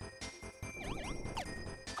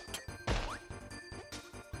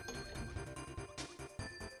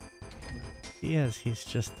 He is. He's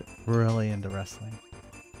just really into wrestling.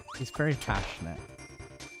 He's very passionate.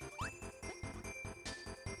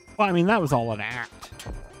 Well, I mean, that was all an act.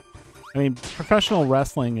 I mean, professional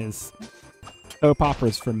wrestling is soap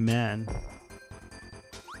operas for men.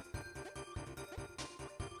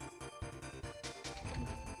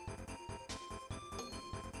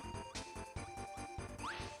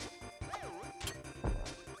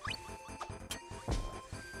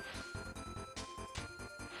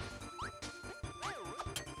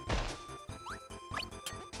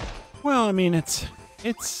 Well, I mean, it's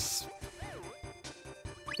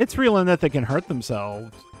real in that they can hurt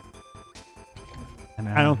themselves.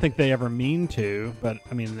 I don't think they ever mean to, but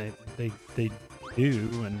I mean, they do,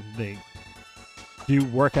 and they do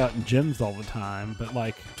work out in gyms all the time, but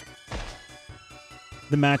like,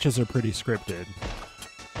 the matches are pretty scripted.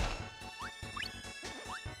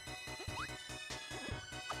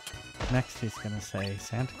 Next, he's going to say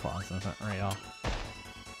Santa Claus isn't real.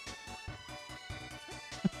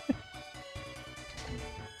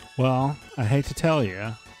 Well, I hate to tell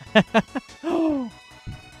you.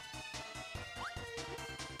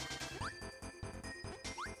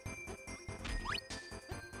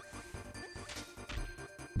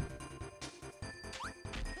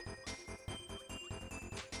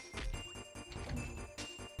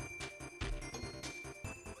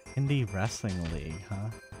 Indie Wrestling League, huh?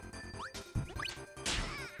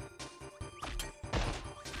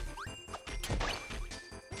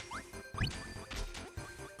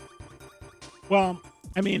 Well,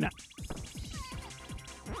 I mean,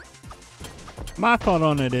 my thought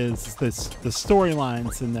on it is the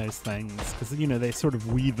storylines in those things, because, they sort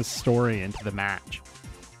of weave a story into the match.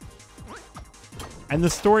 And the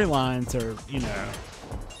storylines are,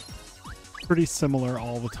 pretty similar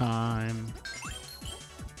all the time.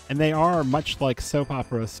 And they are much like soap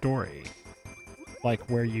opera story, like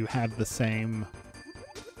where you have the same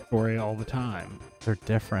story all the time. They're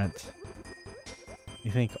different.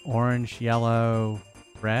 You think orange, yellow,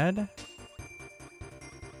 red?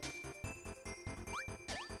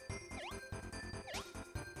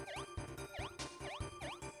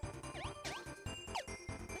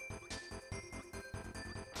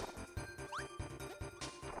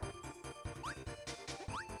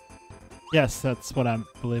 Yes, that's what I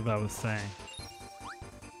believe I was saying.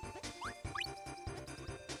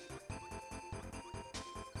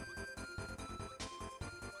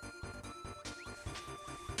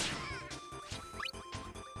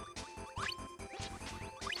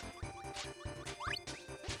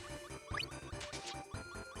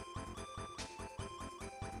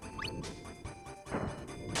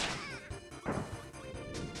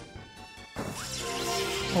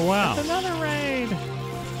 Oh, wow. That's another raid.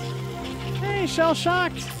 Hey, Shell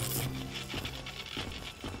Shock.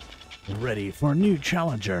 Ready for a new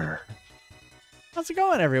challenger. How's it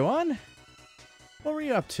going, everyone? What were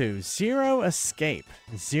you up to? Zero Escape.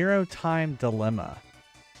 Zero Time Dilemma.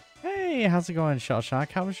 Hey, how's it going, Shell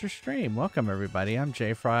Shock? How was your stream? Welcome, everybody. I'm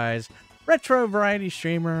Jay Fry's retro variety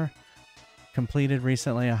streamer. Completed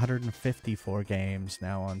recently 154 games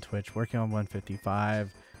now on Twitch. Working on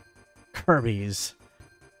 155.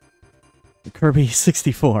 Kirby's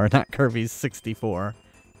 64, not Kirby's 64.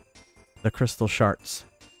 The Crystal Shards.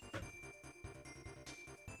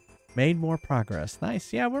 Made more progress.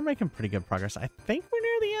 Nice. Yeah, we're making pretty good progress. I think we're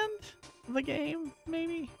near the end of the game,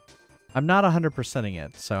 maybe? I'm not 100%ing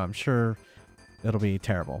it, so I'm sure it'll be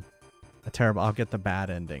terrible. I'll get the bad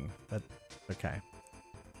ending, but okay.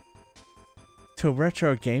 To a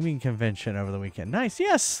retro gaming convention over the weekend. Nice.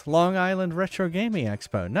 Yes, Long Island Retro Gaming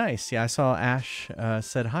Expo. Nice. Yeah, I saw Ash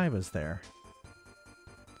said hi was there.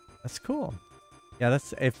 That's cool. Yeah,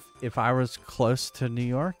 that's if I was close to New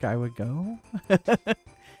York, I would go.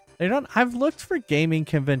 I've looked for gaming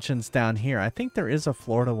conventions down here. I think there is a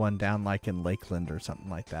Florida one down like in Lakeland or something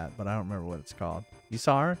like that, but I don't remember what it's called. You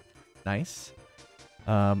saw her? Nice.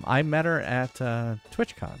 I met her at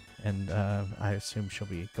TwitchCon, and I assume she'll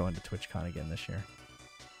be going to TwitchCon again this year.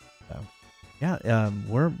 So, yeah,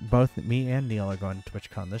 we're both, me and Neil are going to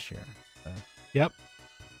TwitchCon this year. So. Yep.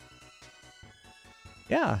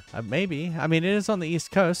 Yeah, maybe. I mean, it is on the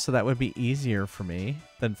East Coast, so that would be easier for me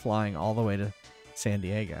than flying all the way to San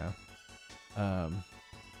Diego. But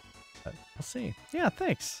we'll see. Yeah,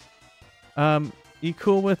 thanks. You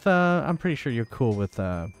cool with, I'm pretty sure you're cool with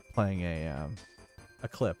playing a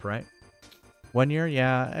clip, right? 1 year?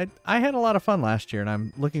 Yeah, I had a lot of fun last year, and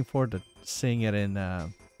I'm looking forward to seeing it in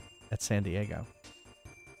at San Diego.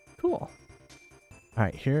 Cool. All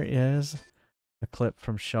right, here is a clip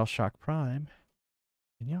from Shell Shock Prime,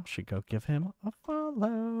 and y'all should go give him a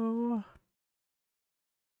follow.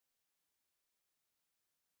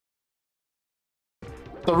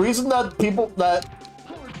 The reason that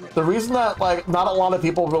like not a lot of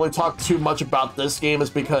people really talk too much about this game is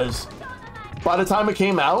because by the time it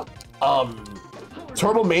came out,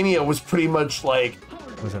 Turbo Mania was pretty much like,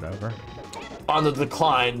 was it over? On the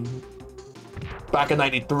decline back in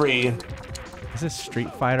 '93. Is this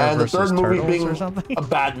Street Fighter and versus the third movie Turtles being or something? a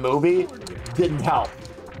bad movie didn't help.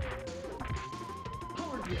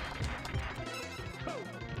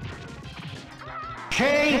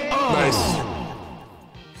 KO! Nice.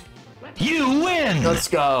 You win! Let's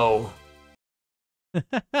go.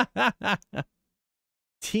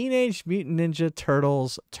 Teenage Mutant Ninja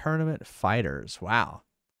Turtles Tournament Fighters. Wow.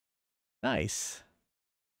 Nice.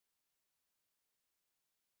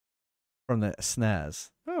 From the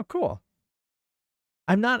SNES. Oh, cool.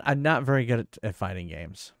 I'm not very good at fighting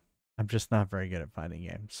games. I'm just not very good at fighting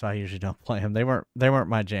games, so I usually don't play them. They weren't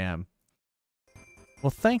my jam.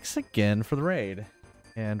 Well, thanks again for the raid.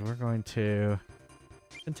 And we're going to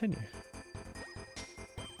continue.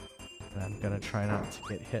 And I'm gonna try not to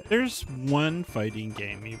get hit. There's one fighting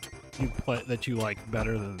game you play that you like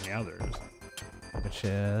better than the others. Which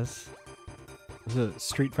is it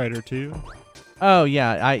Street Fighter 2? Oh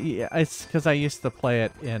yeah, it's because I used to play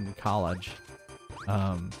it in college,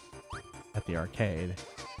 at the arcade.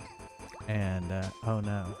 And oh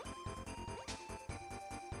no,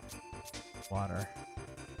 water.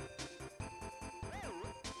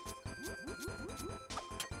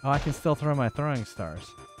 Oh, I can still throw my throwing stars.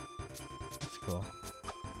 That's cool.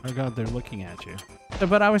 Oh god, they're looking at you.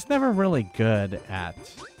 But I was never really good at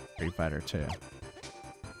Street Fighter 2.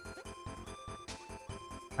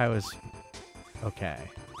 I was okay.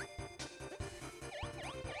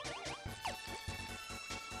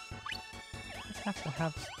 You have to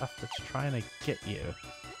have stuff that's trying to get you.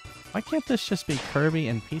 Why can't this just be Kirby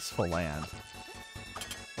and Peaceful Land?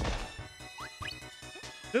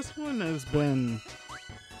 This one has been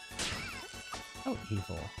so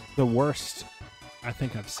evil. The worst I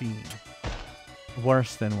think I've seen.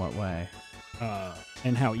 Worse than what way?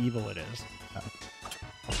 And how evil it is.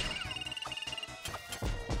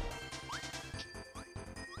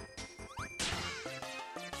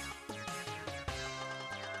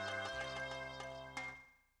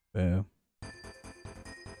 Boo.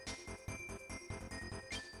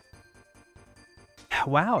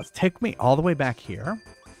 Wow, it took me all the way back here.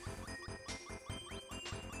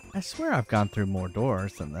 I swear I've gone through more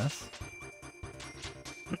doors than this.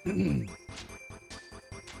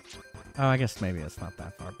 Oh, I guess maybe it's not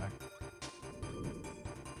that far back.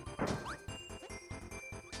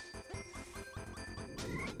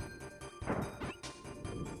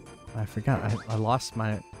 I forgot. I lost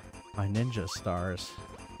my ninja stars.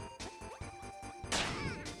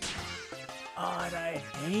 God, I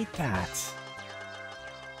hate that.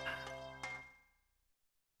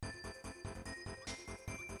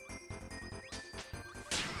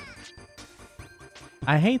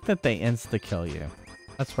 I hate that they insta-kill you.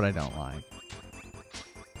 That's what I don't like.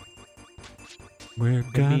 We're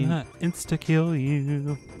gonna insta-kill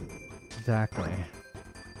you. Exactly.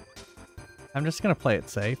 I'm just gonna play it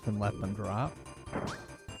safe and let them drop.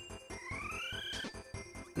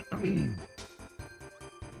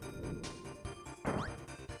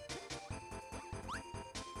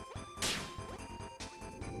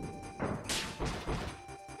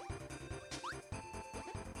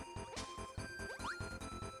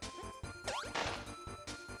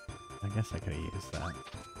 I guess I could have used that.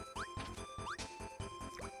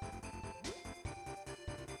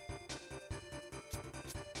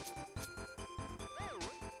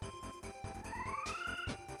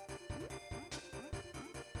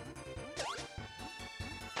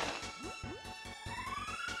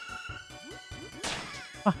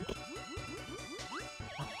 Fuck.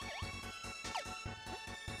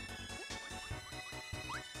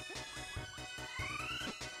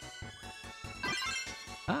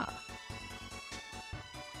 Ah.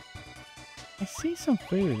 I see some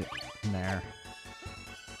food in there.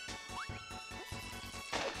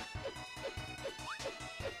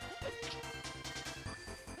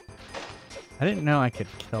 I didn't know I could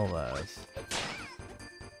kill those.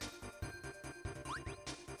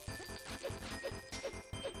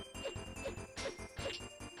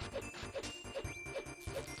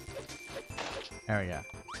 There we go.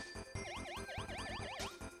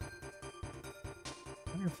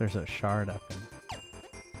 I wonder if there's a shard up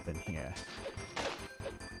in here.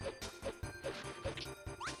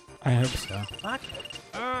 I hope so. Fuck.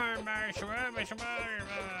 Oh, my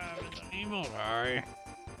evil guy.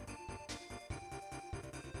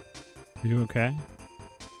 You okay?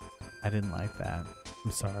 I didn't like that.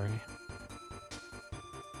 I'm sorry.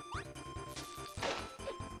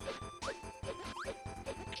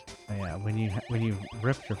 Oh, yeah, when you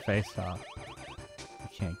rip your face off, you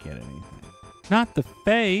can't get anything. Not the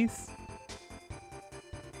face.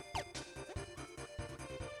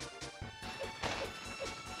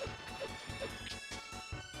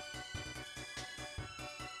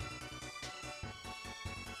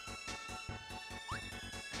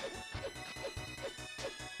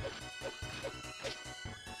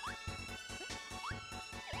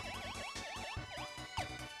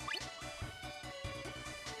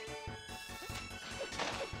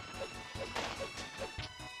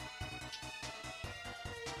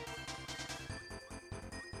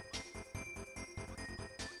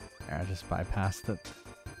 I just bypassed it.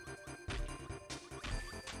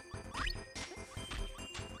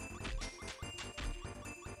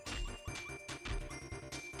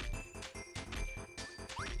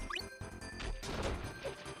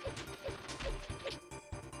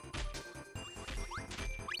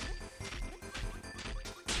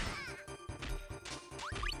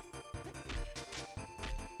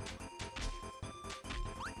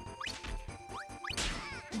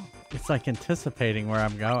 It's like anticipating where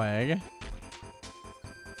I'm going.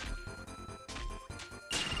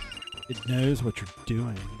 It knows what you're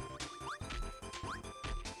doing.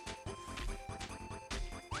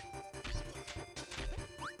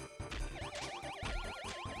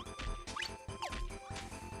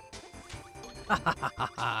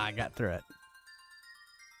 I got through it.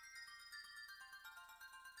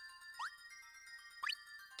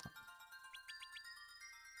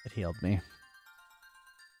 It healed me.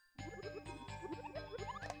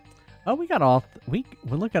 Oh, we got all. Well,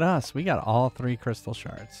 look at us. We got all 3 crystal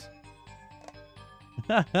shards.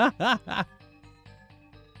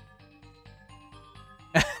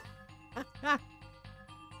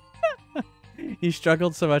 You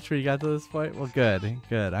struggled so much when you got to this point? Well, good.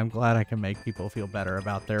 Good. I'm glad I can make people feel better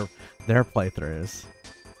about their playthroughs.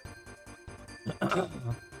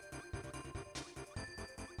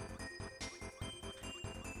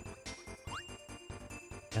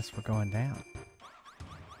 Guess we're going down.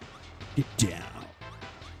 Get down.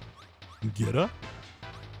 Get up.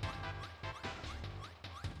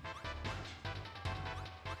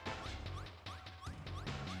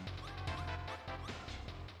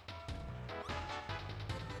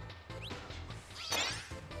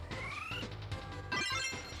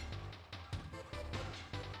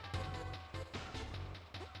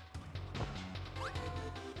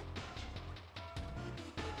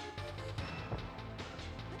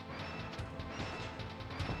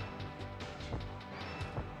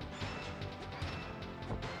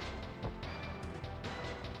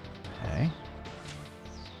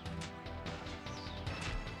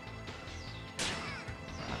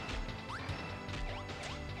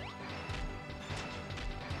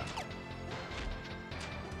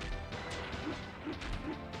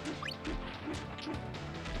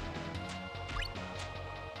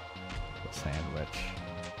 sandwich.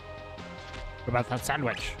 What about that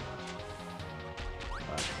sandwich?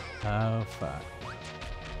 Oh, fuck.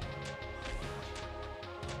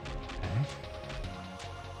 Okay.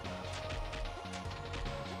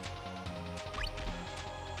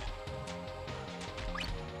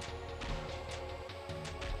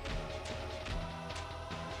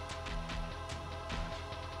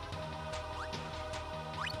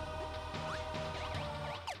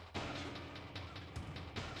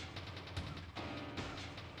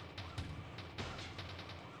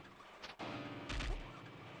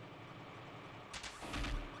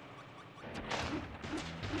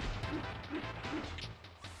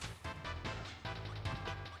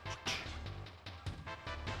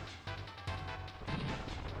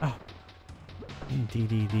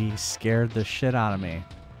 DDD scared the shit out of me.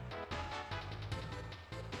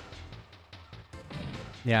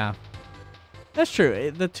 Yeah, that's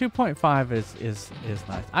true. The 2.5 is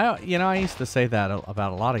nice. I used to say that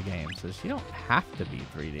about a lot of games. Is you don't have to be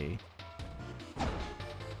 3D.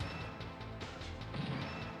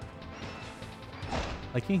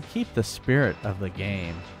 Like you can keep the spirit of the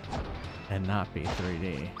game and not be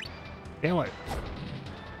 3D. Damn it.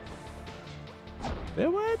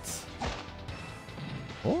 Spirit?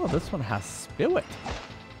 Oh, this one has spirit.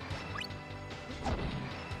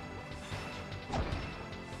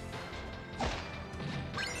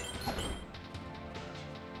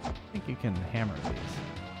 I think you can hammer these.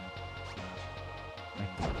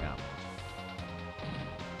 Make them jump.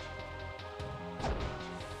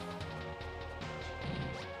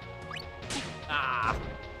 Ah!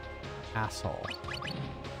 Asshole.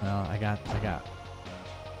 Well, I got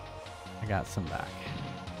some back.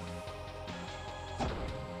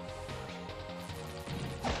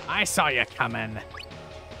 I saw you coming.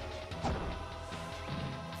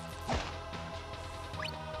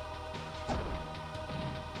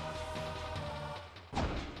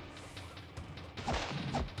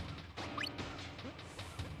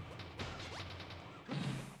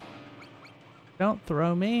 Don't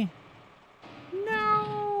throw me.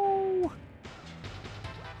 No.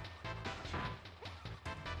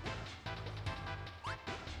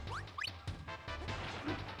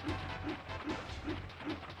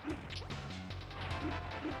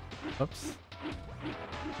 Oops.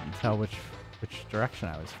 Couldn't tell which direction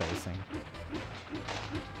I was facing.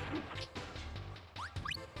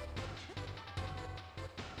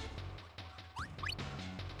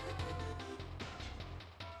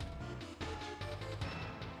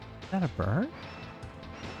 Is that a bird?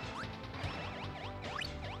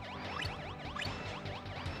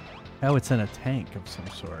 Oh, it's in a tank of some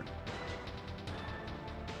sort.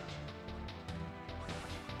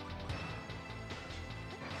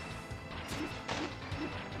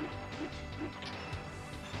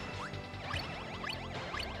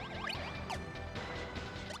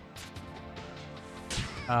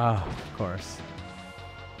 Oh, of course.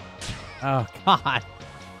 Oh, God.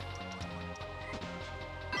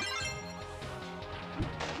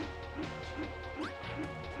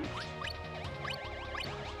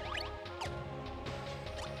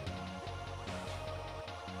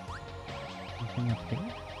 Anything up here?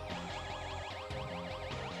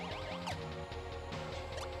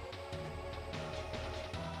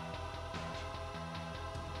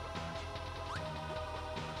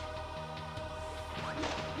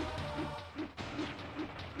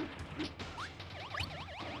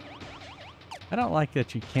 I don't like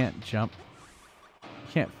that you can't jump. You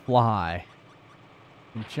can't fly.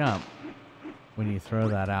 You can jump when you throw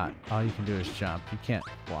that out. All you can do is jump. You can't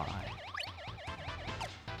fly.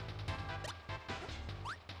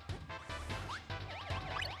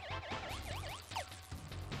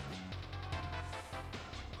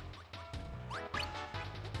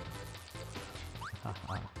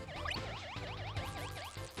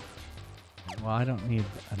 Well, I don't need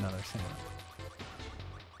another sandwich.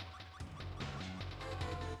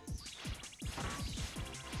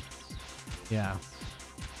 Yeah.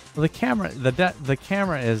 Well, the camera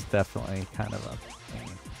is definitely kind of a pain.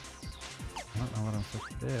 I don't know what I'm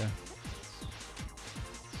supposed to do.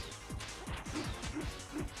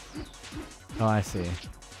 Oh, I see.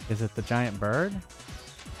 Is it the giant bird?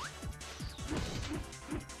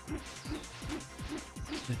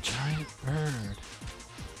 The giant bird.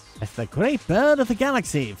 It's the great bird of the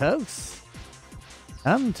galaxy, folks.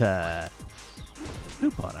 Come to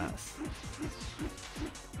poop on us.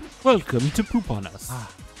 Welcome to Poop on Us.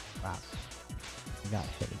 Ah, wow. You got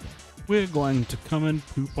hit again. We're going to come and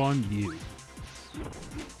poop on you.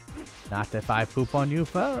 Not if I poop on you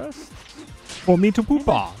first. For me to poop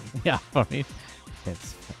on. Yeah, for me.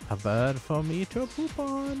 It's a bird for me to poop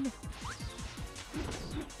on.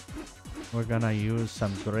 We're gonna use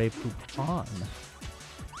some Grey Poupon.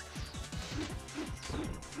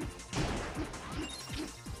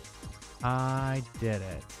 I did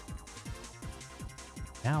it.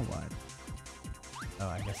 Now what? Oh,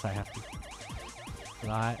 I guess I have to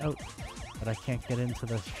fly. Oh, but I can't get into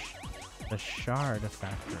the shard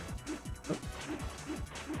factory. Oh.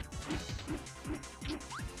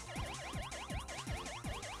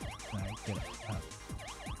 Can I get up?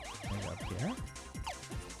 Can I go up here?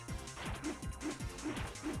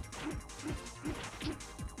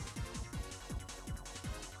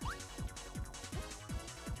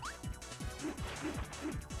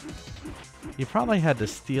 You probably had to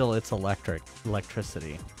steal its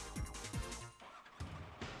electricity.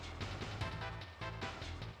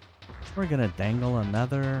 We're gonna dangle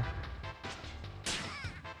another.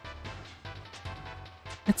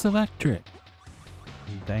 It's electric.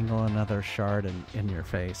 Dangle another shard in your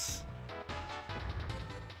face.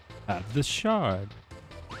 Have the shard.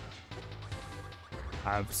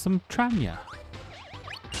 Have some Tranya.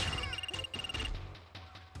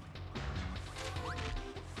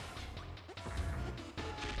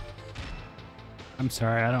 I'm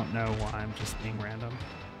sorry, I don't know why I'm just being random.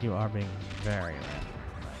 You are being very random.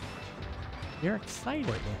 You're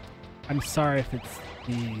excited. I'm sorry if it's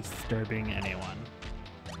disturbing anyone.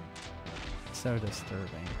 So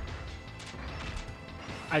disturbing.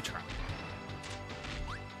 I try.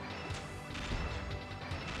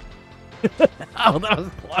 Oh, that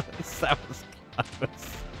was close. That was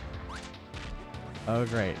close. Oh,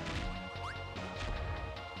 great.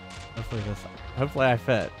 Hopefully I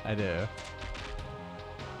fit. I do.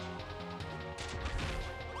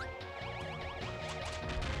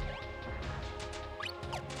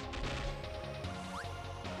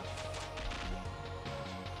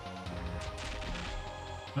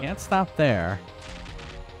 Can't stop there.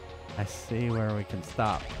 I see where we can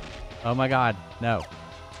stop. Oh my god, no.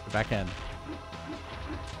 Get back in.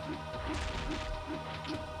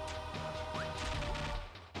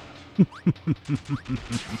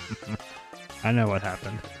 I know what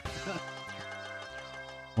happened.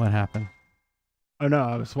 What happened? Oh no,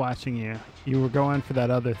 I was watching you. You were going for that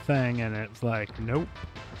other thing and it's like, nope.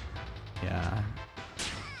 Yeah.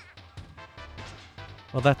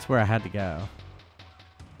 Well, that's where I had to go.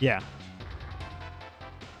 Yeah.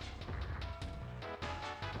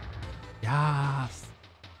 Yes.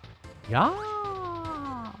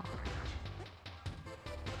 Yeah.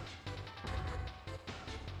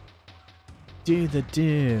 Do the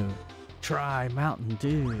do. Try Mountain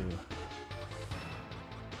Dew.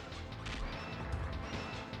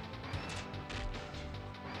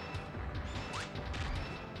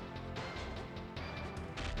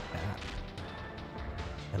 Yeah.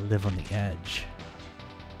 I live on the edge.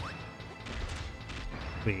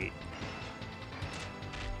 Wait.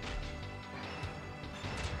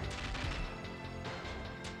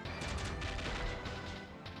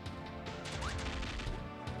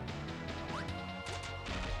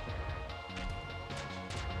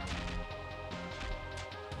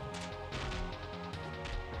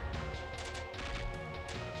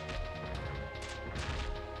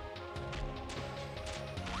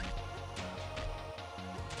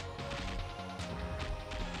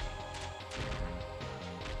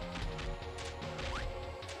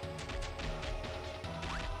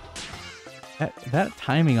 That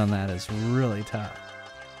timing on that is really tough.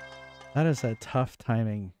 That is a tough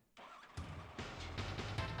timing.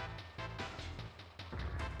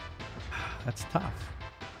 That's tough.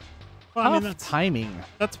 Well, I mean, that's timing.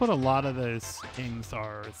 That's what a lot of those games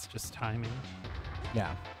are. It's just timing.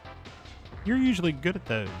 Yeah. You're usually good at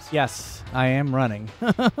those. Yes, I am running.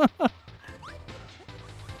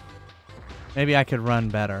 Maybe I could run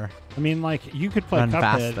better. I mean, like, you could play Run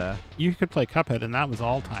Cuphead. faster. You could play Cuphead, and that was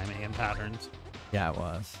all timing and patterns. Yeah, it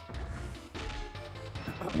was.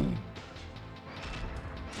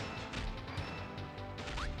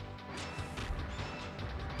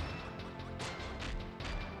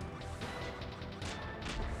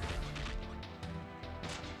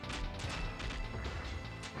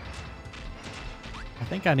 I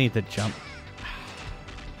think I need to jump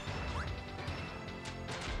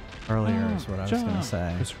earlier is what I was going to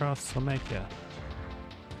say. Crisscross will make ya.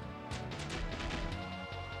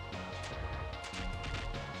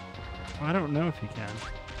 I don't know if he can.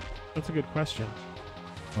 That's a good question.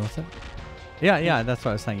 What was it? Yeah, that's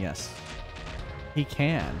what I was saying, yes. He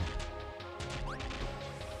can.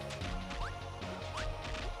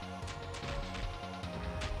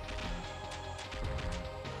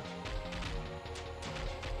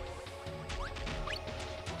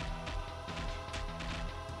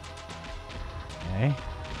 Okay.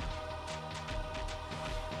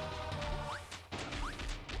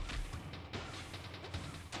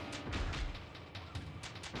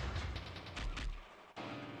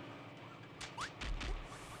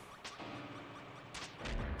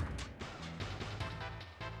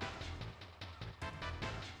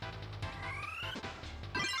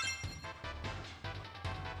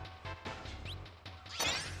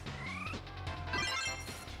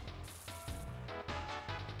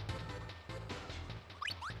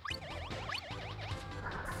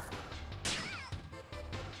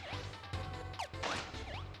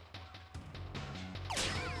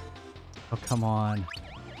 Oh, come on.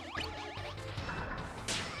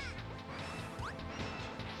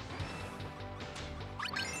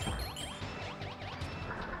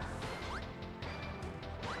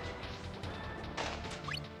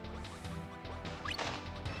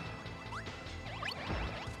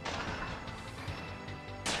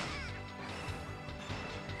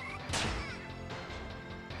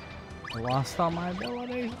 I lost all my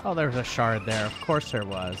abilities. Oh, there's a shard there. Of course there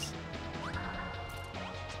was.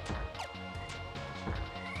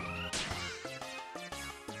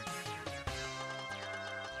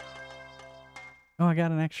 Oh, I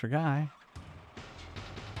got an extra guy.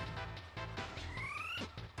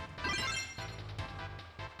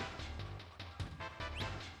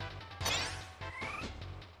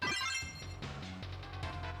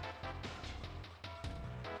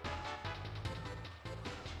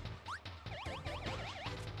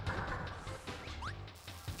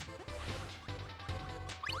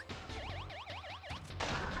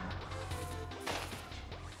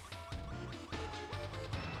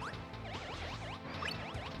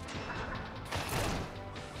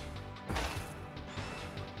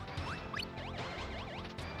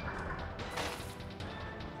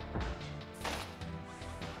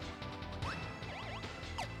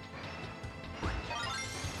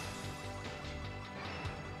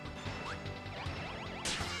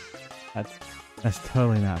 That's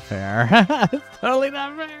totally not fair. It's totally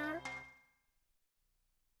not fair.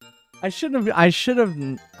 I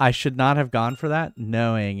should not have gone for that,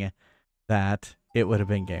 knowing that it would have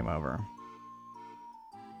been game over.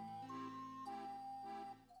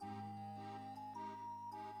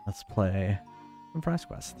 Let's play some Prize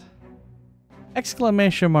Quest.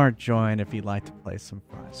 Exclamation mark join if you'd like to play some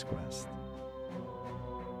Prize Quest.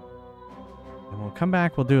 And we'll come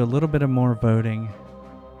back, we'll do a little bit of more voting.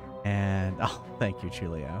 And oh, thank you,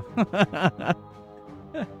 Chulio.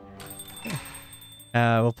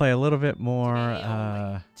 We'll play a little bit more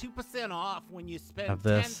 2% off when you spend of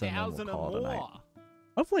this, and then we'll call it a night.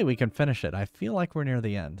 Hopefully, we can finish it. I feel like we're near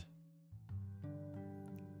the end.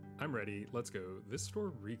 I'm ready. Let's go. This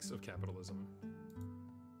store reeks of capitalism.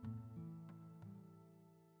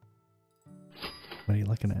 What are you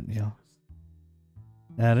looking at, Neil?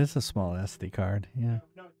 That is a small SD card. Yeah.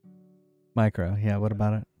 Micro. Yeah. What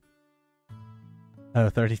about it? Oh,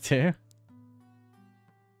 32?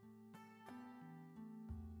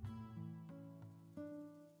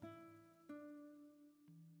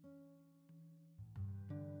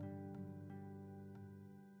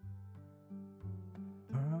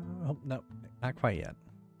 Oh, no. Not quite yet.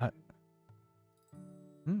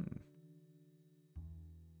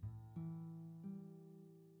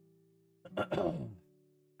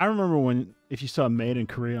 I remember when, if you saw Made in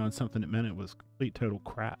Korea on something, it meant it was complete total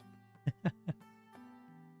crap.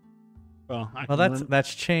 Well,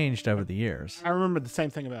 that's changed over the years. I remember the same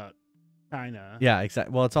thing about China. Yeah,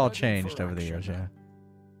 exactly. Well, it's all changed over the years, yeah.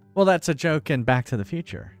 Well, that's a joke in Back to the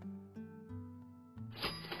Future.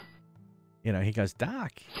 You know, he goes,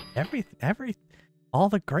 Doc, all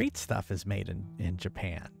the great stuff is made in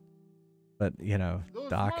Japan. But, you know,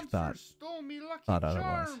 Doc thought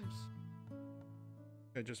otherwise.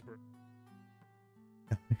 I just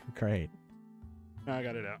Great. No, I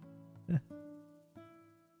got it out.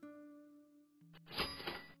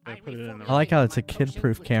 I like how it's a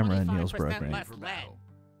kid-proof camera in Neil's program.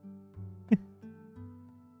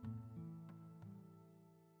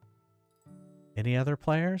 Any other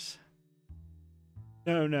players?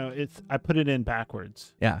 No, I put it in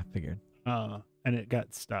backwards. Yeah, I figured. And it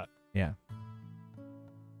got stuck. Yeah.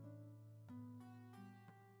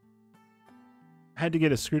 I had to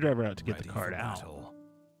get a screwdriver out to get the card out.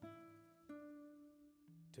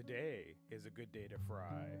 Today is a good day to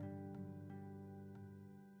fry.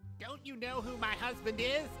 Don't you know who my husband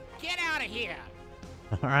is? Get out of here!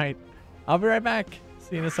 All right. I'll be right back.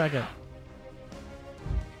 See you in a second.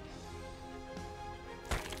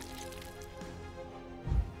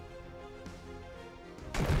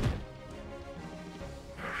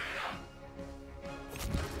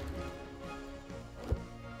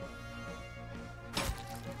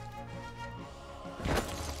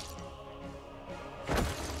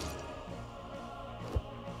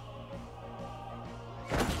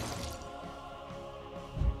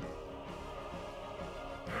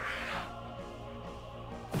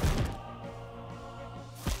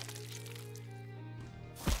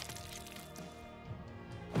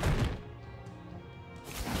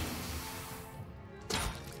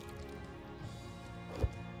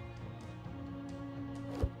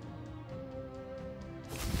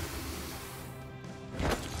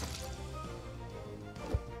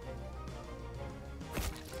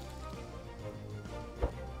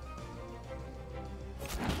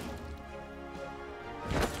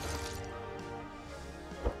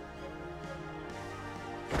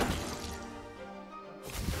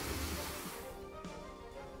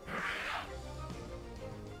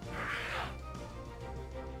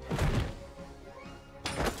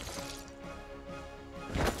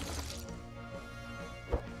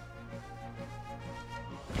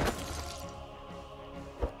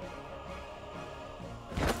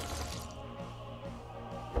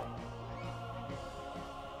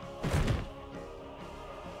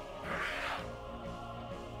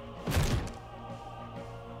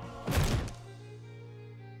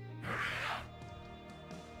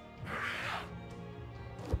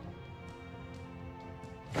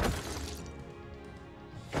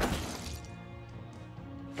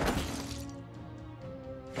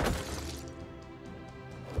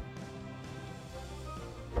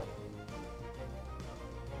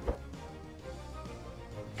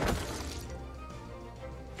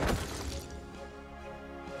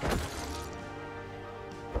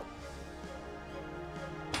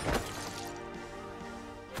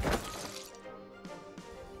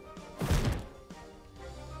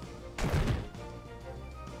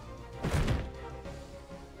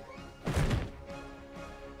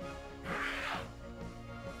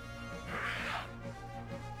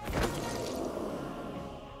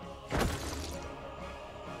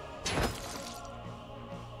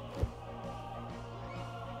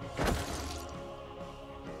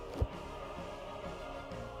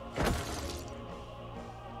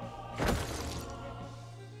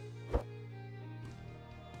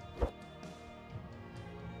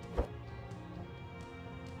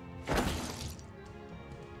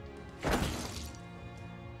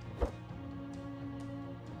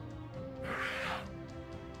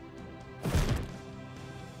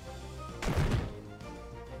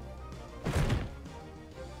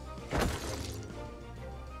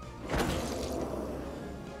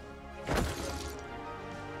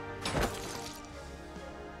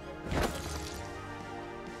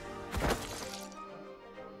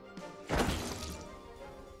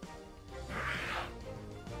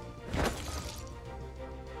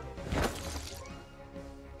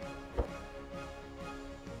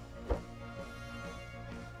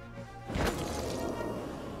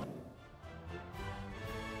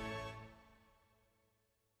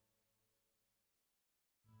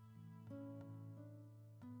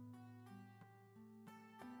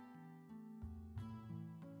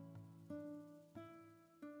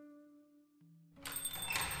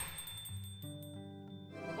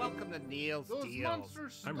 Welcome to Neil's Those Deals.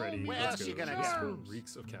 monsters stole I'm ready. me Where Let's else go. you gonna This go? store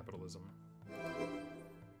reeks of capitalism.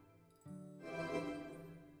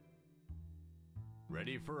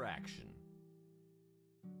 Ready for action.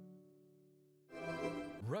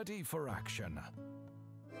 Ready for action.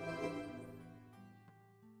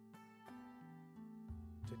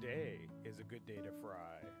 Today is a good day to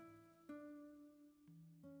fry.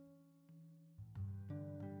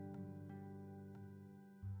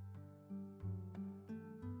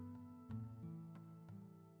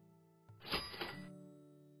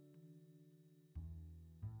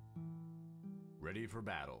 Ready for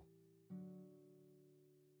battle.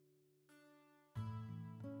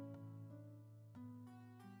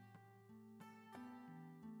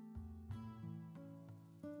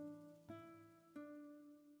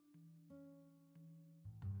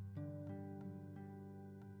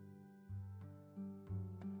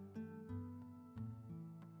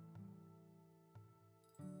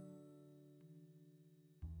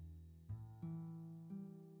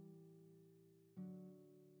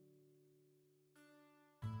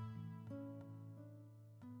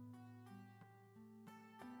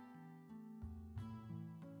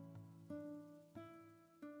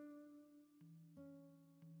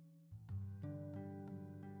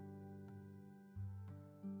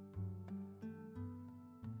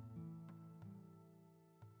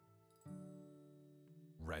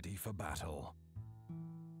 Ready for battle.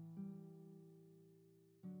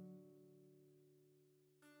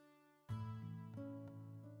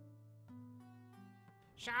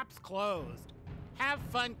 Shop's closed. Have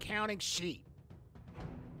fun counting sheep.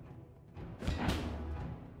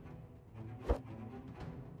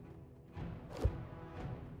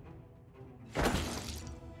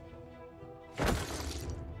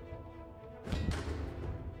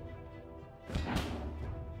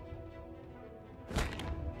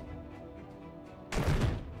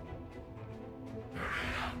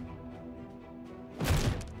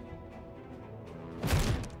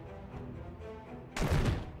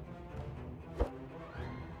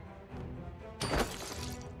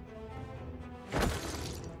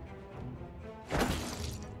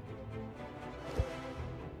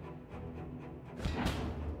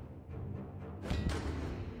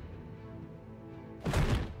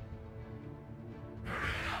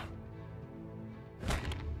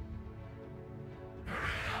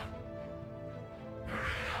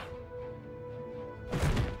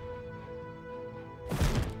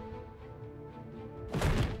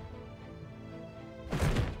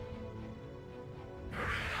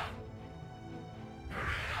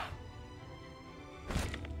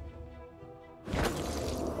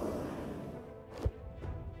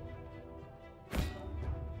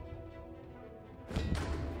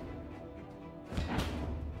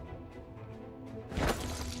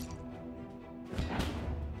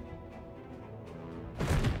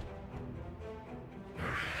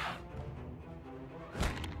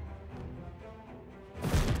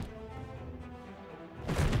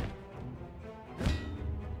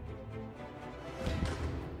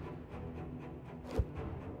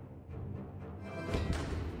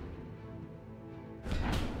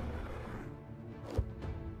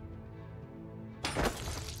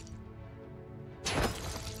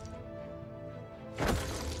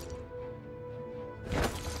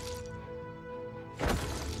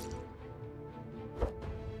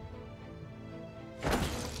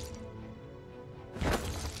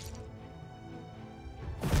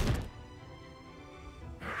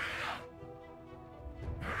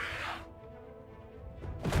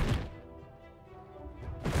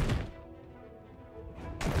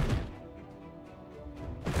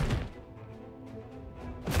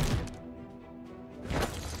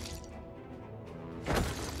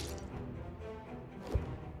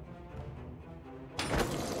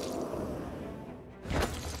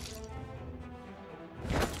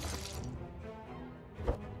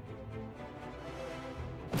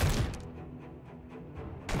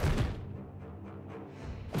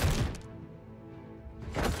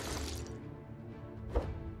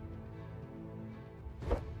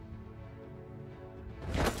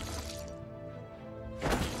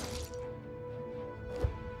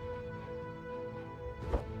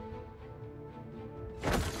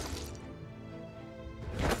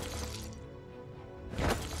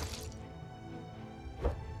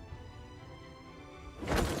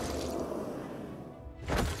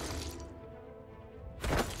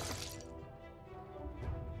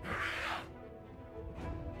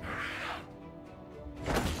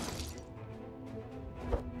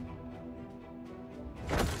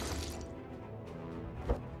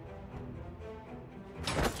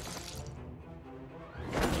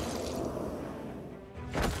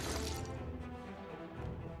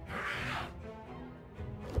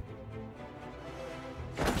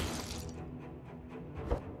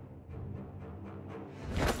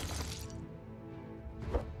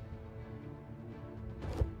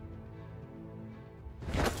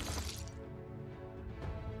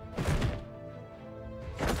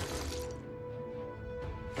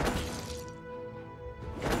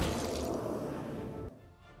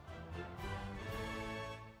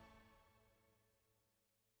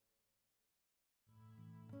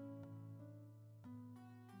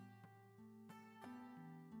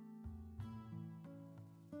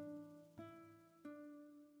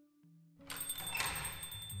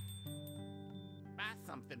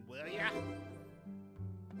 something, will ya?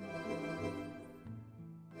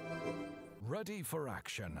 Ready for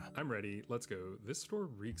action. I'm ready. Let's go. This store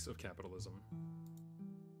reeks of capitalism.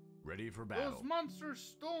 Ready for battle. Those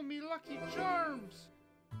monsters stole me Lucky Charms!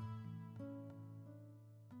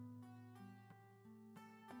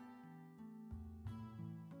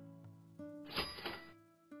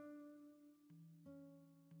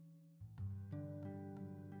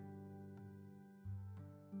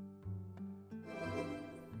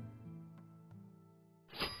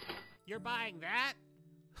 You're buying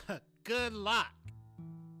that? Good luck.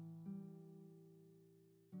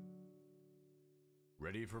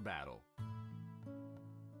 Ready for battle.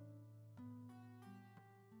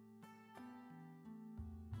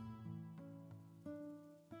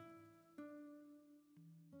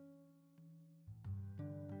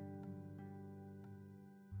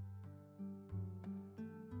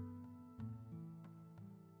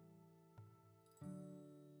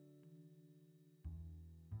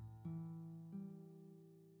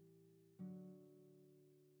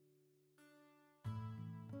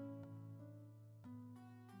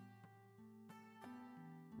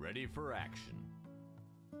 Ready for action.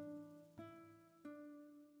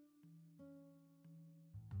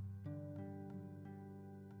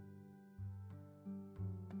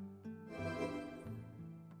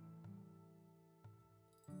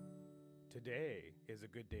 Today is a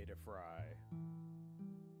good day to fry.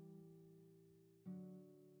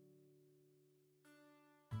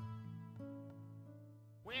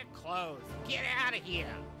 We're closed. Get out of here.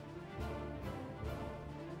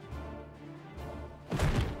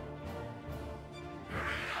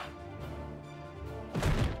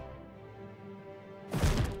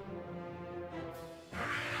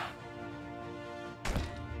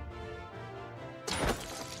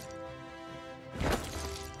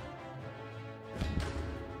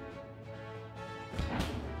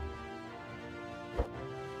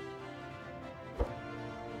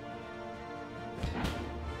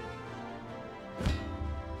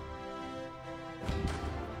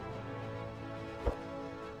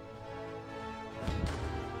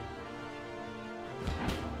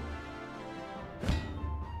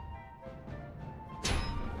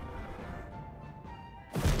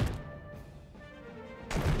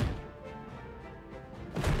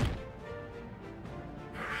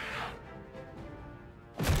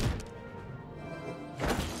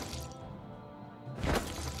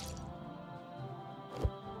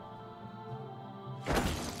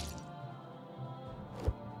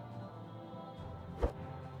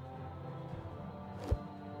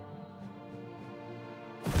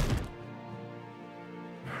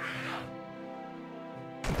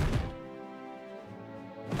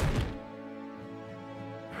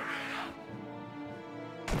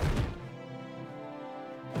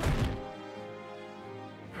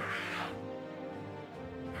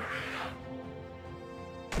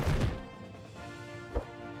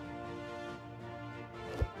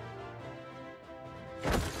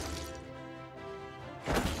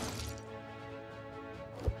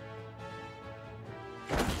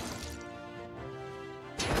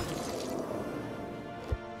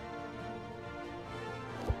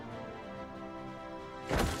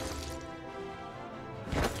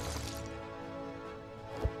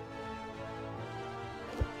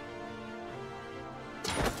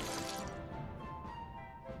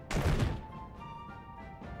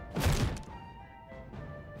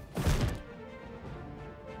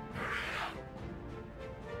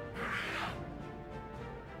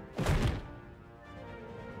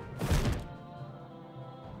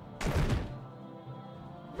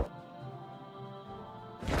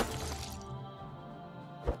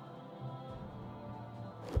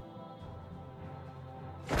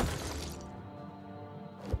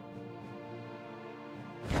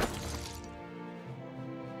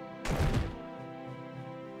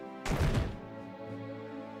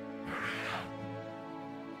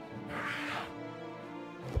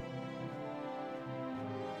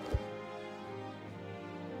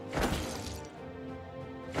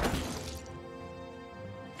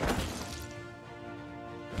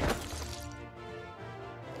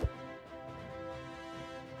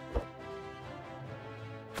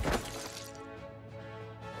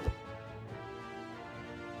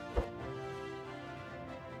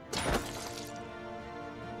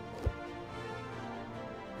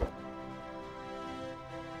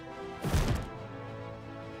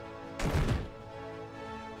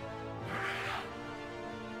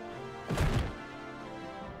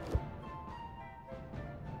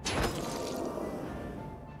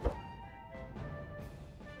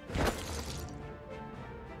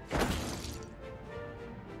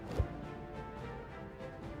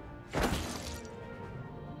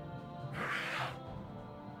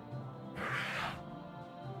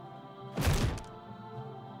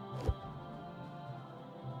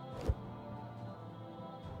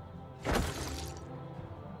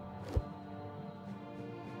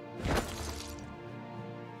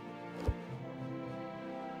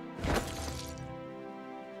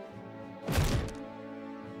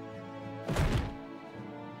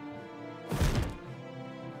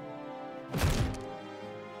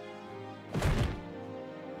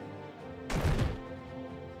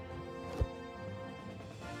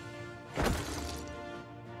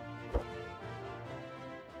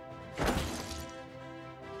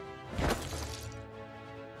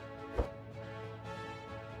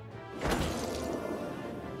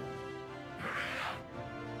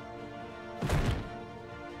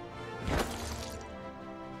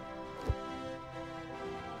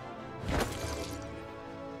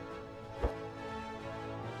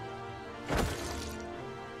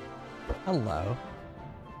 Hello.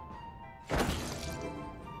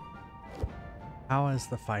 How is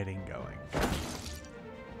the fighting going?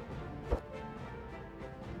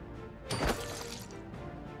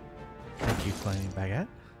 Thank you, Flaming Baguette.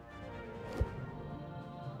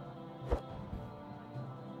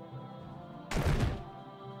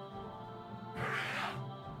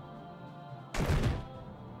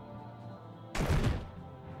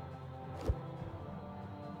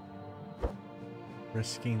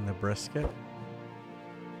 Risking the brisket.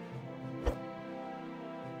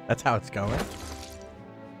 That's how it's going.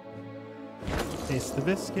 Taste the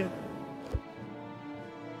biscuit.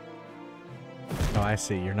 Oh, I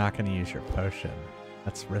see. You're not going to use your potion.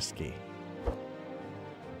 That's risky.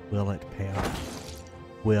 Will it pay off?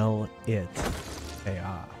 Will it pay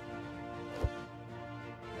off?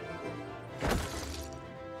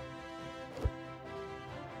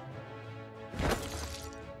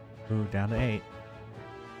 Ooh, down to 8.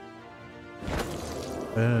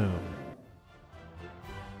 Boom.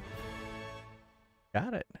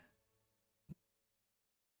 Got it.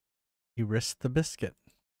 You risked the biscuit.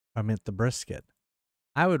 I meant the brisket.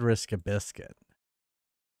 I would risk a biscuit.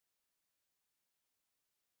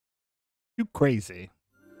 You crazy.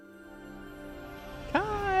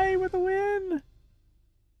 Kai with a win.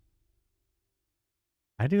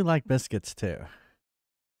 I do like biscuits too.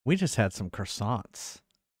 We just had some croissants.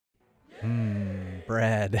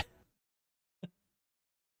 Bread.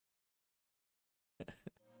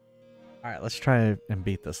 All right, let's try and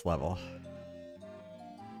beat this level.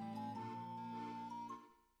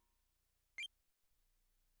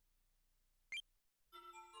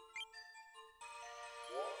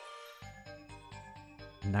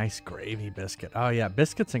 Nice gravy biscuit. Oh yeah,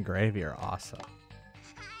 biscuits and gravy are awesome.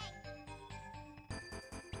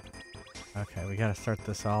 Okay, we gotta start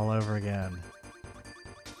this all over again.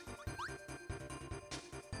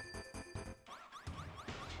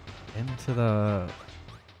 Into the...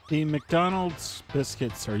 The McDonald's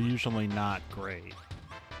biscuits are usually not great.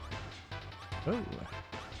 Ooh.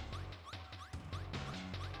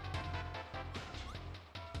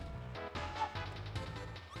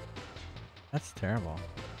 That's terrible.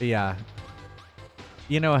 But yeah.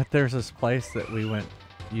 You know what? There's this place that we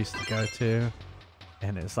used to go to,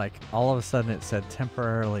 and it's like all of a sudden it said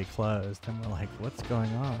temporarily closed, and we're like, what's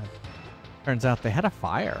going on? Turns out they had a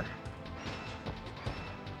fire.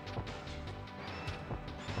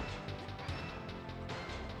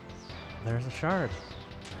 There's a shard.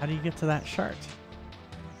 How do you get to that shard?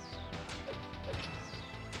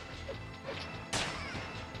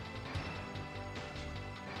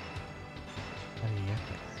 How do you get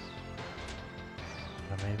there?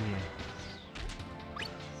 Oh, maybe...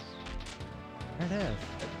 There it is.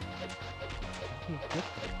 How do you get there?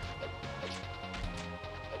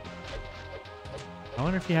 I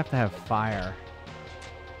wonder if you have to have fire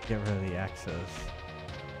to get rid of the X's.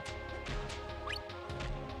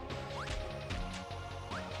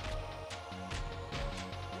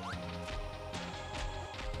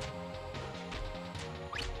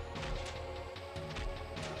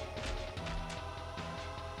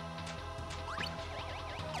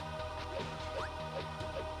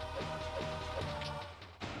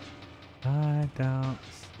 I don't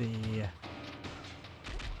see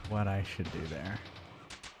what I should do there.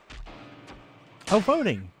 Oh,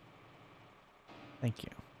 voting! Thank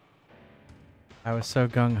you. I was so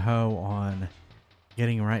gung-ho on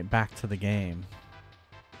getting right back to the game.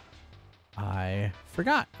 I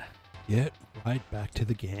forgot. Get right back to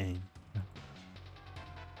the game.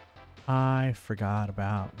 I forgot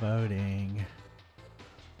about voting.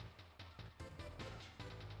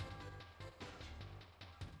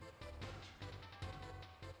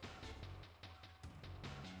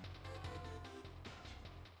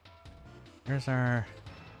 Here's our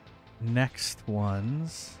next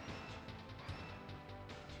ones.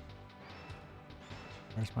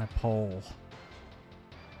 Where's my poll?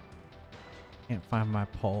 Can't find my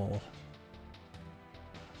poll.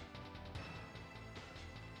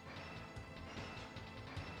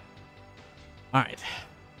 All right.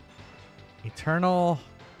 Eternal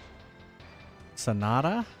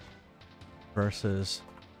Sonata versus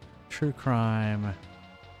True Crime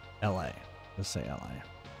LA. Let's say LA.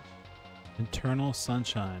 Eternal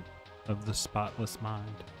Sunshine of the Spotless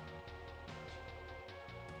Mind.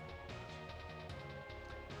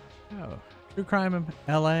 Oh, True Crime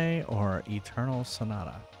LA or Eternal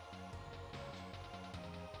Sonata?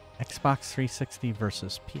 Xbox 360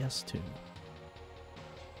 versus PS2.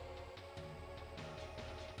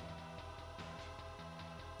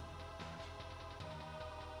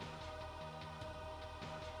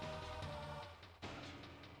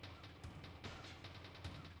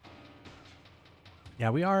 Yeah,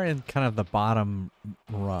 we are in kind of the bottom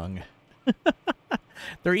rung.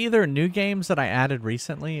 They're either new games that I added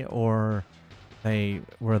recently, or they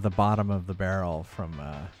were the bottom of the barrel from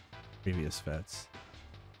previous fits.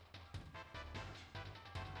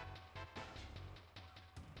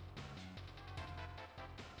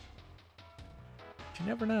 You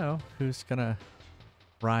never know who's gonna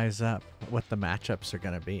rise up, what the matchups are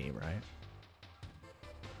gonna be, right?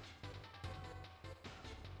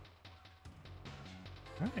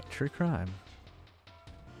 All right, true crime.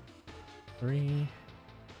 3,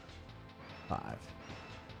 5.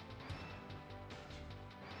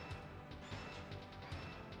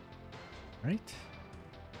 Right.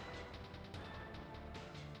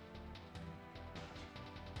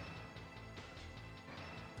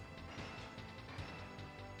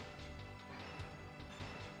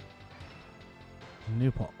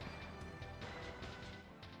 New poll.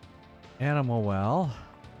 Animal Well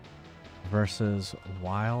versus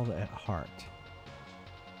Wild at Heart.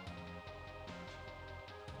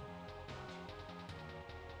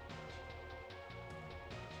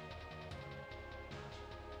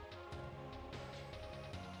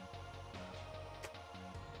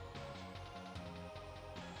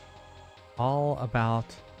 All about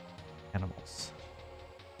animals.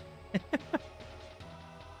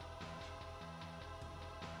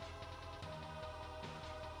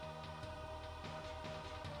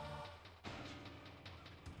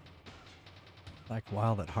 Like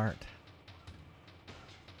Wild at Heart.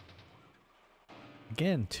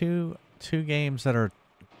 Again, two games that are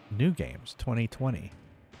new games, 2020.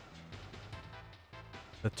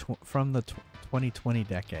 From the 2020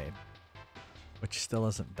 decade, which still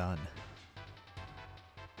isn't done.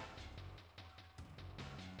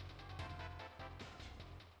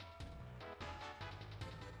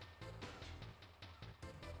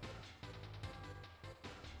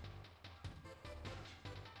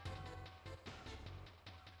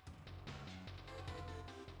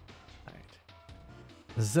 All right.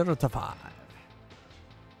 0 to 5.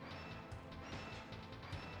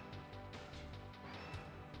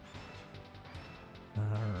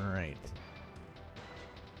 Alright.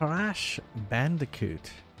 Crash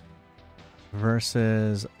Bandicoot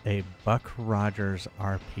versus a Buck Rogers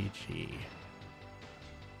RPG.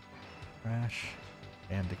 Crash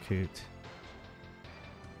Bandicoot,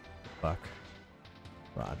 Buck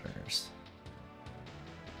Rogers.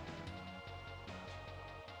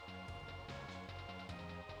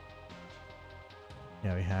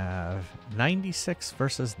 Yeah, we have 96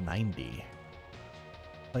 versus 90.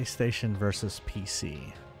 PlayStation versus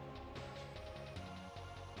PC.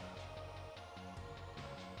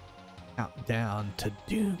 Countdown to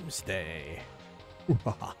Doomsday.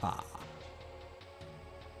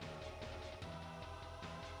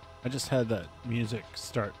 I just had that music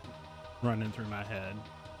start running through my head.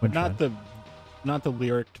 Which Not one? the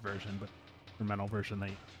lyric version, but the instrumental version.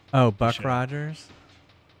 Oh, Buck Rogers?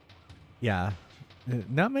 Yeah.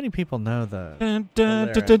 Not many people know the lyrics.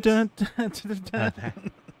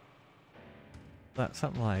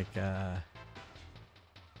 Something like,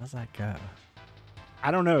 how's that go?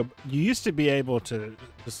 I don't know. You used to be able to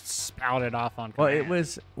just spout it off on command. It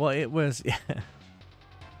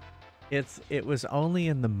was only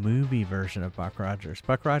in the movie version of Buck Rogers.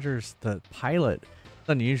 Buck Rogers, the pilot, it's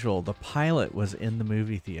unusual. The pilot was in the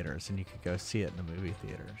movie theaters, and you could go see it in the movie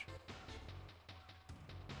theaters.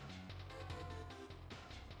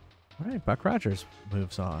 All right, Buck Rogers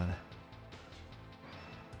moves on.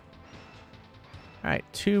 All right,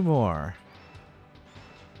 2 more.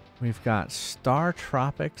 We've got Star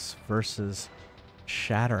Tropics versus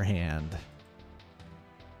Shatterhand.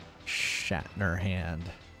 Shatnerhand.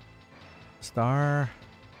 Star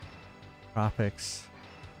Tropics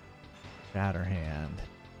Shatterhand.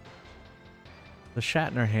 The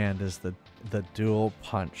Shatnerhand is the dual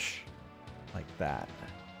punch like that.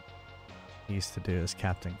 He used to do as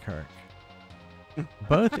Captain Kirk.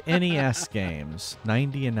 Both NES games,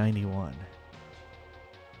 90 and 91.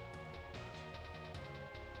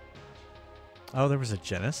 Oh, there was a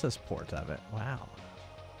Genesis port of it. Wow.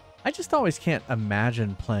 I just always can't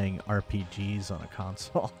imagine playing RPGs on a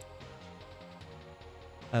console.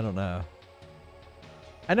 I don't know.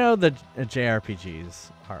 I know the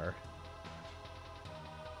JRPGs are...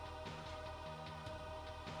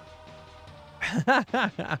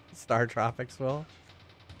 Star Tropics will.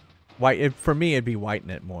 For me, it'd be whiten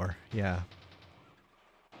it more. Yeah.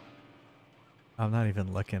 I'm not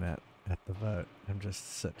even looking at the vote. I'm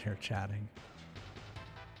just sitting here chatting.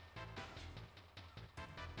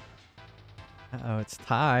 Uh-oh, it's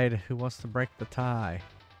tied. Who wants to break the tie?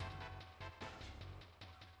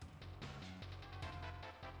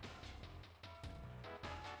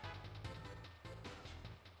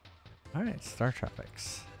 All right, Star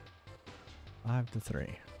Tropics. 5-3.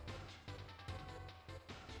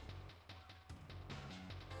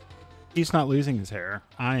 He's not losing his hair.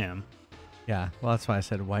 I am. Yeah, well, that's why I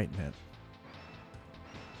said whiten it.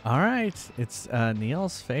 All right, it's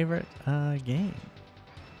Neil's favorite game.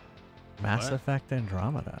 Mass Effect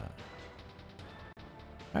Andromeda.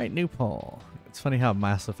 All right, new poll. It's funny how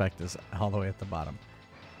Mass Effect is all the way at the bottom.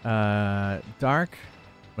 Dark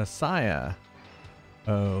Messiah.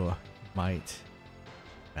 Oh, Might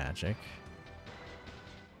Magic.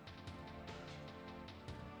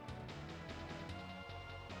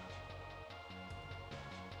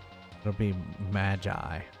 It'll be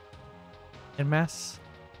Magi. And Mass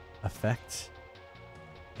Effect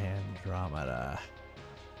Andromeda.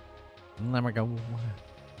 Let me go.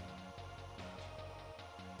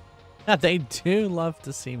 Yeah, they do love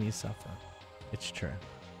to see me suffer. It's true.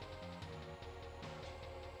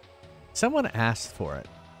 Someone asked for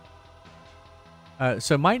it.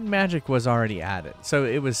 So Might and Magic was already added. So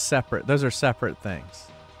it was separate. Those are separate things.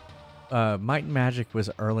 Might and Magic was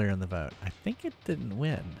earlier in the vote. I think it didn't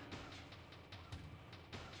win.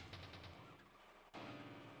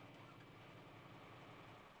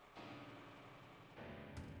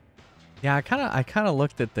 Yeah, I kind of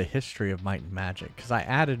looked at the history of Might and Magic because I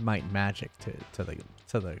added Might and Magic to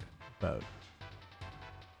the vote.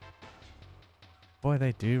 Boy,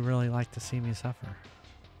 they do really like to see me suffer.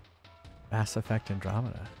 Mass Effect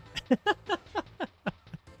Andromeda.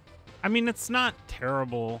 I mean, it's not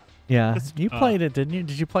terrible. Yeah, you played it, didn't you?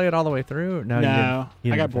 Did you play it all the way through? No,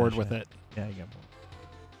 you I got didn't bored finish with it. Yeah, you got bored.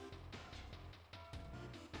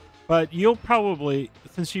 But you'll probably,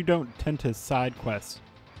 since you don't tend to side quest,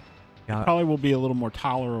 it probably will be a little more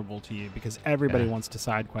tolerable to you because everybody wants to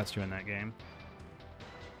side quest you in that game.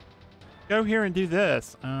 Go here and do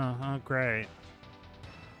this. Oh, great.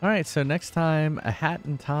 All right, so next time, A Hat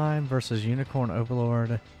in Time versus Unicorn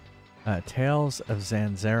Overlord, Tales of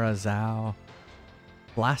Zanzara Zhao,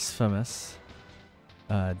 Blasphemous,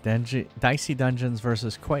 Dicey Dungeons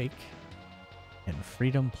versus Quake, and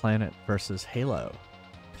Freedom Planet versus Halo.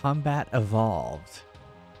 Combat Evolved,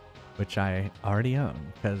 which I already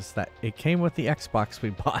own because it came with the Xbox we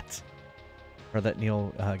bought, or that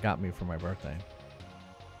Neil got me for my birthday.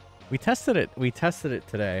 We tested it. We tested it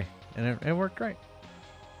today, and it worked great.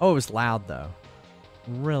 Oh, it was loud though,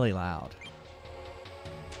 really loud.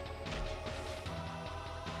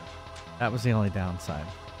 That was the only downside.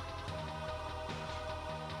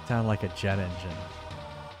 Sounded like a jet engine.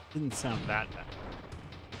 Didn't sound that bad.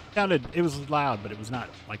 It was loud, but it was not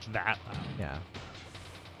like that loud. Yeah.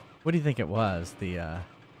 What do you think it was? I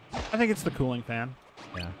think it's the cooling fan.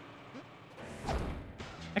 Yeah.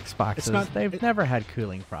 Xboxes, they've never had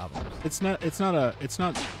cooling problems.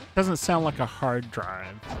 Doesn't sound like a hard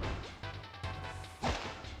drive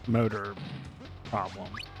motor problem.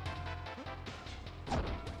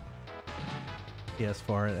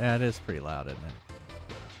 PS4, that is pretty loud, isn't it?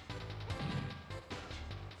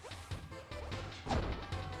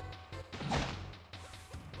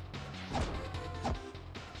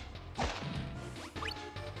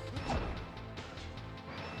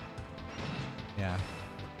 Yeah.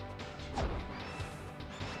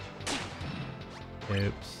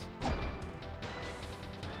 Oops.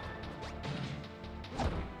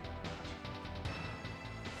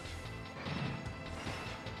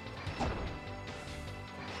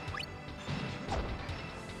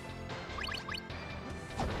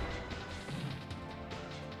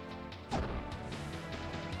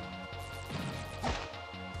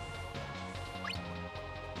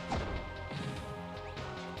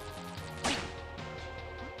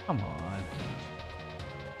 Come on.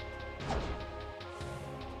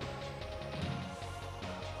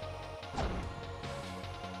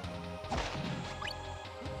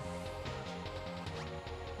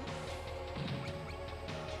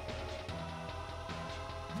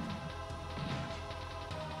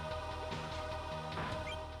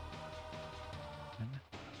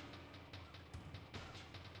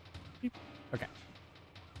 Okay.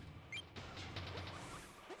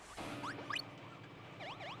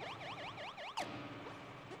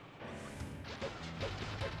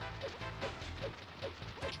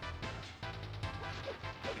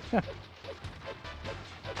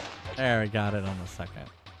 There, we got it on the second.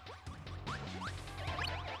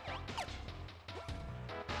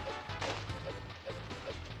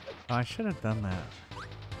 Oh, I should have done that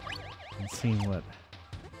and seen what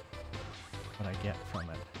I get from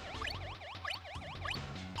it.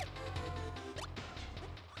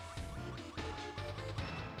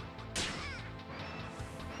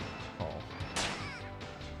 Oh.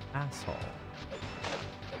 Asshole.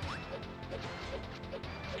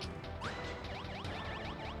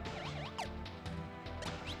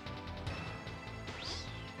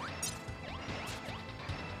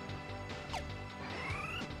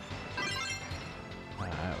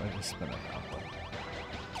 spin a couple.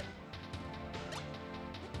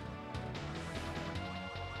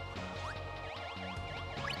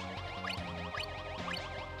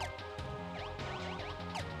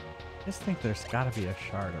 I just think there's got to be a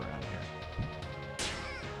shard around here.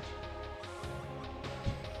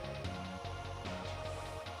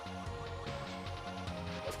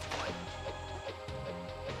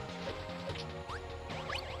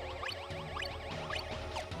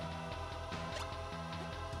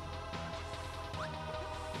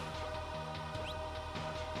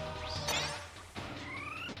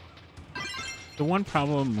 The one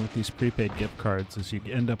problem with these prepaid gift cards is you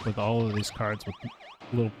end up with all of these cards with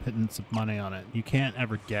little pittance of money on it. You can't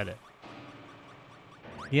ever get it.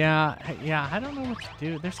 Yeah, I don't know what to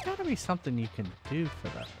do. There's got to be something you can do for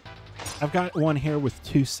that. I've got one here with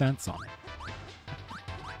 2 cents on it.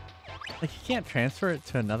 Like, you can't transfer it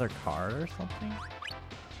to another card or something?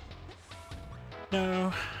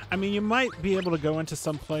 No. I mean, you might be able to go into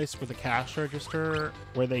some place with a cash register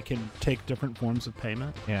where they can take different forms of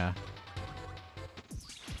payment. Yeah.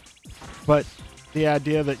 But the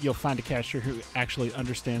idea that you'll find a cashier who actually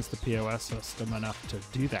understands the POS system enough to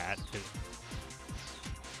do that is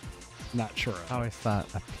not sure. I always thought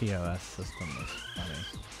a POS system was funny.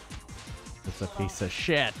 It's a piece of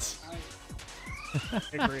shit. I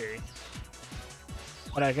agree.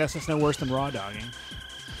 But I guess it's no worse than raw dogging.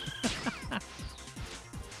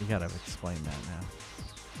 You gotta explain that now.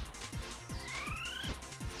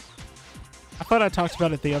 I thought I talked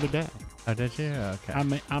about it the other day. Oh, did you? Okay. I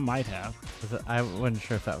might have. I wasn't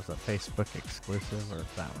sure if that was a Facebook exclusive or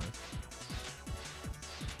if that was.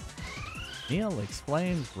 Neil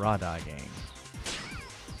explains raw dogging.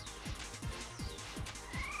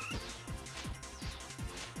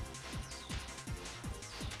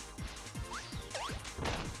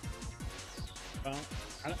 Well,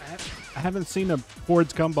 I haven't seen a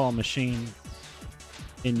Ford's gumball machine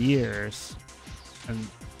in years, and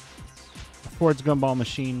a Ford's gumball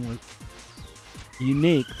machine was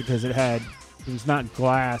unique because it was not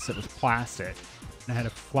glass, it was plastic, and it had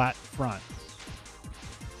a flat front,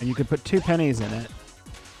 and you could put 2 pennies in it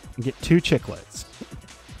and get 2 chiclets.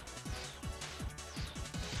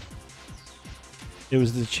 It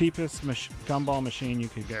was the cheapest gumball machine you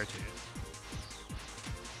could go to.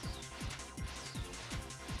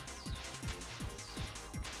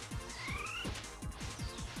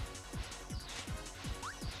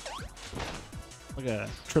 Like a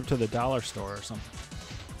trip to the dollar store or something.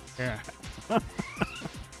 Yeah. I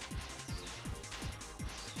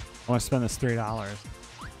want to spend this $3.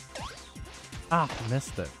 Ah,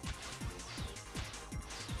 missed it.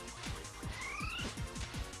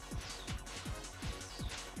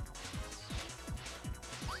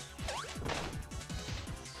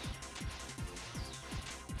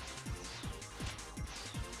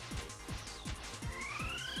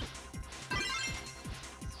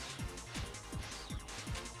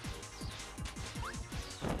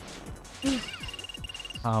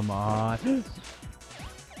 Come on.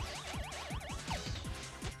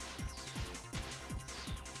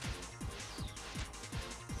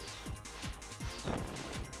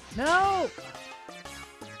 No!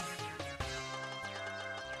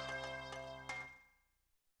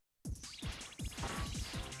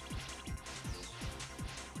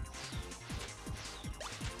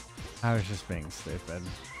 I was just being stupid.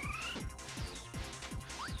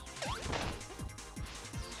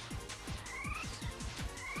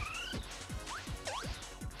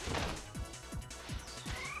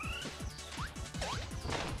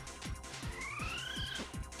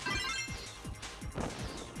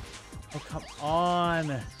 Oh, come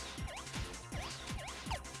on.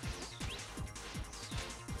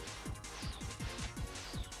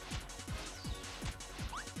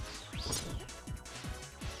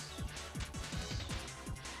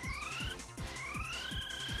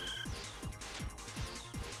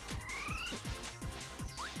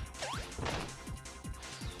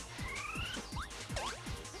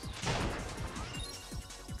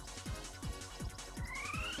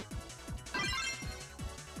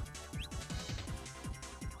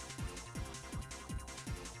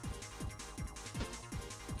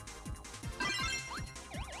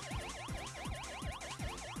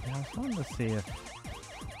 I was wanting to see if...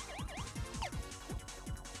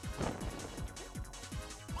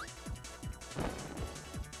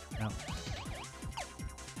 No.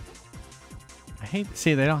 I hate...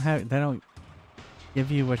 See, they don't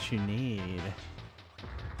give you what you need.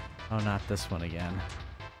 Oh, not this one again.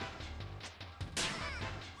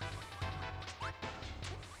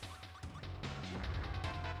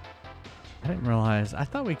 I didn't realize... I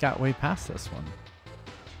thought we got way past this one.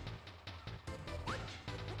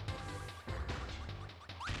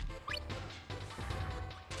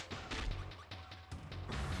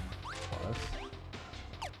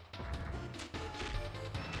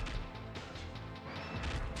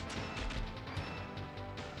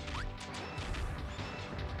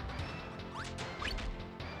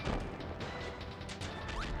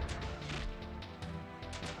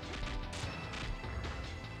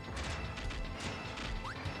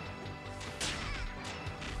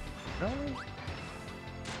 Really?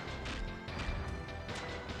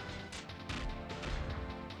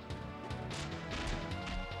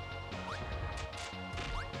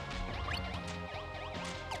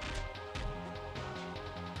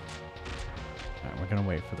 Alright, we're gonna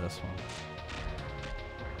wait for this one.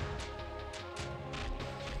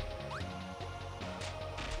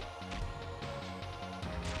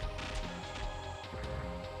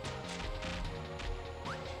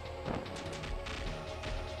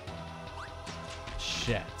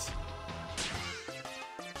 Shit.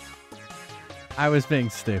 I was being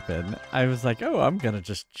stupid. I was like, oh, I'm gonna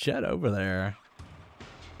just jet over there.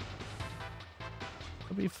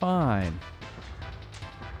 It'll be fine.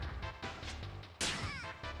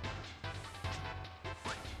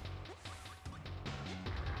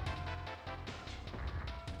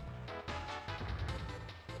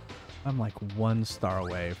 I'm like 1 star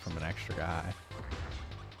away from an extra guy.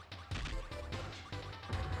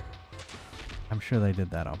 I'm sure they did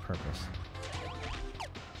that on purpose.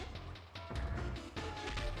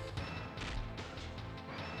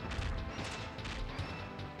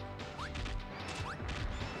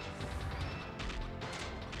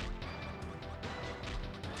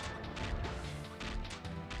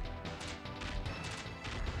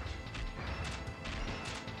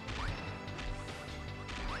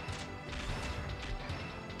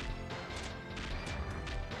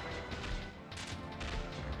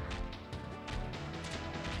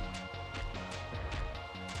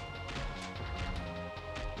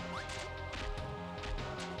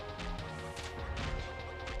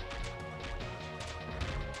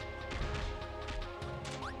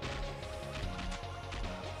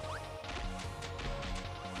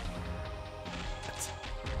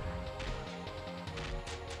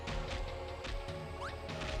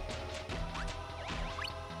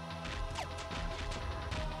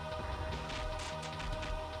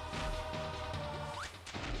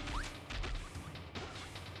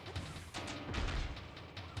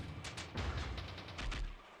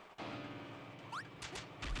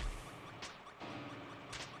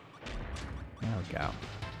 There we go.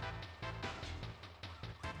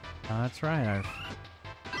 Oh, that's right.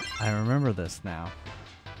 I remember this now.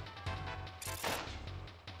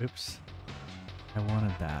 Oops. I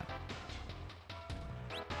wanted that.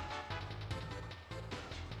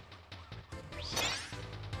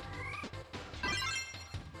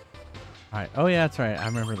 Alright. Oh, yeah, that's right. I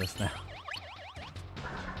remember this now.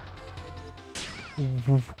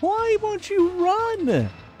 Why won't you run?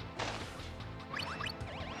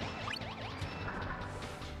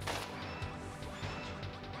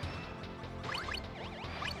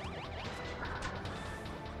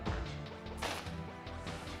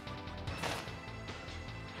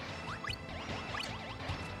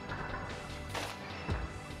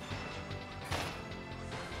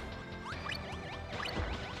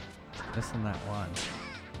 Missing that one.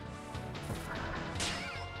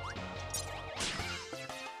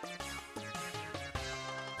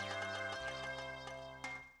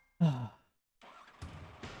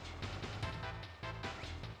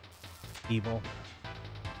 Evil.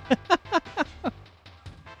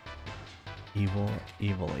 Evil,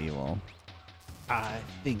 evil, evil. I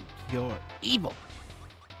think you're evil.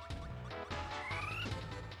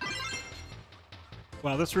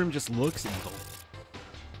 Wow, this room just looks evil.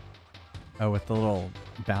 Oh, with the little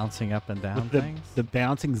bouncing up and down With things? the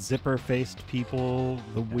bouncing zipper-faced people,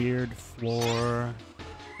 the weird floor.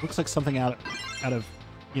 Looks like something out of,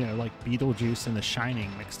 you know, like Beetlejuice and The Shining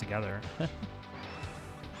mixed together.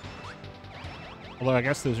 Although I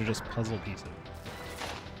guess those are just puzzle pieces.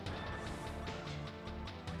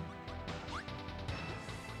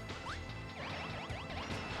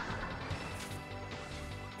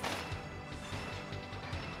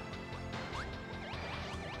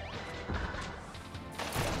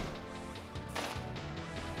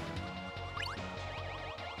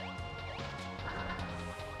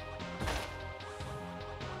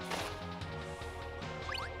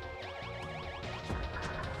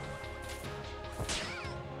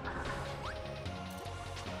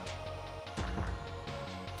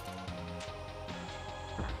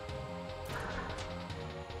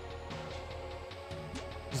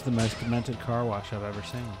 This is the most demented car wash I've ever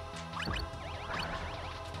seen.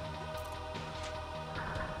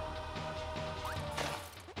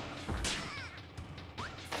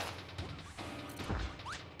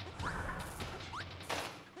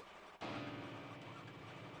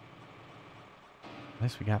 At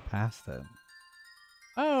least we got past it.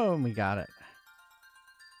 Oh, and we got it.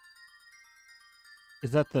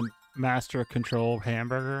 Is that the Master Control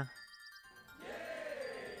hamburger?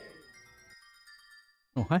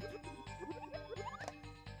 What?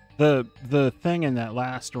 The thing in that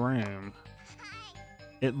last room,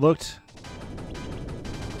 it looked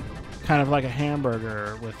kind of like a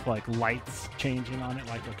hamburger with like lights changing on it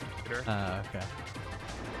like a computer. Oh, okay.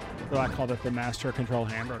 So I called it the Master Control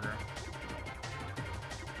Hamburger.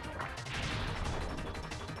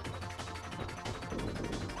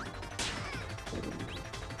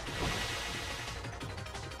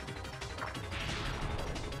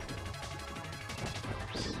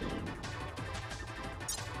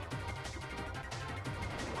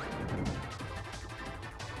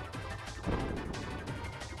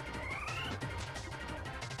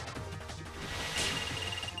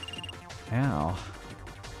 Ow.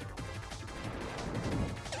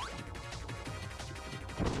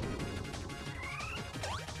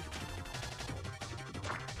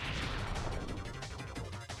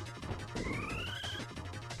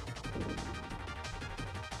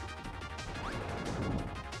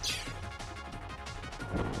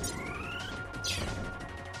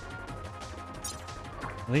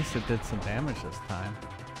 At least it did some damage this time.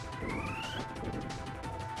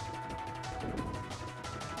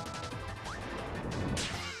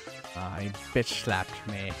 He bitch slapped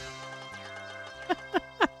me.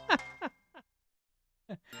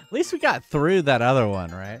 At least we got through that other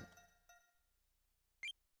one, right?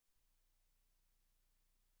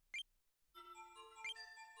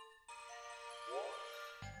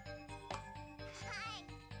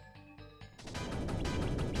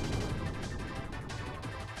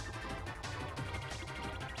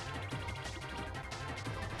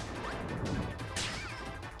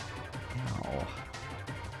 Ow.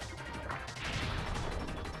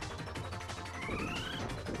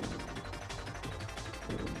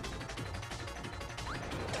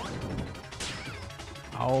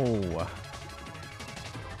 Oh.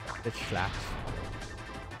 Bitch slaps.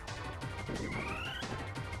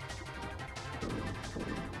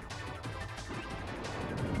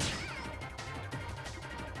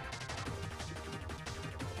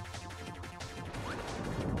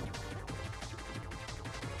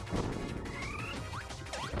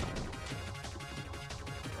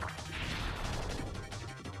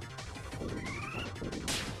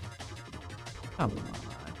 Come on.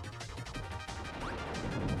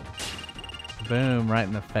 Boom, right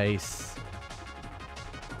in the face.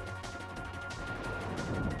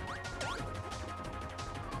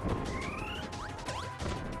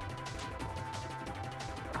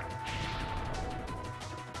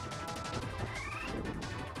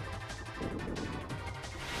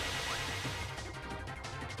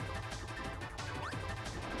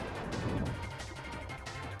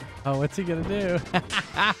 Oh, what's he gonna do?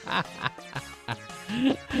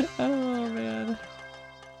 Oh, man.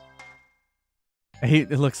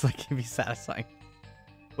 It looks like he'd be satisfying.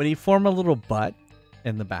 Would he form a little butt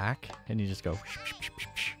in the back and you just go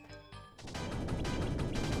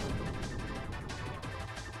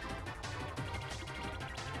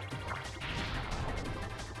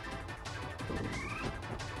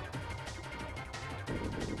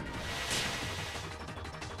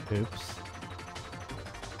oops.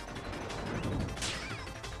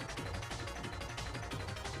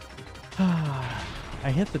 I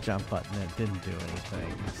hit the jump button, it didn't do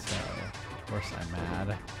anything, so of course I'm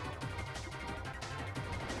mad.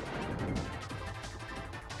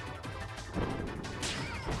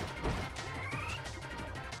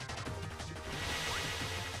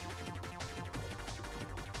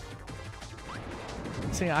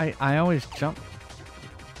 See, I always jump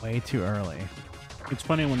way too early. It's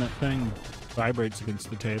funny when that thing vibrates against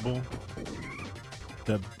the table.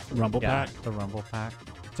 The rumble pack. The rumble pack.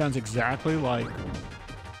 Sounds exactly like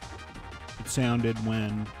it sounded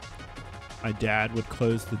when my dad would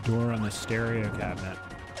close the door on the stereo cabinet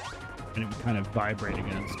and it would kind of vibrate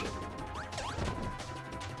against it.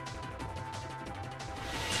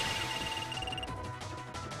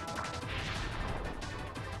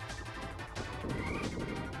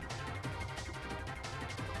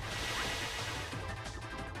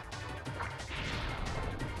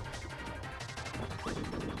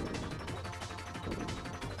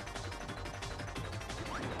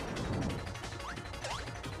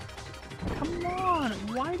 Come on,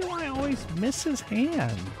 why do I always miss his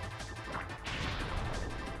hand?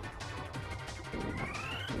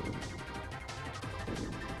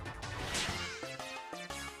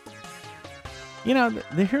 You know,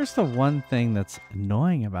 here's the one thing that's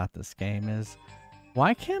annoying about this game is,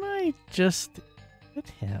 why can't I just hit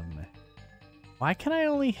him? Why can I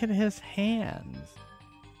only hit his hands?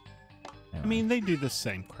 I mean, they do the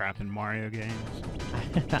same crap in Mario games.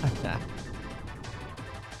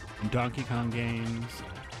 In Donkey Kong games.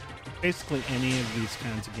 Basically any of these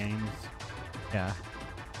kinds of games. Yeah.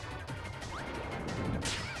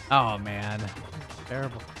 Oh man,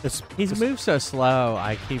 terrible. He's moved so slow.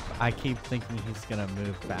 I keep thinking he's gonna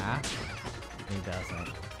move fast. He doesn't.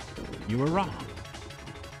 You were wrong.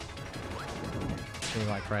 See,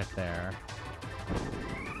 like right there.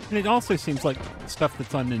 And it also seems like stuff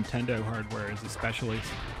that's on Nintendo hardware is especially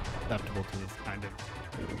susceptible to this kind of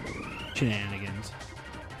shenanigans.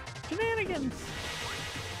 Shenanigans.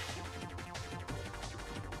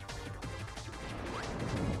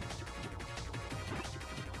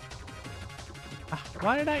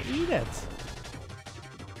 Why did I eat it?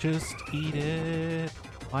 Just eat it.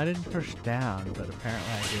 Well, I didn't push down, but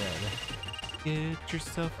apparently I did. Get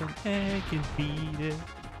yourself an egg and feed it.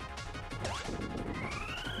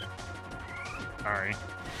 Sorry.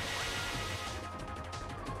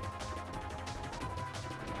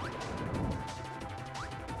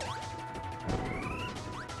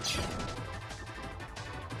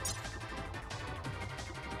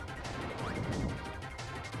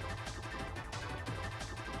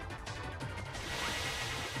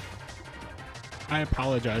 I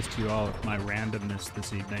apologize to you all if my randomness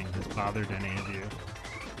this evening has bothered any of you.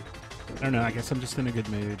 I don't know, I guess I'm just in a good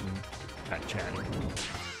mood and got chatty.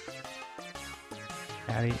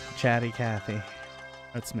 Chatty Cathy.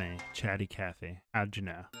 That's me, Chatty Cathy. How'd you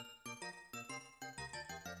know?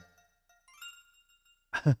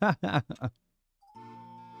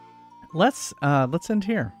 Let's end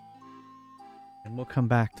here. And we'll come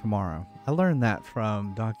back tomorrow. I learned that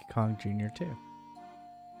from Donkey Kong Jr. too.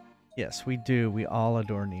 Yes, we do. We all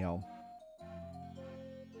adore Neil.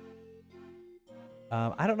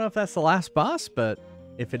 I don't know if that's the last boss, but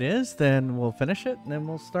if it is, then we'll finish it and then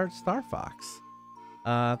we'll start Star Fox.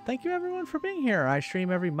 Thank you everyone for being here. I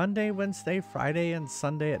stream every Monday, Wednesday, Friday, and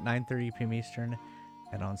Sunday at 9:30 p.m. Eastern,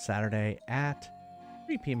 and on Saturday at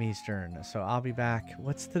 3 p.m. Eastern. So I'll be back.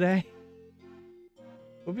 What's today?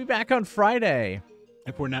 We'll be back on Friday.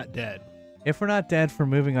 If we're not dead. If we're not dead for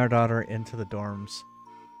moving our daughter into the dorms,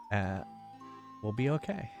 we'll be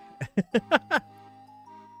okay.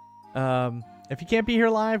 If you can't be here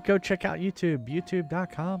live, go check out YouTube.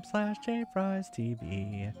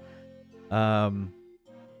 youtube.com/jfriestv.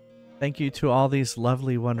 Thank you to all these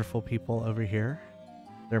lovely, wonderful people over here.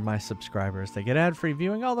 They're my subscribers. They get ad-free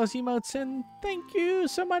viewing, all those emotes, and thank you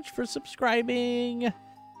so much for subscribing.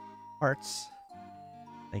 Hearts.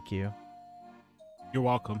 Thank you. You're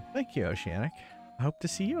welcome. Thank you, Oceanic. I hope to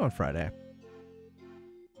see you on Friday.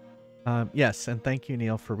 Yes, and thank you,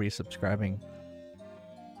 Neil, for resubscribing.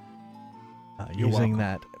 Using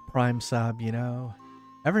that Prime sub, you know.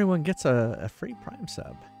 Everyone gets a free Prime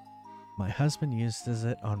sub. My husband uses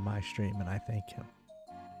it on my stream, and I thank him.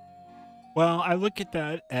 Well, I look at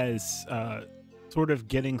that as sort of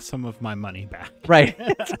getting some of my money back. Right.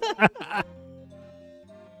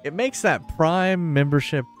 It makes that Prime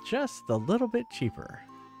membership just a little bit cheaper.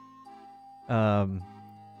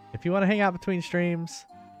 If you want to hang out between streams,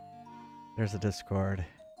 there's a Discord.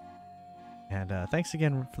 And thanks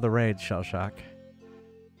again for the raid, Shellshock.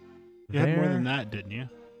 You had more than that, didn't you?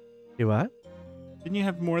 You what? Didn't you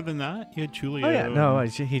have more than that? You had Julio. Oh yeah, no,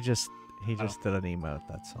 he just did an emote,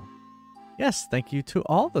 that's all. Yes, thank you to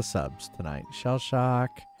all the subs tonight. Shellshock,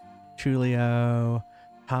 Julio,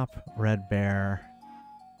 Top Red Bear,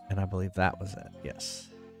 and I believe that was it. Yes.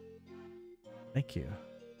 Thank you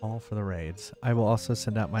all for the raids. I will also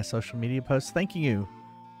send out my social media posts thanking you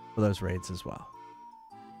for those raids as well.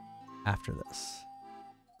 After this,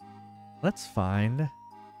 let's find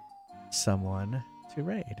someone to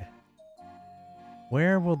raid.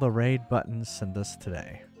 Where will the raid button send us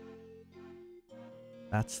today?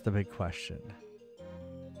 That's the big question.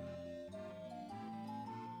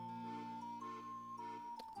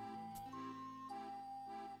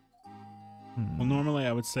 Well, normally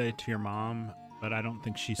I would say to your mom, but I don't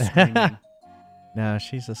think she's streaming. No,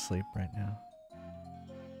 she's asleep right now.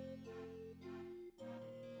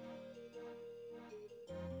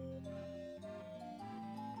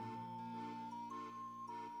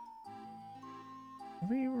 Have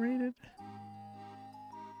we rated?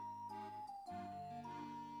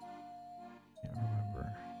 Can't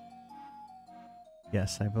remember.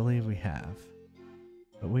 Yes, I believe we have.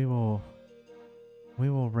 But we will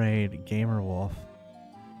raid Gamer Wolf,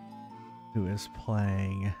 who is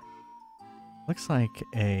playing, looks like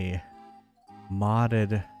a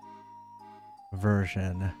modded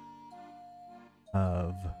version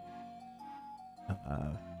of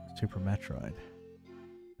Super Metroid.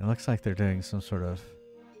 It looks like they're doing some sort of...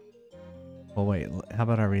 Well, wait. How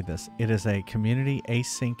about I read this? It is a community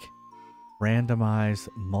async randomized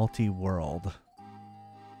multi-world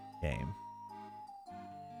game.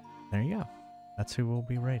 There you go. That's who we'll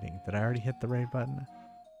be raiding. Did I already hit the raid button?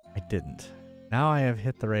 I didn't. Now I have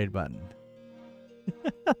hit the raid button.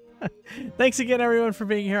 Thanks again, everyone, for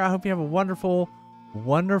being here. I hope you have a wonderful,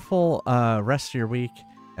 wonderful rest of your week.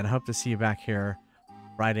 And I hope to see you back here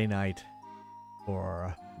Friday night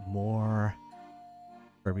for more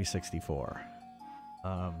Kirby 64.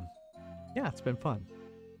 Yeah, it's been fun.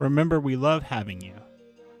 Remember, we love having you.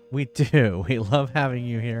 We do. We love having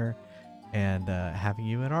you here and having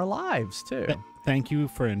you in our lives, too. Thank you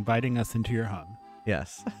for inviting us into your home.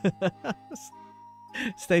 Yes.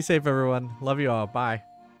 Stay safe, everyone. Love you all. Bye.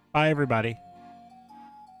 Bye, everybody.